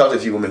mindset. I talked to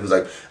a few women who's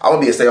like, I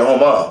want to be a stay-at-home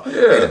mom.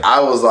 And I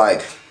was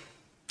like,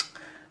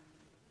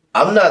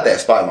 I'm not that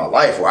spot in my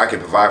life where I can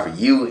provide for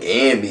you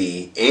and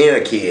me and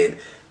a kid.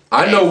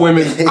 I know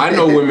women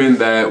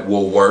that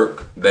will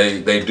work.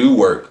 They do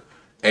work.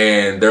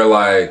 And they're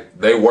like,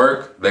 they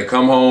work, they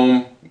come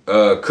home,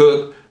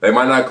 cook. They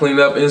might not clean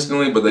up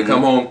instantly, but they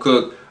come home,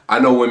 cook. I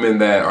know women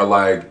that are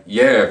like,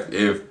 yeah,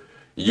 if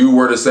you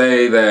were to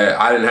say that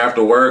I didn't have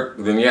to work,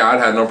 then yeah, I'd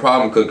have no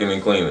problem cooking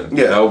and cleaning,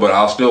 you know, but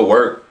I'll still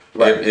work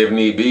if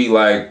need be,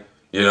 like,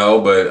 you know.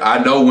 But I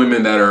know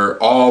women that are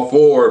all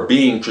for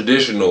being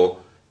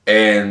traditional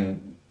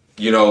and,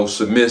 you know,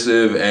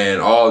 submissive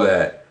and all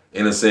that,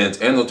 in a sense,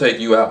 and they'll take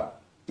you out.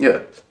 Yeah.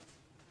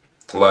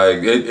 Like,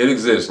 it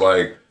exists,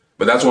 like,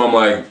 but that's why I'm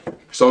like,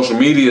 social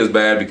media is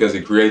bad because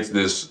it creates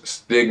this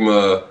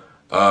stigma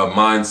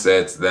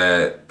mindsets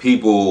that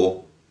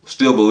people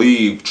still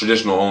believe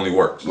traditional only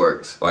works.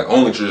 Like,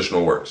 only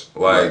traditional works.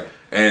 Like,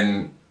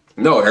 and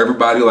no,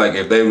 everybody, like,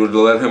 if they were to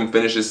let him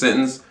finish his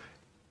sentence,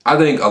 I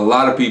think a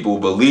lot of people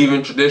believe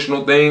in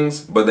traditional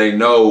things, but they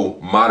know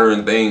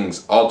modern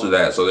things alter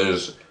that. So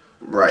there's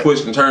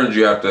twists and turns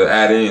you have to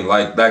add in.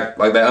 Like that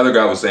other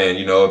guy was saying,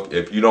 you know,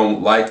 if you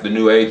don't like the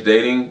new age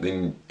dating,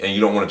 then, and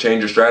you don't want to change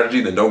your strategy,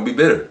 then don't be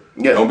bitter.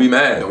 Yeah. Don't be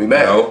mad. Don't be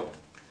mad. You know?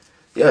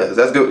 Yeah,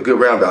 that's good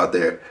roundabout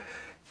there.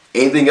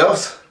 Anything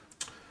else?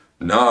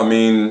 No, I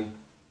mean,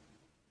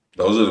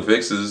 those are the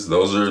fixes.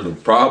 Those are the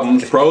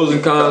problems, pros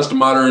and cons to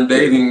modern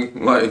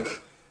dating.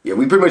 Like, yeah,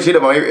 we pretty much hit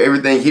up on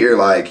everything here.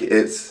 Like,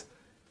 it's,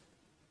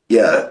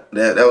 yeah,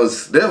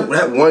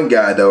 that one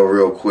guy though,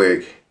 real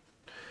quick.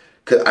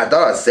 Cause I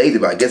thought I saved it,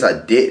 but I guess I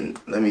didn't.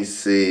 Let me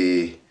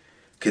see.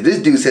 Cause this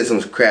dude said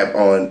some crap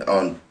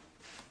on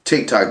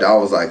TikTok that I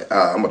was like,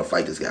 I'm gonna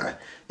fight this guy.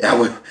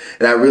 And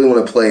I really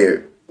want to play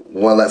it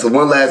one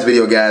last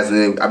video, guys. And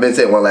then I've been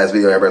saying one last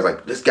video. Everybody's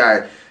like, this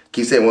guy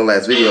keeps saying one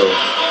last video,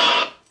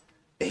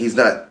 and he's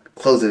not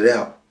closing it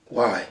out.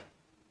 Why?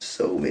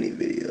 So many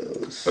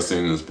videos. I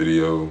seen this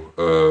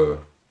video.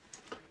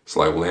 It's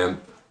like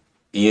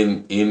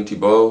Ian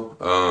Thibault.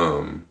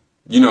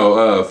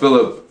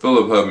 Philip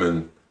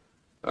Hubman.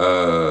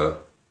 No,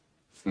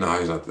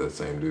 he's not that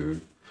same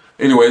dude.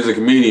 Anyway, he's a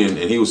comedian,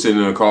 and he was sitting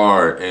in a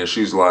car, and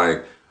she's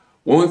like,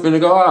 when we finna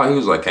go out? He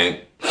was like, can't.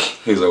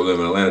 He was like, we live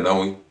in Atlanta,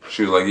 don't we?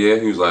 She was like, yeah.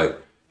 He was like,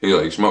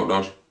 you smoke,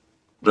 don't you?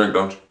 Drink,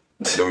 don't you?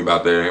 Then we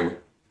about there, ain't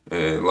we?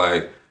 And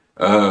like,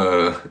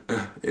 but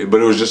he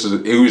was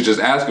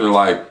just asking her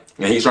like,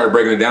 and he started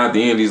breaking it down at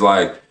the end. He's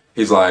like,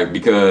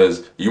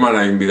 because you might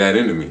not even be that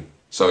into me.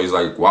 So he's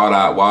like, why would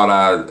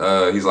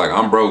I, he's like,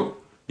 I'm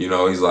broke. You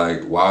know, he's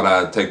like, why would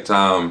I take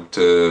time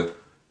to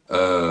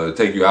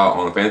take you out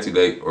on a fancy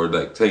date or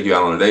like take you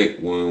out on a date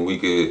when we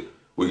could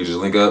just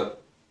link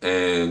up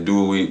and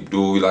do what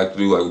we like to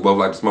do, like we both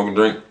like to smoke and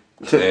drink,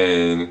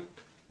 and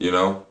you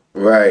know,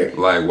 right?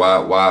 Like why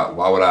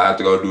would I have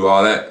to go do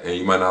all that and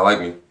you might not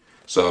like me?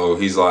 So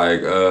he's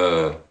like,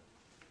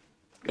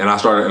 and I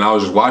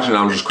was just watching,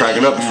 I'm just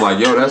cracking up. I'm like,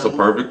 yo, that's a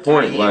perfect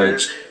point. Like,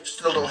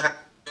 still don't have.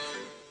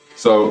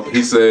 So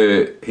he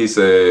said,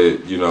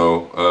 you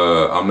know,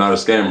 I'm not a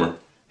scammer.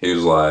 He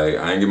was like,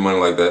 I ain't getting money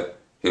like that.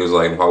 He was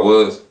like, if I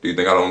was, do you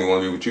think I'd only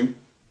want to be with you?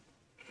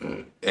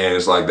 And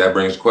it's like, that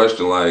brings the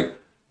question, like,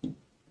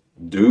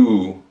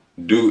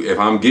 if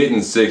I'm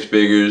getting 6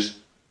 figures,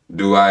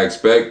 do I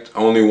expect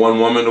only one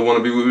woman to want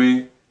to be with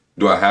me?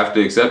 Do I have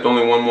to accept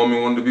only one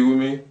woman want to be with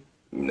me?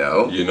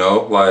 No. You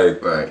know,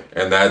 like, right.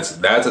 And that's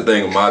a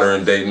thing of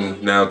modern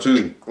dating now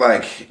too.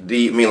 Like, do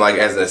you mean like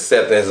as an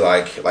acceptance,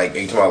 like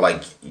you talking about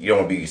like you don't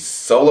want to be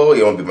solo, you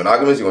don't want to be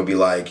monogamous, you want to be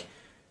like,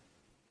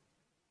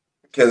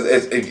 because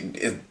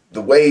it's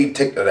the way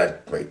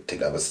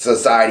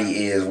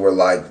society is, where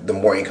like the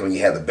more income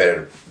you have, the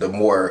better, the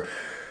more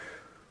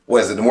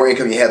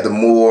income you have, the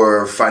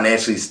more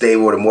financially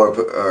stable, the more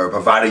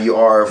provider you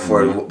are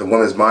for the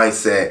woman's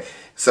mindset.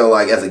 So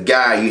like as a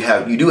guy,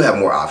 you do have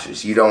more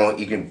options. You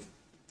can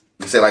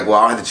say like, well,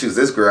 I don't have to choose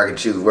this girl. I can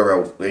choose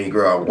any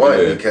girl I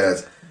want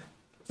because.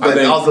 But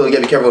also you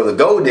gotta be careful of the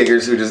gold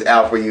diggers who are just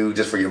out for you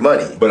just for your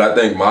money. But I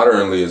think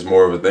modernly it's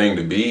more of a thing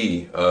to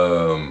be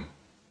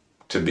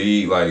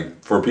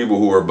like for people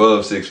who are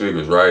above 6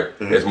 figures, right?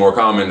 Mm-hmm. It's more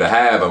common to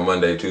have a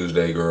Monday,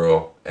 Tuesday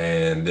girl,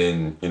 and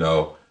then you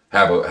know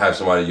have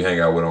somebody you hang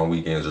out with on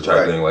weekends or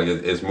type thing. Like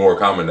it's more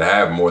common to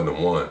have more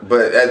than one.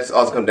 But that's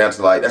also come down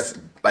to like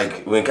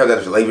when it comes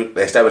down to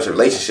establish a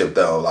relationship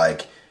though,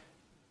 like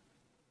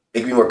it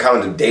can be more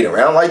common to date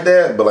around like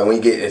that. But like when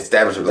you get an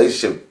established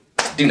relationship,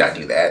 do not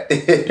do that.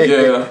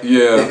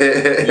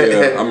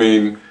 yeah. I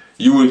mean,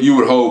 you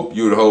would hope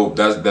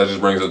that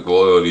just brings up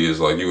loyalty. Is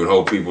like you would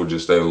hope people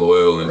just stay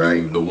loyal and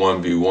do the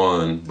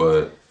 1v1.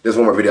 But there's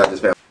one more video out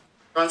this family.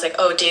 Everyone's like,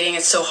 oh, dating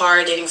is so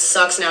hard. Dating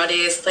sucks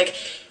nowadays. Like,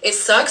 it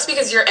sucks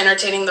because you're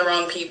entertaining the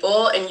wrong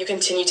people and you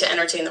continue to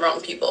entertain the wrong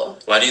people.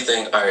 Why do you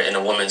think, or in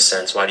a woman's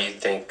sense, why do you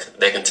think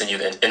they continue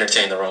to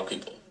entertain the wrong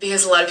people?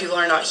 Because a lot of people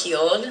are not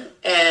healed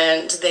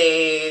and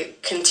they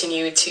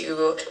continue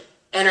to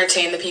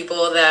entertain the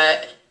people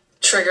that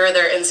trigger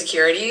their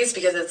insecurities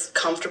because it's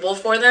comfortable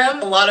for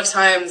them. A lot of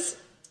times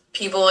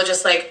people are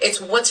just like,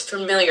 it's what's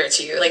familiar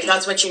to you. Like,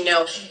 that's what you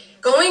know.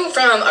 Going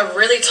from a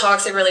really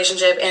toxic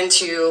relationship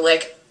into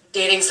like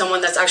dating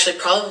someone that's actually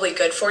probably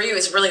good for you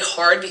is really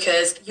hard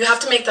because you have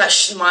to make that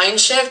mind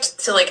shift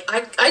to like,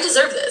 I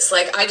deserve this.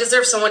 Like, I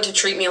deserve someone to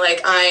treat me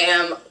like I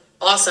am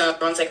awesome.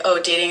 Everyone's like,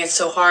 oh, dating is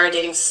so hard.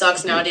 Dating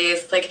sucks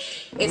nowadays. Like,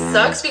 it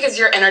sucks because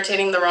you're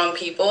entertaining the wrong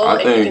people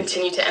and you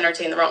continue to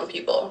entertain the wrong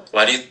people.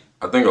 I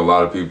think a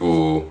lot of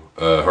people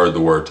heard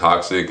the word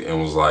toxic and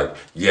was like,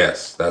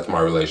 yes, that's my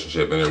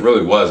relationship. And it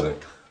really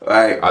wasn't.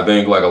 Right. I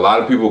think like a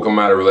lot of people come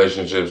out of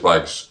relationships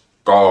like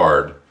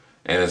scarred.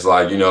 And it's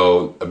like, you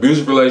know,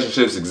 abusive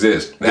relationships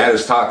exist. That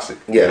is toxic,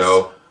 you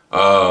know?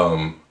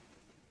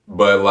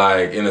 But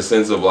like in a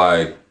sense of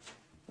like,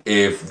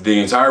 if the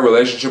entire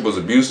relationship was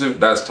abusive,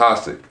 that's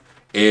toxic.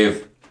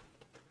 If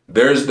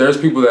there's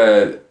people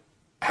that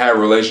have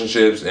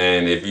relationships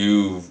and if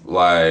you've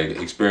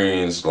like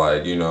experienced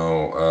like, you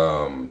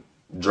know,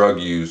 drug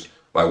use,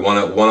 like one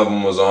of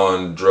them was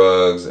on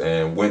drugs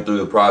and went through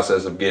the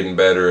process of getting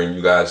better and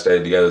you guys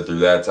stayed together through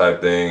that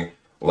type thing,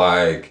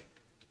 like,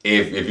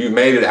 if you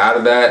made it out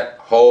of that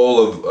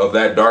hole of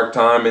that dark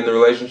time in the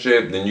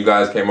relationship, then you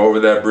guys came over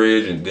that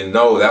bridge and then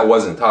no, that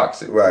wasn't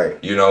toxic.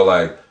 Right. You know,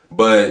 like,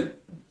 but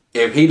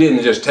if he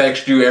didn't just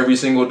text you every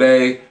single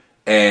day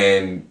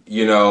and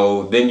you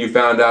know, then you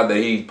found out that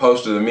he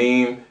posted a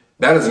meme,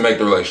 that doesn't make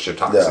the relationship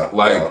toxic.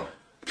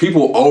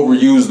 People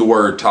overuse the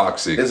word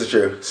toxic. This is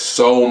true.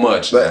 So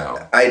much but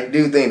now. I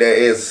do think there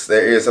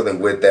is something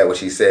with that, what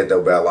she said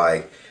though, about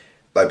like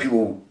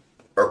people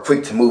are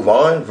quick to move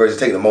on versus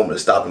taking a moment to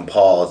stop and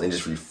pause and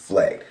just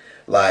reflect.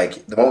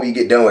 Like the moment you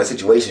get done with a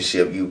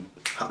situationship, you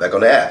hop back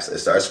on the apps and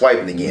start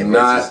swiping again.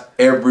 Not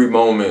every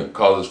moment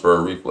causes for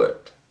a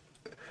reflect.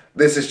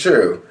 This is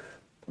true.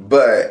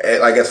 But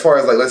like as far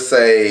as like, let's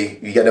say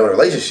you got done with a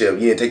relationship,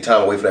 you didn't take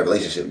time away from that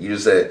relationship. You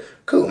just said,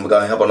 "Cool, I'm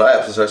gonna hop on the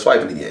apps and start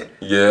swiping again."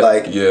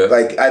 Like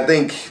I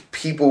think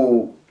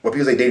when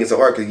people say dating so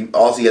hard, because you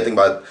also got to think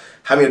about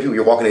how many people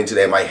you're walking into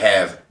that might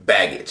have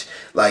baggage.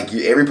 Like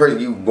every person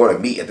you want to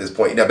meet at this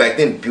point. Now back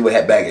then people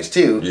had baggage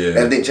too. And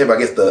I think I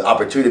guess the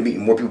opportunity to meet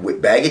more people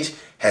with baggage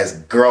has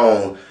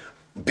grown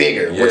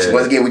bigger, which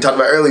once again we talked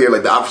about earlier,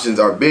 like the options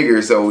are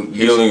bigger, so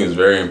healing is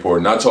very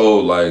important. I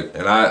told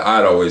and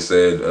I'd always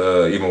said,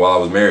 even while I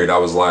was married, I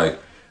was like,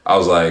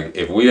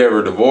 if we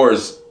ever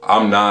divorce,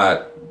 I'm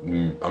not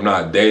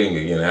dating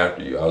again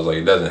after you. I was like,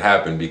 it doesn't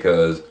happen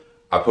because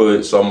I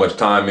put so much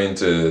time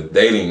into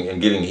dating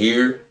and getting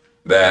here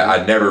that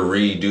I'd never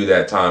redo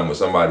that time with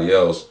somebody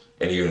else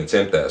and even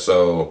attempt that.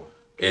 So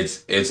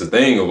it's a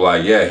thing of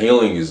like,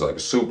 healing is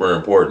like super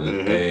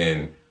important,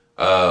 and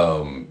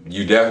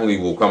you definitely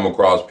will come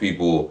across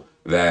people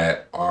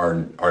that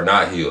are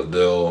not healed.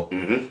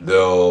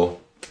 They'll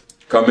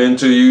come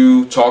into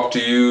you, talk to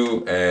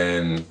you,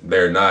 and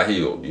they're not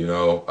healed, you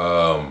know?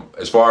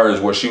 As far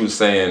as what she was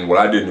saying, what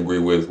I didn't agree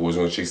with was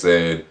when she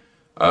said,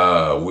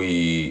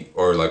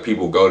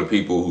 people go to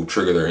people who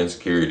trigger their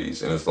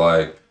insecurities, and it's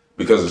like,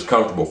 because it's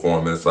comfortable for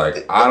them. And it's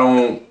like, I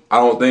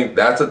don't think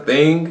that's a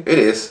thing. It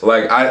is.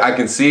 Like, I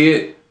can see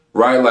it,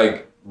 right?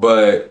 Like,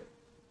 but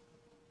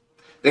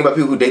think about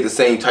people who date the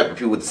same type of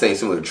people with the same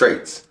similar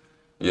traits.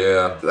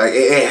 Yeah. Like,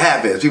 it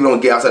happens. People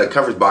don't get outside the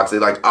comfort box. They're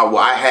like, oh,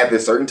 well, I have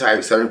this certain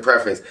type, certain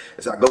preference.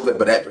 And so I go for it.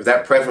 But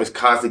that preference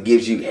constantly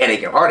gives you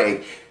headache and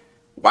heartache.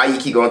 Why you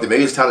keep going through?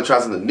 Maybe it's time to try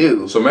something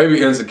new. So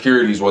maybe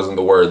insecurities wasn't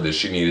the word that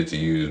she needed to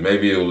use.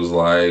 Maybe it was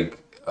like,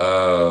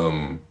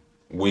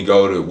 we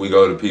go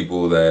to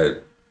people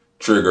that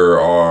trigger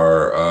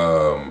our,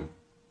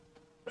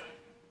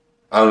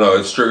 I don't know,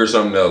 it's trigger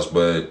something else,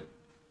 but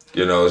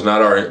you know, it's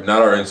not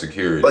our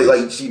insecurity.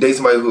 Like she dates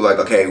somebody who like,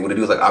 okay, what it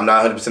do is like, I'm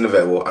not 100%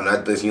 available. I'm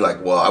not this. And you're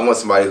like, well, I want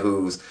somebody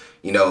who's,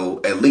 you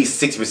know, at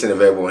least 60%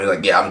 available. And you're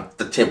like, yeah, I'm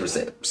the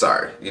 10%.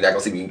 Sorry, you're not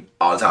gonna see me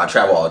all the time. I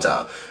travel all the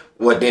time.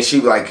 Well, then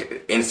she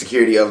like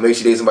insecurity of maybe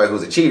she dates somebody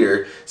who's a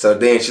cheater. So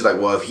then she's like,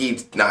 well, if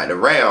he's not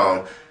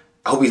around,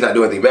 I hope he's not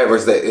doing anything bad.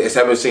 Versus that, it's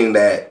having seen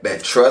that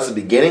trust at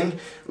the beginning,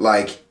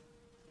 like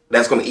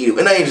that's gonna eat it.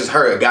 And I ain't just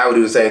her. A guy would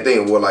do the same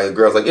thing. Where like a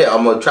girl's like, yeah,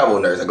 I'm a travel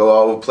nurse. I go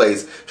all over the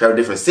place, travel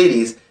to different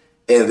cities.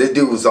 And this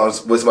dude was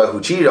with somebody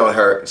who cheated on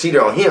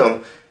him.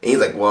 And he's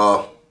like,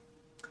 well,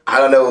 I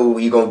don't know,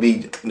 you're gonna be,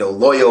 you know,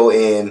 loyal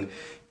in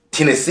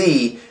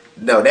Tennessee.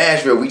 No,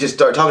 Nashville. We just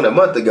started talking a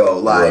month ago.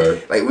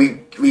 Like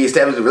we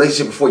established a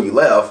relationship before you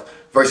left.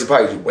 Versus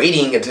probably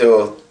waiting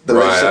until the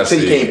relationship until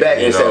you came back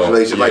and established a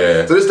relationship. Like,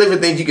 so there's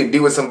different things you can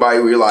do with somebody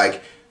where you're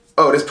like,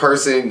 oh, this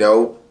person, you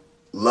know,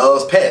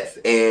 loves pets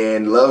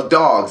and loves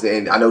dogs,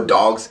 and I know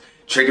dogs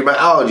trigger my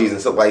allergies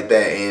and stuff like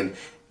that, and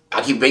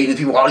I keep meeting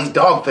people, all these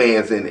dog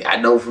fans, and I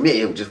know for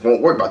me it just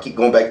won't work. But I keep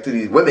going back to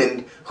these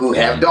women who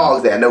have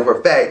dogs that I know for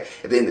a fact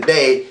at the end of the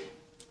day,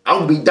 I'm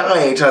gonna be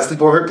dying trying to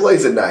sleep over her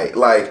place at night.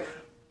 Like,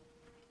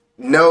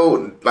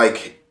 no,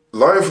 like,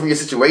 learn from your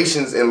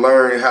situations and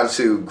learn how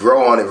to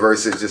grow on it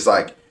versus just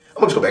like, I'm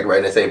gonna just go back right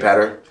in that same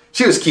pattern.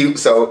 She was cute,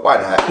 so why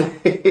not?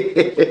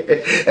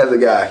 As a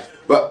guy.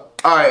 But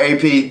all right,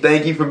 AP,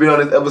 thank you for being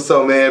on this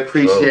episode, man.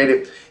 Appreciate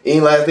it.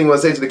 Any last thing you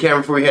want to say to the camera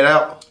before we head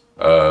out?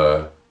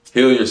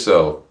 Heal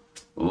yourself.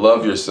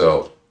 Love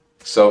yourself.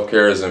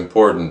 Self-care is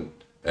important,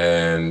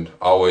 and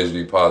always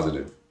be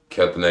positive.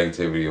 Kept the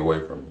negativity away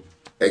from you.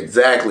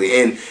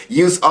 Exactly, and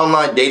use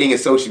online dating and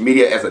social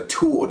media as a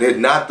tool. They're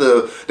not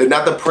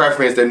the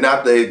preference. They're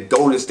not the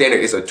golden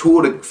standard. It's a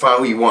tool to find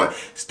who you want.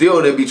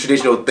 Still, there'll be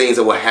traditional things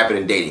that will happen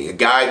in dating. A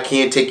guy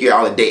can't take you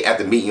out on a date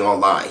after meeting you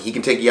online. He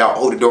can take you out,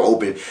 hold the door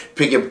open,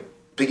 pick up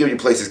your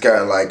places.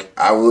 Kind of like,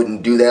 I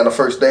wouldn't do that on the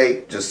first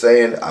date. Just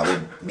saying, I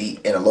would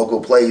meet in a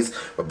local place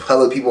where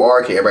public people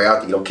are. Everybody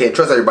out there, you know, can't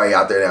trust everybody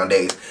out there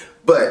nowadays.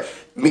 But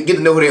get to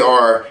know who they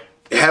are.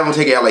 Have them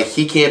take it out. Like,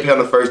 he can't pay on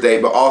the first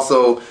date, but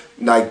also,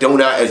 like, don't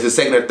not as the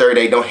second or third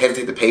date, don't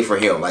hesitate to pay for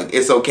him. Like,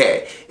 it's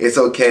okay. It's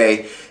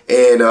okay.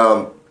 And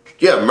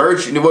yeah,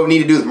 merge. You know, what we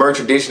need to do is merge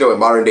traditional and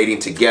modern dating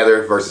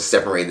together versus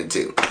separate the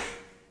two.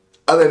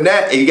 Other than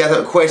that, if you guys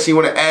have a question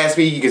you want to ask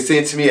me, you can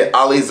send it to me at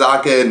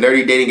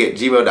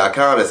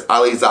alizakkanerdydating@gmail.com. That's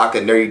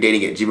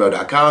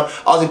alizakkanerdydating@gmail.com.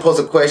 Also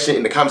post a question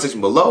in the comment section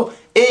below.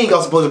 And you can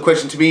also post a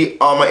question to me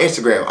on my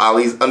Instagram,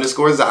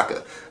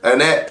 ali's_Zakka. Other than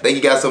that, thank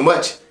you guys so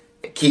much.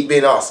 And keep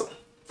being awesome.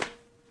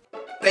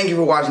 Thank you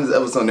for watching this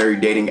episode of Nerdy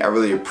Dating. I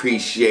really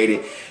appreciate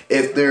it.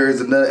 If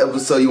there's another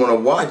episode you want to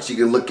watch, you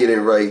can look at it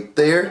right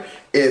there.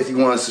 If you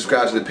want to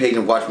subscribe to the page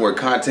and watch more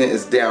content,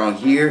 it's down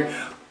here.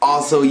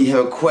 Also, you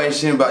have a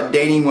question about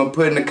dating you want to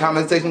put in the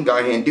comment section, go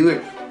ahead and do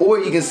it. Or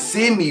you can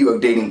send me your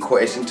dating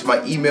question to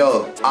my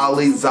email of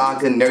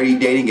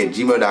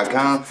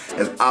alizakkanerdydating@gmail.com.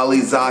 That's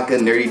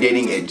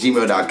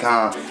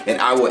alizakkanerdydating@gmail.com.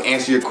 And I will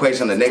answer your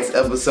question on the next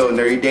episode of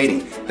Nerdy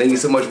Dating. Thank you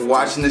so much for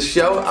watching the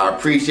show. I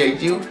appreciate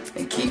you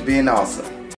and keep being awesome.